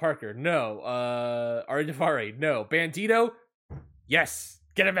 Angela Parker, no. Ari Daivari, no. Bandito, yes.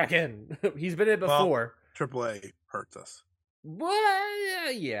 Get him back in. He's been in it before. AAA hurts us. Well,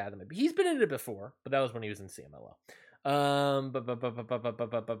 yeah, he's been in it before, but that was when he was in CMLL.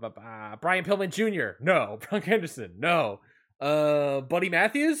 Brian Pillman Jr. No. Brock Henderson. No. Buddy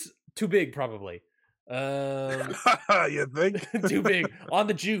Matthews. Too big, probably. You think? Too big on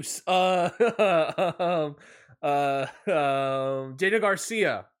the juice. Daniel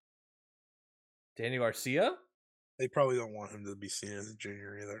Garcia. They probably don't want him to be seen as a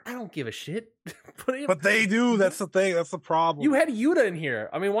junior either. I don't give a shit. But they do. That's the thing. That's the problem. You had Yuta in here.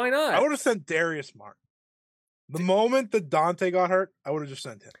 I mean, why not? I would have sent Darius Martin. The moment that Dante got hurt, I would have just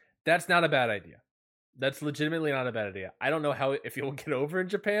sent him. That's not a bad idea. That's legitimately not a bad idea. I don't know if he'll get over in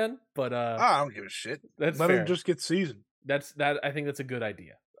Japan, but I don't give a shit. Let him just get seasoned. I think that's a good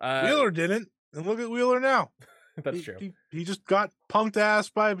idea. Wheeler didn't, and look at Wheeler now. That's true. He just got punked ass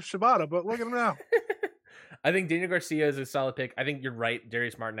by Shibata, but look at him now. I think Daniel Garcia is a solid pick. I think you're right,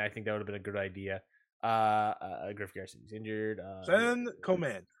 Darius Martin. I think that would have been a good idea. Griff Garcia's injured. Send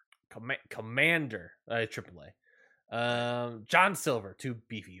Commander, AAA. John Silver, too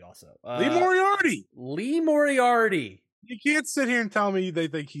beefy also. Lee Moriarty. You can't sit here and tell me they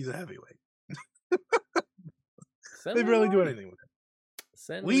think he's a heavyweight. They barely do anything with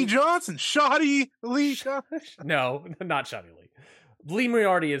him. Lee Johnson. Shoddy Lee. No, not Shoddy Lee. Lee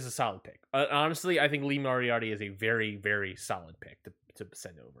Moriarty is a solid pick. Honestly, I think Lee Moriarty is a very, very solid pick to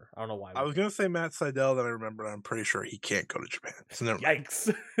send over. I don't know why. I was going to say Matt Sydal, that I remembered. I'm pretty sure he can't go to Japan. So never mind.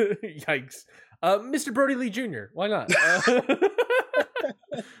 Yikes. Yikes. Mr. Brody Lee Jr. Why not?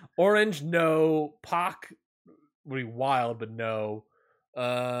 Orange, no. Pac would be wild, but no. Would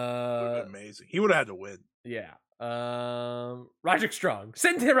have been amazing. He would have had to win. Yeah. Roderick Strong.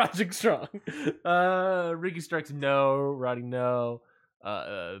 Send him Roderick Strong. Ricky Starks, no. Roddy, no.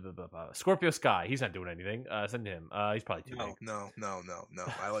 Scorpio Sky. He's not doing anything. Send him. He's probably too big. No.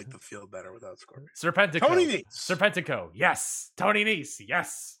 I like the field better without Scorpio. Serpentico. Tony Nese. Serpentico. Yes. Tony Nese.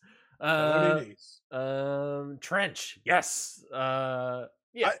 Yes. Tony Nese. Trench. Yes.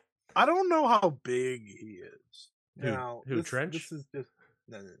 Yeah. I don't know how big he is. Who Trench? This is just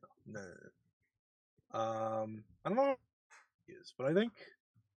no. I don't know who he is, but I think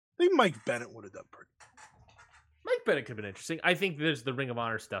Mike Bennett would have done pretty. Mike Bennett could have been interesting. I think there's the Ring of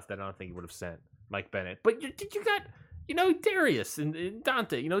Honor stuff that I don't think he would have sent Mike Bennett. But you got, Darius and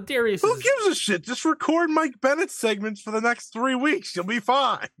Dante. Darius. Who gives a shit? Just record Mike Bennett segments for the next 3 weeks. You'll be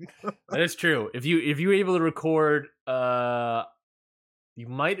fine. That is true. If you were able to record, you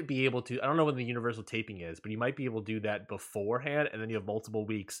might be able to. I don't know when the Universal taping is, but you might be able to do that beforehand, and then you have multiple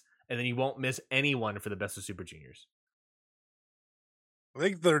weeks, and then you won't miss anyone for the Best of Super Juniors. I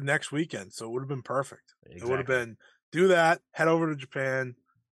think they're next weekend, so it would have been perfect. Exactly. It would have been do that, head over to Japan.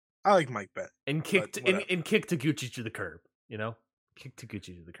 I like Mike Bennett. And kick Taguchi to the curb, Kick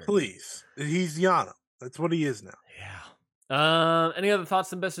Taguchi to the curb. Please. He's Yano. That's what he is now. Yeah. Any other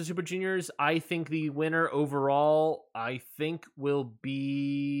thoughts on Best of Super Juniors? I think the winner overall, will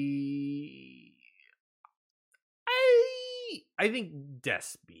be I think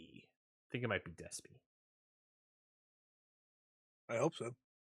Despy. I think it might be Despy. I hope so.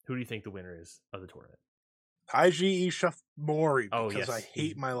 Who do you think the winner is of the tournament? Taiji Ishimori, because yes. I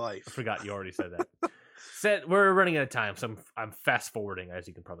hate my life. I forgot you already said that. We're running out of time, so I'm fast forwarding, as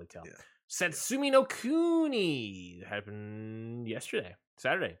you can probably tell. Yeah. Satsumi no Kuni happened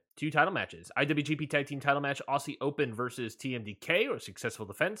Saturday. 2 title matches. IWGP Tag Team title match, Aussie Open versus TMDK, or Successful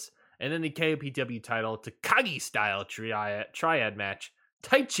Defense. And then the KOPW title, Takagi style triad match.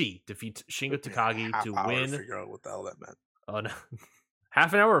 Taichi defeats Shingo Takagi to win. To figure out what the hell that meant. Oh no.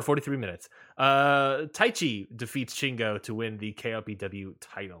 Half an hour or 43 minutes. Taichi defeats Shingo to win the KOPW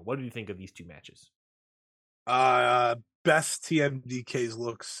title. What do you think of these two matches? Best TMDK's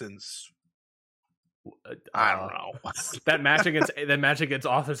look since I don't know. that match against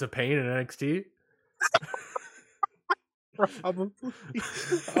Authors of Pain in NXT. Probably.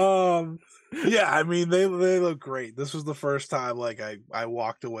 Yeah, I mean they look great. This was the first time I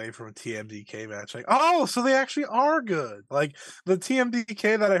walked away from a TMDK match oh, so they actually are good. Like the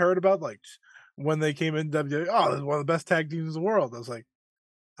TMDK that I heard about, when they came in WWE, this is one of the best tag teams in the world. I was like,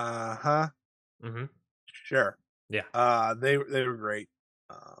 mm-hmm. Sure. Yeah. They were great.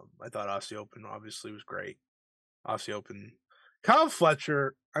 I thought Aussie Open obviously was great. Aussie Open. Kyle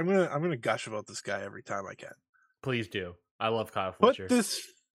Fletcher, I'm gonna gush about this guy every time I can. Please do. I love Kyle Fletcher. Put this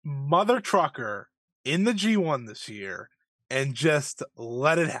mother trucker in the G1 this year and just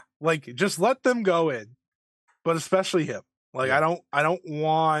let it just let them go in. But especially him. I don't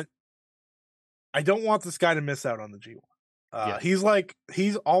want this guy to miss out on the G1.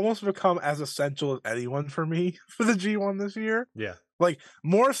 He's almost become as essential as anyone for me for the G1 this year. Yeah.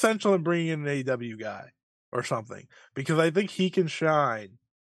 More essential than bringing in an AEW guy or something, because I think he can shine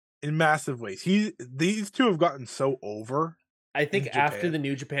in massive ways. These two have gotten so over. I think after the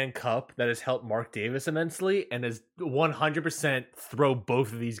New Japan Cup, that has helped Mark Davis immensely and has 100% throw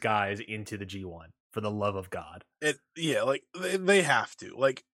both of these guys into the G1 for the love of God. They have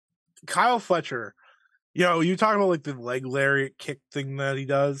to. Kyle Fletcher, you talk about the leg lariat kick thing that he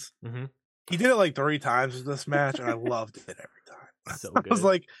does. Mm-hmm. He did it 3 times in this match, and I loved it every time. So good. I was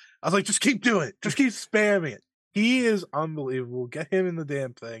like, just keep doing it. Just keep spamming it. He is unbelievable. Get him in the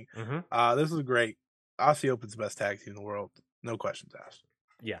damn thing. Mm-hmm. This is great. Aussie Open's the best tag team in the world. No questions asked.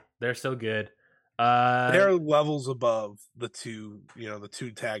 Yeah, they're so good. They're levels above the two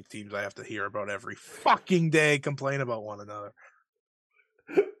tag teams I have to hear about every fucking day complain about one another.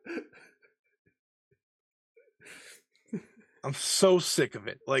 I'm so sick of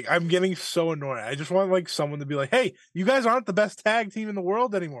it. I'm getting so annoyed. I just want someone to be like, hey, you guys aren't the best tag team in the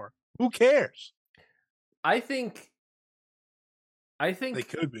world anymore. Who cares? I think they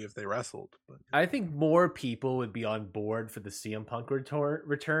could be if they wrestled. But I think more people would be on board for the CM Punk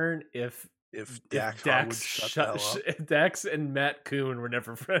return if Dax and Matt Coon were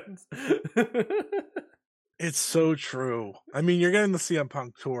never friends. It's so true. I mean, you're getting the CM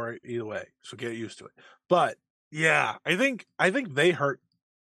Punk tour either way, so get used to it. But yeah, I think they hurt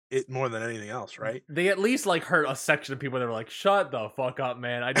it more than anything else, right? They at least hurt a section of people that were like, "Shut the fuck up,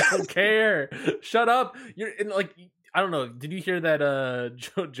 man! I don't care. Shut up." You're in I don't know. Did you hear that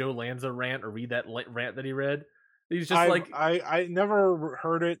Joe Lanza rant or read that rant that he read? He's just I never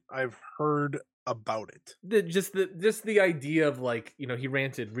heard it. I've heard about it. Just the idea of he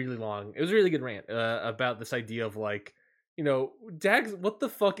ranted really long. It was a really good rant about this idea of Dax. What the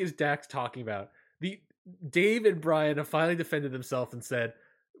fuck is Dax talking about? Dave and Brian have finally defended themselves and said,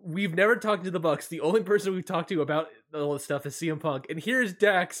 we've never talked to the Bucks. The only person we've talked to about all this stuff is CM Punk. And here's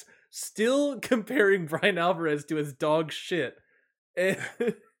Dax still comparing Brian Alvarez to his dog shit. And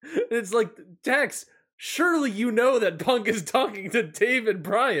it's Dax, surely you know that Punk is talking to Dave and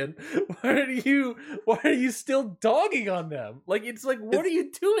Brian. Why are you still dogging on them? What are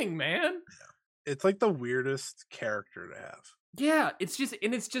you doing, man? it's like the weirdest character to have. Yeah, it's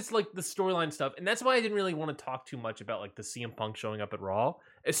just like the storyline stuff, and that's why I didn't really want to talk too much about like the CM Punk showing up at Raw,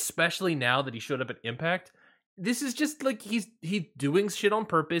 especially now that he showed up at Impact. This is just like he's doing shit on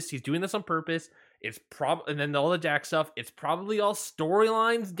purpose. He's doing this on purpose. It's and then all the Dak stuff. It's probably all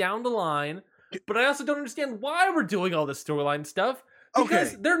storylines down the line. But I also don't understand why we're doing all this storyline stuff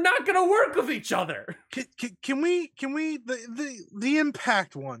because they're not going to work with each other. Can we the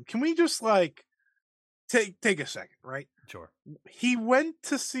Impact one? Can we just like take a second, right? Sure. He went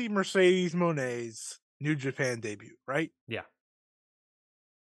to see Mercedes Moné's New Japan debut, right? Yeah.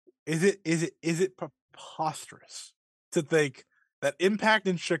 Is it preposterous to think that Impact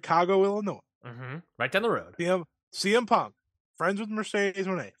in Chicago, Illinois, right down the road, CM Punk, friends with Mercedes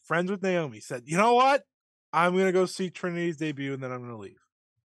Moné, friends with Naomi, said, "You know what? I'm gonna go see Trinity's debut and then I'm gonna leave."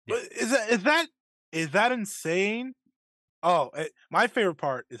 Yeah. But is that insane? Oh, my favorite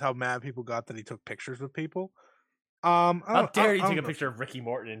part is how mad people got that he took pictures with people. How dare you take a picture of Ricky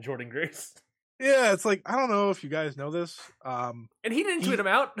Morton and Jordan Grace? Yeah, it's like, I don't know if you guys know this. And he didn't tweet him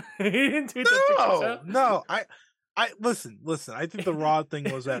out. He didn't tweet those pictures out. No, I listen. I think the Raw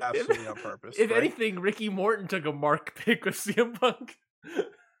thing was absolutely on purpose. If anything, Ricky Morton took a mark pic with CM Punk.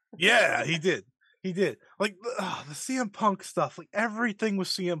 Yeah, he did. Like the CM Punk stuff, like everything with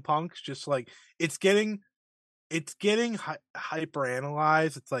CM Punk's just like it's getting hyper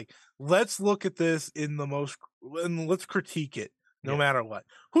analyzed. It's like, let's look at this and let's critique it no matter what.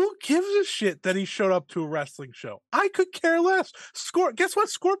 Who gives a shit that he showed up to a wrestling show? I could care less. Guess what?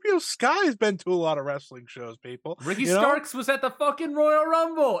 Scorpio Sky has been to a lot of wrestling shows, people. Ricky Starks was at the fucking Royal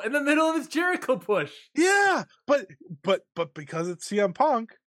Rumble in the middle of his Jericho push. Yeah, but because it's CM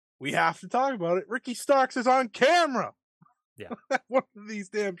Punk, we have to talk about it. Ricky Starks is on camera. Yeah. At one of these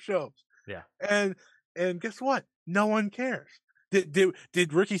damn shows. Yeah. And guess what? No one cares.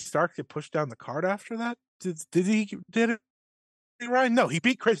 Did Ricky Starks get pushed down the card after that? Did it? Ryan? No, he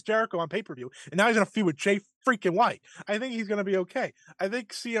beat Chris Jericho on pay-per-view, and now he's gonna feud with Jay freaking White. I think he's gonna be okay. I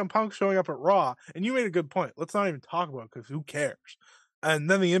think CM Punk showing up at Raw, and you made a good point. Let's not even talk about it because who cares? And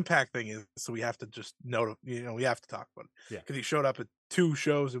then the Impact thing is, so we have to just note, we have to talk about it. Yeah, because he showed up at 2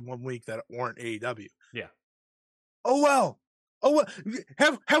 shows in 1 week that weren't AEW. Yeah. Oh well.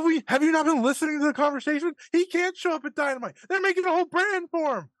 Have you not been listening to the conversation? He can't show up at Dynamite. They're making a whole brand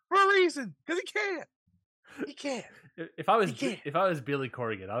for him for a reason because he can't. He can't. If I was Billy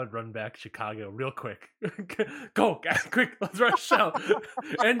Corgan, I would run back Chicago real quick. Go, guys, quick, let's rush show.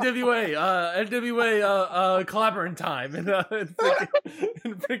 NWA collaborating time in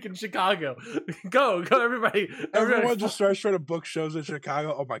freaking Chicago. Go, everybody. Everyone just starts trying to book shows in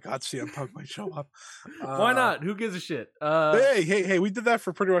Chicago. Oh my God, CM Punk might show up. Why not? Who gives a shit? Hey, we did that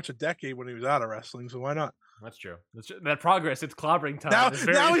for pretty much a decade when he was out of wrestling, so why not? That's true. That progress, it's clobbering time.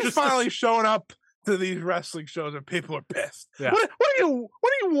 Now he's finally showing up to these wrestling shows and people are pissed. Yeah. What do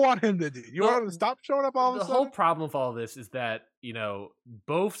you want him to do? You want him to stop showing up all of a sudden? The whole problem with all this is that,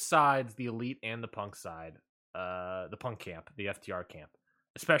 both sides, the Elite and the Punk side, the Punk camp, the FTR camp,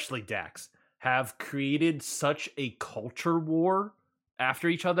 especially Dax, have created such a culture war after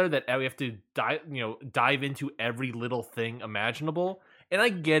each other that we have to dive into every little thing imaginable. And I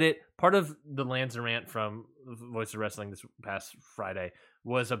get it. Part of the Lanza rant from Voice of Wrestling this past Friday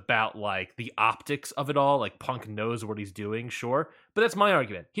was about like the optics of it all. Like Punk knows what he's doing, sure, but that's my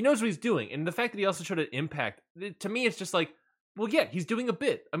argument. He knows what he's doing, and the fact that he also showed an Impact, to me, it's just like, well, yeah, he's doing a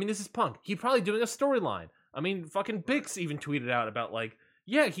bit. I mean, this is Punk. He's probably doing a storyline. I mean, fucking Bix even tweeted out about like,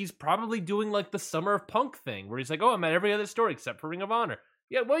 yeah, he's probably doing like the Summer of Punk thing, where he's like, oh, I'm at every other story except for Ring of Honor.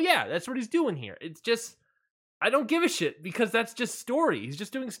 Yeah, well, yeah, that's what he's doing here. It's just, I don't give a shit because that's just story. He's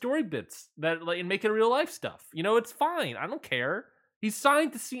just doing story bits that like and making real life stuff. It's fine. I don't care. He's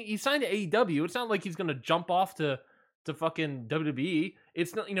signed to AEW. It's not like he's gonna jump off to fucking WWE.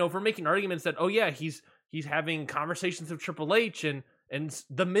 It's not, if we're making arguments that, oh yeah, he's having conversations with Triple H and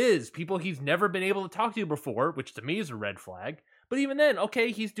The Miz, people he's never been able to talk to before, which to me is a red flag. But even then,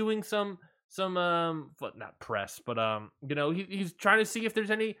 okay, he's doing some not press, but he's trying to see if there's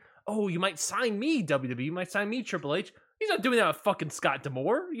any, oh, you might sign me, WWE, you might sign me, Triple H. He's not doing that with fucking Scott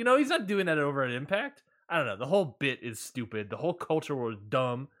D'Amore. He's not doing that over at Impact. I don't know. The whole bit is stupid. The whole culture war is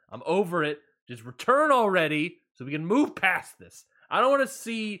dumb. I'm over it. Just return already so we can move past this. I don't want to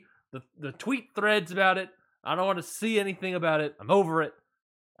see the tweet threads about it. I don't want to see anything about it. I'm over it.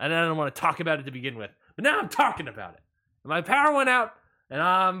 And I don't want to talk about it to begin with. But now I'm talking about it. My power went out, and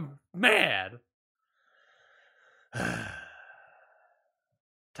I'm mad.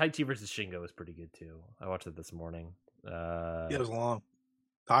 Taichi versus Shingo was pretty good, too. I watched it this morning. It was long.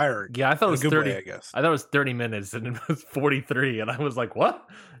 tiring. Yeah, I thought it was 30. Way, I guess. I thought it was 30 minutes, and it was 43, and I was like, "What?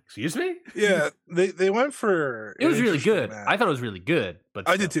 Excuse me?" Yeah, they went for. It was really good. Match. I thought it was really good, but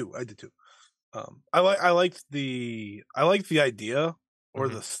I did too. I liked the idea or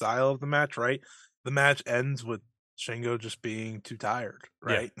the style of the match. Right, the match ends with Shingo just being too tired.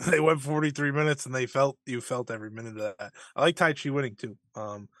 Right, they went 43 minutes, and you felt every minute of that. I like Tai Chi winning too.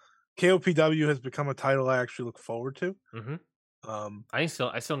 KOPW has become a title I actually look forward to. I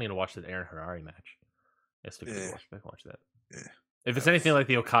still need to watch the Aaron Harari match. I can watch that. Yeah. If it's anything like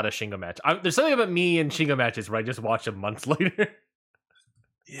the Okada Shingo match, there's something about me and Shingo matches where I just watch them months later.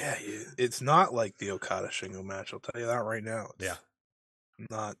 Yeah, it's not like the Okada Shingo match. I'll tell you that right now. It's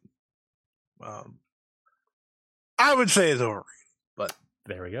not. I would say it's overrated, but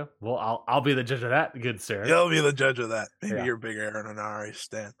there we go. Well, I'll be the judge of that, good sir. You'll be the judge of that. Maybe you're a big Aaron Hanari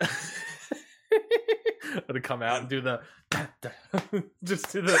stan. I'm gonna come out and do the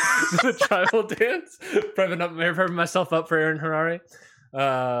just do the tribal dance, prepping myself up for Aaron Harari,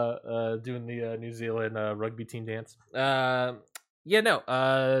 doing the New Zealand rugby team dance.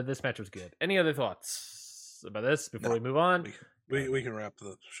 This match was good. Any other thoughts about this before we move on? We can wrap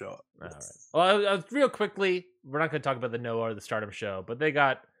the show up. All right. Well, real quickly, we're not going to talk about the Noah or the Stardom show, but they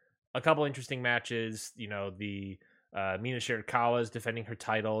got a couple interesting matches. You know, the Mina Shirakawa is defending her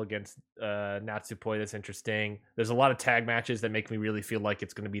title against Natsupoi. That's interesting. There's a lot of tag matches that make me really feel like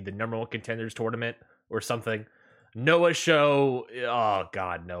it's going to be the number one contenders tournament or something. Noah show. Oh,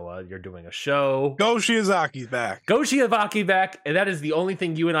 God, Noah, you're doing a show. Go Shiozaki's back. Go Shiozaki's back. And that is the only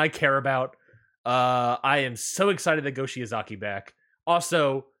thing you and I care about. I am so excited that Go Shiozaki back.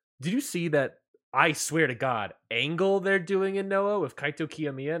 Also, did you see that? I swear to God, angle they're doing in Noah with Kaito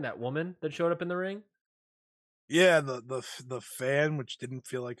Kiyomiya and that woman that showed up in the ring? Yeah, the fan, which didn't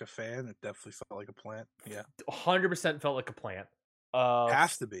feel like a fan, it definitely felt like a plant. Yeah, 100% felt like a plant.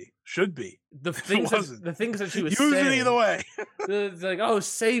 Has to be, should be. The things that she was saying. Use it either way. It's like, oh,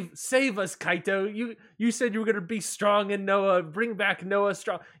 save us, Kaito. You said you were gonna be strong in Noah. Bring back Noah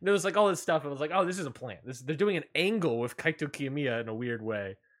strong. And it was like all this stuff. I was like, oh, this is a plant. They're doing an angle with Kaito Kiyomiya in a weird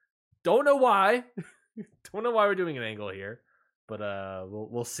way. Don't know why. Don't know why we're doing an angle here, but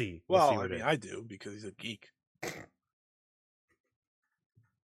we'll see. Well, see I mean, I do because he's a geek.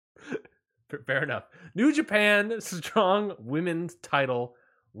 Fair enough. New Japan Strong Women's Title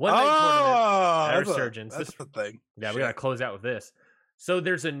One Night Tournament. Resurgence. That's the thing. Yeah, we gotta close out with this. So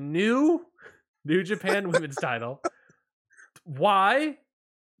there's a New Japan Women's Title. Why?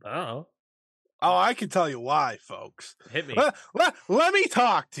 I don't know. Oh, I can tell you why, folks. Hit me. Let me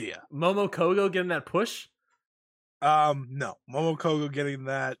talk to you. Momo Kogo getting that push? No. Momo Kogo getting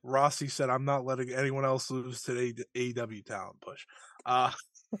that. Rossi said, I'm not letting anyone else lose to the AEW talent push.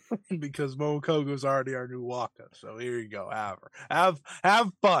 Because Momo Kogo's already our new Waka. So here you go.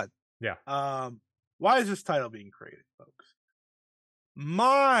 Have fun. Yeah. Why is this title being created, folks?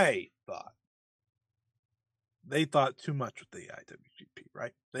 My thought. They thought too much with the IWGP,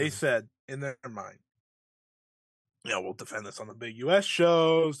 right? They said in their mind, we'll defend this on the big US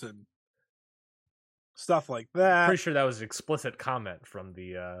shows and stuff like that. Pretty sure that was an explicit comment from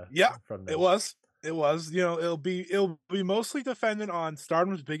the it was. It'll be mostly defended on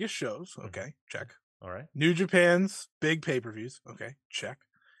Stardom's biggest shows. Okay, check. All right. New Japan's big pay-per-views. Okay, check.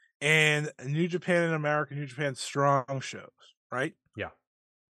 And New Japan in America, New Japan strong shows, right? Yeah.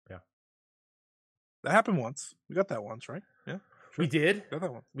 That happened once. We got that once, right? Yeah. Sure. We did. Got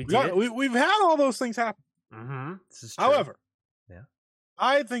that once. We've had all those things happen. Mm-hmm. This is true. However, yeah,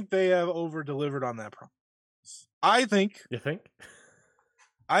 I think they have over-delivered on that promise. I think. You think?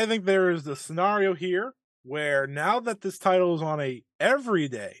 I think there is the scenario here where now that this title is on a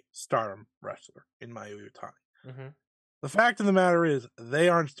everyday Stardom wrestler in Mayu Iwatani, the fact of the matter is they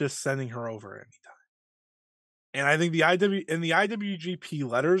aren't just sending her over anytime. And I think the IWGP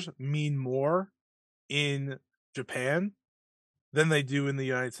letters mean more in Japan than they do in the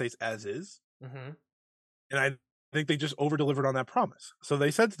United States as is. And I think they just over-delivered on that promise. So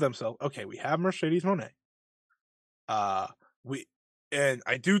they said to themselves, okay, we have Mercedes Moné. And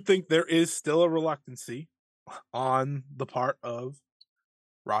I do think there is still a reluctancy on the part of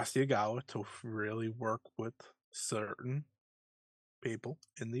Rossi Agawa to really work with certain people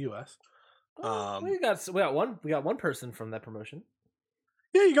in the U.S. We got one person from that promotion.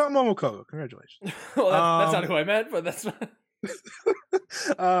 Yeah, you got Momo Kogo. Congratulations. Well, that's not who I meant, but that's not.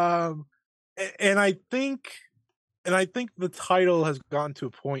 And I think the title has gotten to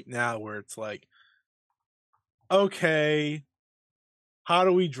a point now where it's like, okay, how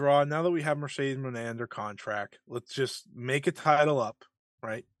do we draw now that we have Mercedes Moné under contract? Let's just make a title up,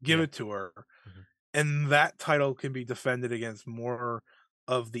 right? Give it to her, and that title can be defended against more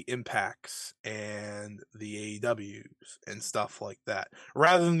of the Impacts and the AEWs and stuff like that,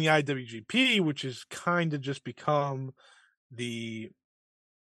 rather than the IWGP, which has kind of just become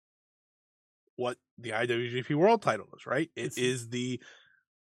what the IWGP World Title is, right? It is the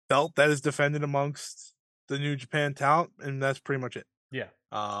belt that is defended amongst the New Japan talent, and that's pretty much it. Yeah.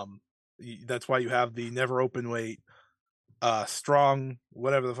 That's why you have the never open weight, strong,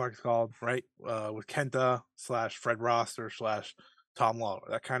 whatever the fuck it's called, right? With Kenta / Fred Roster / Tom Lawler.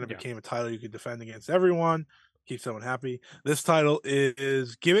 That kind of became a title you could defend against everyone, keep someone happy. This title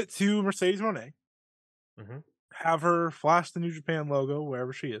is give it to Mercedes Moné. Mm-hmm. Have her flash the New Japan logo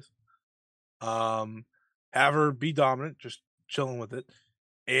wherever she is. Have her be dominant, just chilling with it,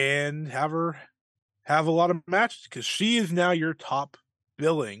 and have her have a lot of matches because she is now your top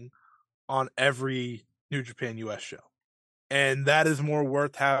billing on every New Japan US show. And that is more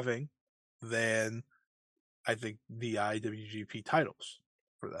worth having than, I think, the IWGP titles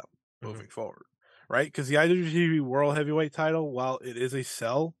for them moving forward, right? Because the IWGP World Heavyweight title, while it is a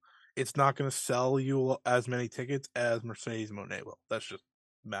sell, it's not going to sell you as many tickets as Mercedes Moné will. That's just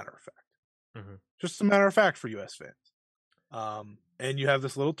a matter of fact. Just a matter of fact for US fans. And you have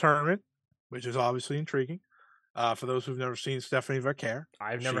this little tournament, which is obviously intriguing. For those who've never seen Stephanie Vaquer,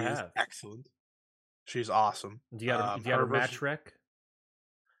 I've never have. Excellent. She's awesome. Do you have a match rec?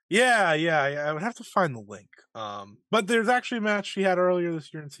 Yeah, I would have to find the link. But there's actually a match she had earlier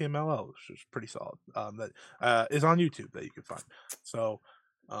this year in CMLL, which is pretty solid. That is on YouTube that you can find. So,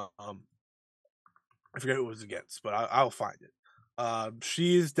 I forget who it was against, but I'll find it.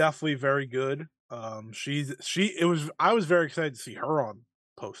 She is definitely very good. I was very excited to see her on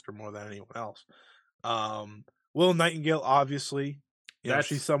poster more than anyone else. Will Nightingale, obviously,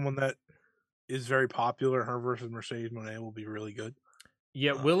 she's someone that is very popular. Her versus Mercedes Moné will be really good.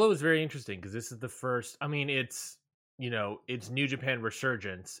 Yeah, Willow is very interesting because this is the first. I mean, it's New Japan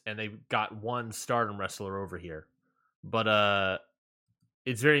Resurgence, and they've got one Stardom wrestler over here, but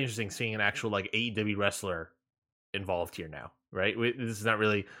it's very interesting seeing an actual AEW wrestler involved here now. Right, this is not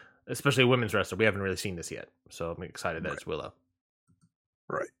really, especially a women's wrestler. We haven't really seen this yet, so I'm excited that it's Willow.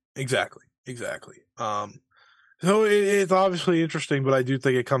 Right, exactly. So it's obviously interesting, but I do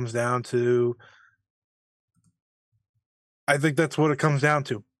think it comes down to. I think that's what it comes down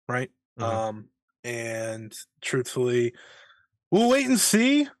to, right? And truthfully, we'll wait and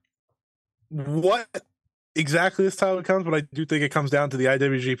see what exactly this title comes, but I do think it comes down to the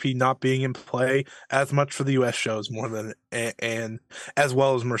IWGP not being in play as much for the US shows more than, and as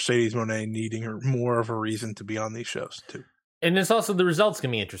well as Mercedes Moné needing her more of a reason to be on these shows too. And it's also the results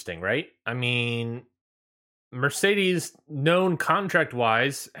can be interesting, right? I mean, Mercedes, known contract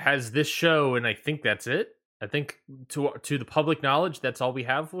wise, has this show, and I think that's it. I think to the public knowledge, that's all we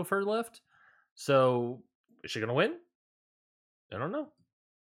have with her left. So is she going to win? I don't know.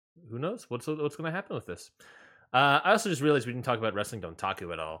 Who knows? What's going to happen with this? I also just realized we didn't talk about Wrestling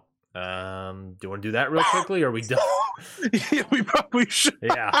Dontaku at all. Do you want to do that real quickly, or are we done? Yeah, we probably should.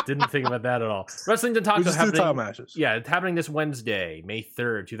 Yeah, didn't think about that at all. Wrestling Dontaku is happening. Title matches. Yeah, it's happening this Wednesday, May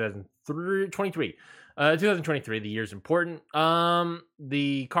 3rd, 2023. 2023, the year's important.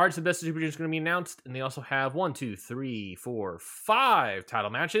 The cards of the best Super Juniors is going to be announced, and they also have 1, 2, 3, 4, 5 title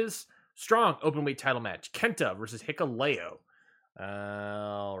matches. Strong openweight title match: Kenta versus Hikuleo.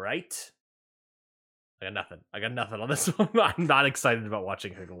 All right. I got nothing on this one. I'm not excited about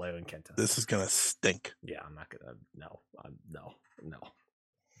watching Hikuleo and Kenta. This is gonna stink. Yeah, I'm not gonna. No.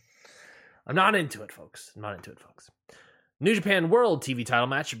 I'm not into it, folks. New Japan World TV title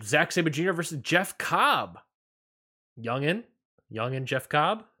match: Zack Sabre Jr. versus Jeff Cobb. Youngin Jeff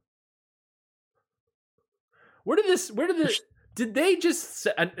Cobb. Did they just?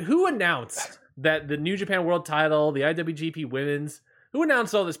 Who announced that the New Japan World title, the IWGP Women's? Who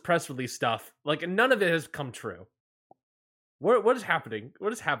announced all this press release stuff? None of it has come true. What is happening?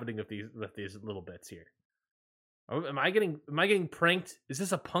 What is happening with these little bits here? Am I getting pranked? Is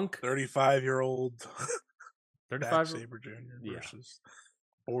this a Punk 35-year-old 35 Sabre Jr. versus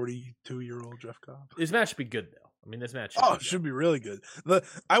 42-year-old Jeff Cobb? This match should be good though. I mean, this match. Should be really good.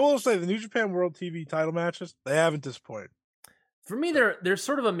 I will say the New Japan World TV title matches, they haven't disappointed. For me, they're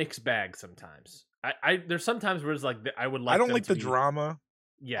sort of a mixed bag sometimes. There's sometimes where it's I would like. I don't like the drama.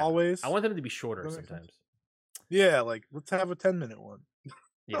 Yeah, always. I want them to be shorter sometimes. Yeah, let's have a 10-minute one.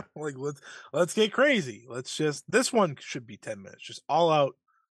 Yeah, let's get crazy. This one should be 10 minutes. Just all out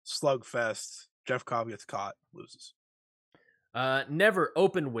slugfest. Jeff Cobb gets caught, loses. Never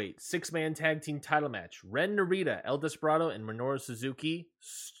open weight 6-man tag team title match: Ren Narita, El Desperado, and Minoru Suzuki.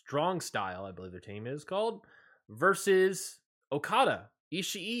 Strong Style, I believe their team is called, versus Okada,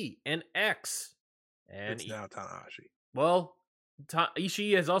 Ishii, and X. And it's now Tanahashi. Well,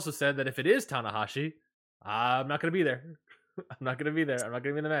 Ishii has also said that if it is Tanahashi, I'm not going to be there. I'm not going to be there. I'm not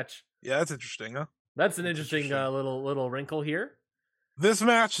going to be in the match. Yeah, that's interesting, huh? That's an interesting little wrinkle here. This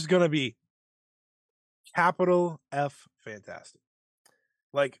match is going to be capital F fantastic.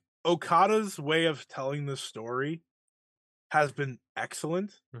 Like, Okada's way of telling this story has been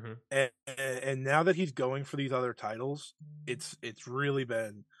excellent. Mm-hmm. And now that he's going for these other titles, it's really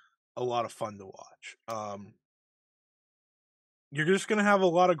been a lot of fun to watch. You're just going to have a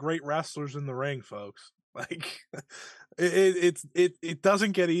lot of great wrestlers in the ring, folks. Like, it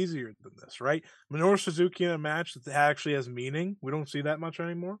doesn't get easier than this, right? Minoru Suzuki in a match that actually has meaning. We don't see that much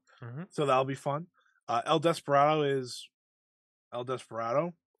anymore. Mm-hmm. So that'll be fun. El Desperado is El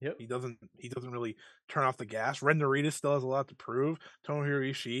Desperado. Yep. He doesn't really turn off the gas. Ren Narita still has a lot to prove. Tomohiro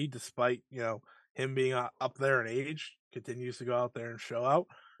Ishii, despite him being up there in age, continues to go out there and show out.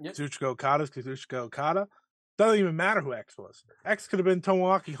 Yep. Kazuchika Okada's Kazuchika Okada. Doesn't even matter who X was. X could have been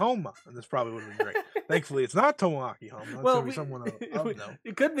Tomoaki Honma, and this probably would have been great. Thankfully, it's not Tomoaki Honma. It's going to be someone else.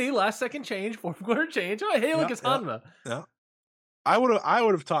 It could be last second change, fourth quarter change. Oh, hey, look, it's Honma. Yeah. I would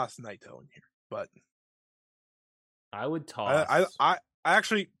have tossed Naito in here, but I would toss. I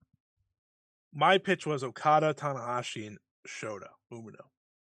actually, my pitch was Okada, Tanahashi, and Shota Umino.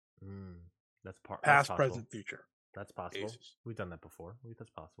 That's past, possible. Present, future. That's possible. Aces. We've done that before. That's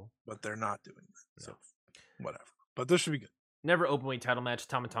possible. But they're not doing that. No. So, whatever. But this should be good. Never openweight title match,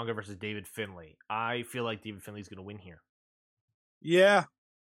 Tama Tonga versus David Finlay. I feel like David Finlay's going to win here. Yeah.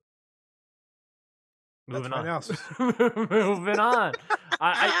 Moving on. Moving on.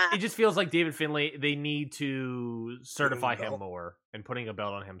 It just feels like David Finlay, they need to certify him more, and putting a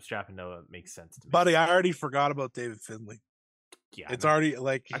belt on him, strapping Noah, makes sense to me. Buddy, I already forgot about David Finlay. Yeah, it's already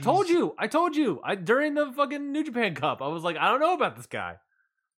like I told you. During the fucking New Japan Cup, I was like, I don't know about this guy.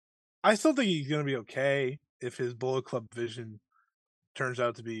 I still think he's gonna be okay if his Bullet Club vision turns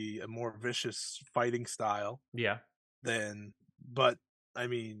out to be a more vicious fighting style. Yeah. But I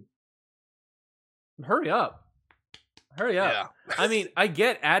mean, hurry up. Yeah. I mean, I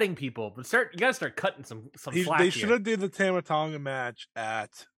get adding people, but you gotta start cutting some slack. They should have did the Tama Tonga match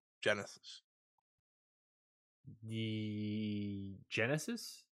at Genesis. The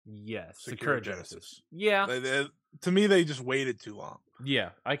Genesis? Yes. Secure Genesis. Yeah. To me, they just waited too long. Yeah,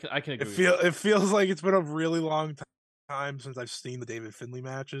 I can agree. It feels like it's been a really long time since I've seen the David Finlay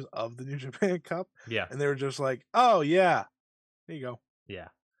matches of the New Japan Cup. Yeah. And they were just like, oh yeah, there you go. Yeah.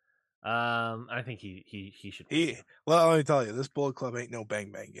 I think he should. Well, let me tell you, this Bullet Club ain't no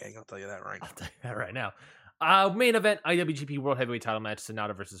Bang Bang Gang. I'll tell you that right now. I'll tell you that right now. Main event, IWGP World Heavyweight Title match,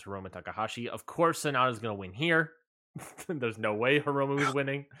 Sonata versus Hiromu Takahashi. Of course, Sonata's going to win here. There's no way Hiromu is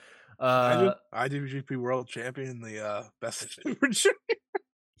winning. IWGP World Champion, the best Super Junior.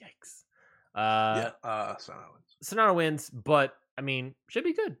 Yikes. Sonata wins, but I mean, should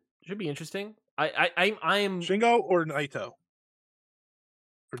be good. Should be interesting. I am Shingo or Naito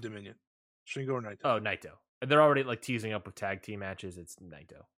for Dominion. Shingo or Naito? Oh, Naito. They're already like teasing up with tag team matches. It's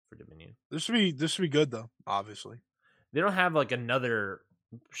Naito for Dominion. This should be good though. Obviously, they don't have like another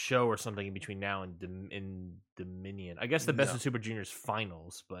show or something in between now and Dominion. I guess the Best of Super Juniors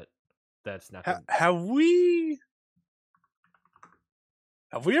finals, but that's not. Have we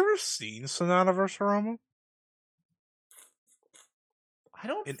ever seen Sonata versus Hiromu? I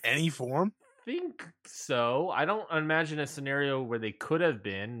don't in any form. Think so. I don't imagine a scenario where they could have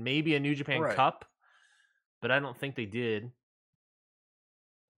been. Maybe a New Japan Cup, but I don't think they did. I'm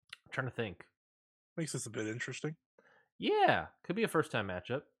trying to think. Makes this a bit interesting. Yeah, could be a first time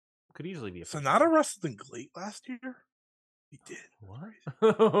matchup. Could easily be a Sonata wrestled in GLEAT last year. He did. What?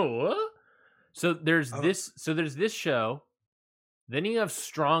 What? So there's this. So there's this show. Then you have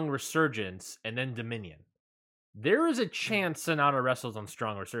Strong Resurgence, and then Dominion. There is a chance Sonata wrestles on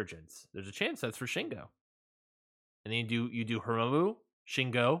Strong Resurgence. There's a chance that's for Shingo. And then you do Hiromu,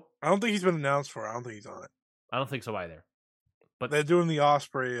 Shingo. I don't think he's been announced for it. I don't think he's on it. I don't think so either. But they're doing the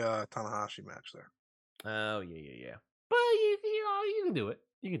Osprey Tanahashi match there. Oh yeah. But you can do it.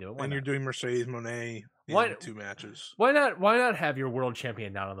 You can do it. Why not? You're doing Mercedes Moné. Two matches. Why not have your world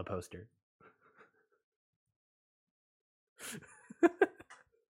champion down on the poster?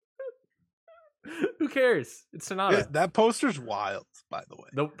 Who cares? It's Sonata. Yeah, that poster's wild, by the way.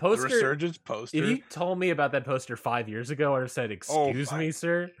 The poster, the Resurgence poster. If you told me about that poster 5 years ago, I would have said, "Excuse me,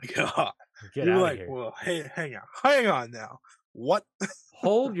 sir." God. Get out of here. Well, hey, hang on now. What?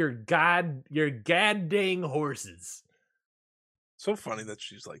 Hold your goddamn horses. So funny that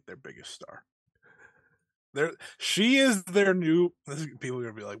she's like their biggest star. She is their new. People are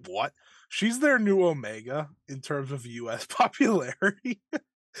gonna be like, "What?" She's their new Omega in terms of U.S. popularity.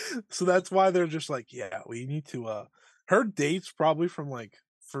 So that's why they're just like, yeah, we need to. her dates probably from like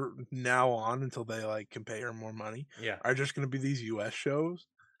for now on until they like can pay her more money. Yeah. Are just going to be these US shows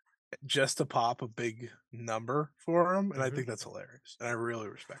just to pop a big number for them, and I think that's hilarious, and I really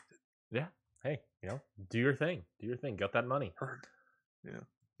respect it. Yeah. Hey, do your thing. Get that money.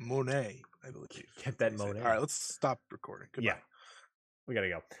 Monet, I believe. Get that Monet. All right, let's stop recording. Goodbye. Yeah. We gotta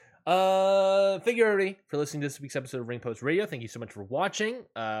go. Thank you everybody for listening to this week's episode of Ring Post Radio. Thank you so much for watching.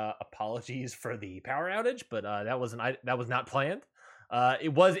 Apologies for the power outage, but that was not planned.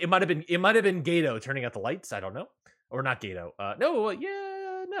 It might have been Gato turning out the lights. I don't know, or not Gato. No.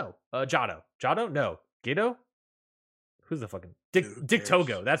 Jado. No. Gato. Who's the fucking Dick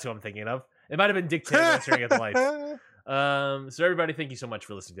Togo? That's who I'm thinking of. It might have been Dick Togo turning out the lights. So everybody, thank you so much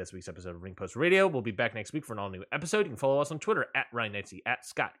for listening to this week's episode of Ring Post Radio. We'll be back next week for an all-new episode. You can follow us on Twitter at Ryan Knightsey, at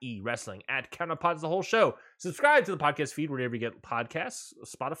Scott E Wrestling, at Counterpods the whole show. Subscribe to the podcast feed wherever you get podcasts,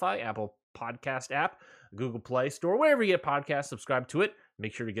 Spotify, Apple Podcast app, Google Play Store, wherever you get podcasts. Subscribe to it.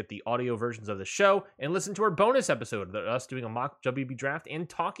 Make sure to get the audio versions of the show and listen to our bonus episode of us doing a mock WB draft and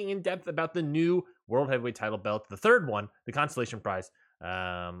talking in depth about the new World Heavyweight title belt, the third one, the consolation prize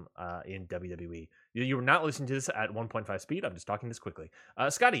in WWE. You were not listening to this at 1.5 speed. I'm just talking this quickly.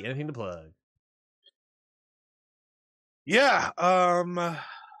 Scotty, anything to plug? Yeah. I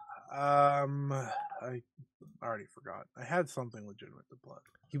already forgot. I had something legitimate to plug.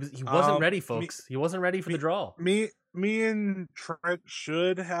 He wasn't ready, folks. He wasn't ready for the draw. Me and Trent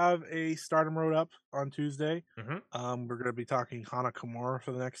should have a Stardom Road up on Tuesday. Mm-hmm. We're going to be talking Hana Kimura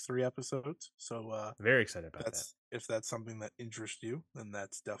for the next 3 episodes. So very excited about that. If that's something that interests you, then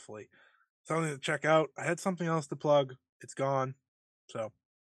that's definitely something to check out. I had something else to plug. It's gone. So,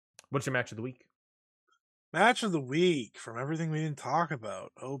 what's your match of the week? Match of the week from everything we didn't talk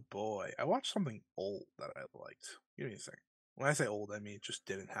about. Oh boy, I watched something old that I liked. Give me a second. When I say old, I mean it just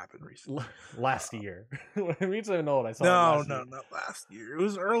didn't happen recently. Last year. When I mean something old, I saw no, it last year. not last year. It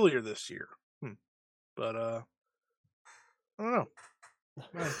was earlier this year. But I don't know.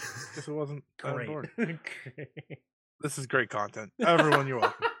 I guess it wasn't important. This is great content. Everyone, you're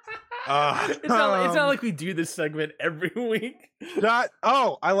welcome. It's not like we do this segment every week. I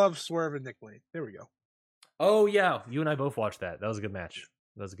love Swerve and Nick Lane. There we go. Oh yeah, you and I both watched that. That was a good match.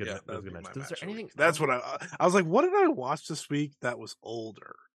 That was a good match. Is there anything? That's what I was like. What did I watch this week that was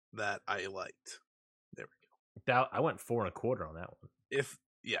older that I liked? There we go. I went 4 1/4 on that one.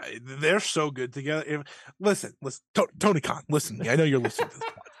 They're so good together. Listen, Tony Khan, listen to me. I know you're listening to this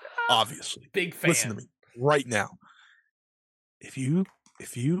podcast. Obviously, big fan. Listen to me right now. If you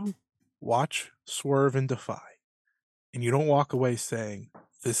watch Swerve and Defy, and you don't walk away saying,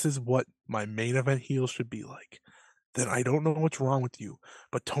 this is what my main event heel should be like, then I don't know what's wrong with you.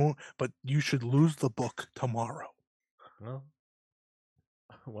 But you should lose the book tomorrow. Well, ...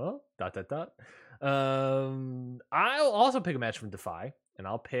 I'll also pick a match from Defy, and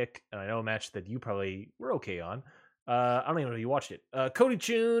I'll pick, and I know a match that you probably were okay on. I don't even know if you watched it. Cody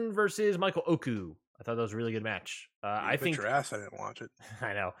Chun versus Michael Oku. I thought that was a really good match. I think your ass. I didn't watch it.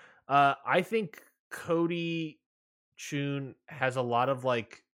 I know. I think Cody Chun has a lot of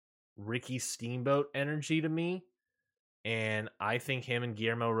like Ricky Steamboat energy to me, and I think him and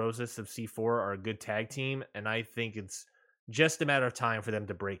Guillermo Rosas of C4 are a good tag team, and I think it's just a matter of time for them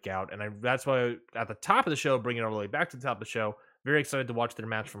to break out. And that's why at the top of the show, bring it all the way back to the top of the show. Very excited to watch their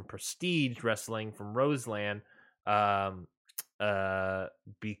match from Prestige Wrestling from Roseland,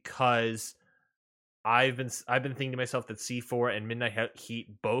 because I've been thinking to myself that C4 and Midnight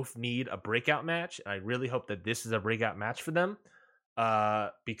Heat both need a breakout match. And I really hope that this is a breakout match for them,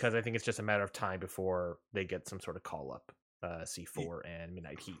 because I think it's just a matter of time before they get some sort of call up, C4 and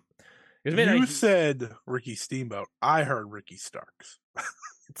Midnight Heat. You said Ricky Steamboat. I heard Ricky Starks.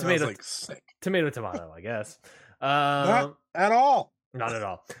 Tomato, like sick. Tomato, I guess. Not at all. Not at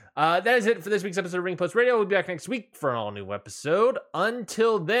all. That is it for this week's episode of Ring Post Radio. We'll be back next week for an all-new episode.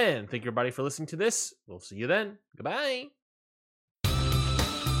 Until then, thank you everybody for listening to this. We'll see you then. Goodbye.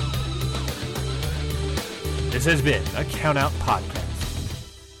 This has been a Count Out Podcast.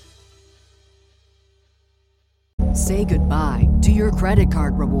 Say goodbye to your credit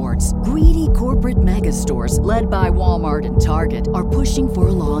card rewards. Greedy corporate mega stores, led by Walmart and Target, are pushing for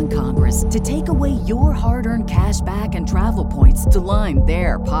a law in Congress to take away your hard-earned cash back and travel points to line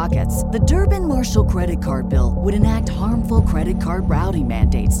their pockets. The Durbin-Marshall credit card bill would enact harmful credit card routing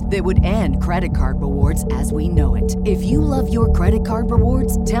mandates that would end credit card rewards as we know it. If you love your credit card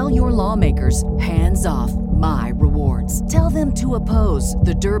rewards, tell your lawmakers, hands off my rewards. Tell them to oppose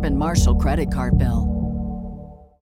the Durbin-Marshall credit card bill.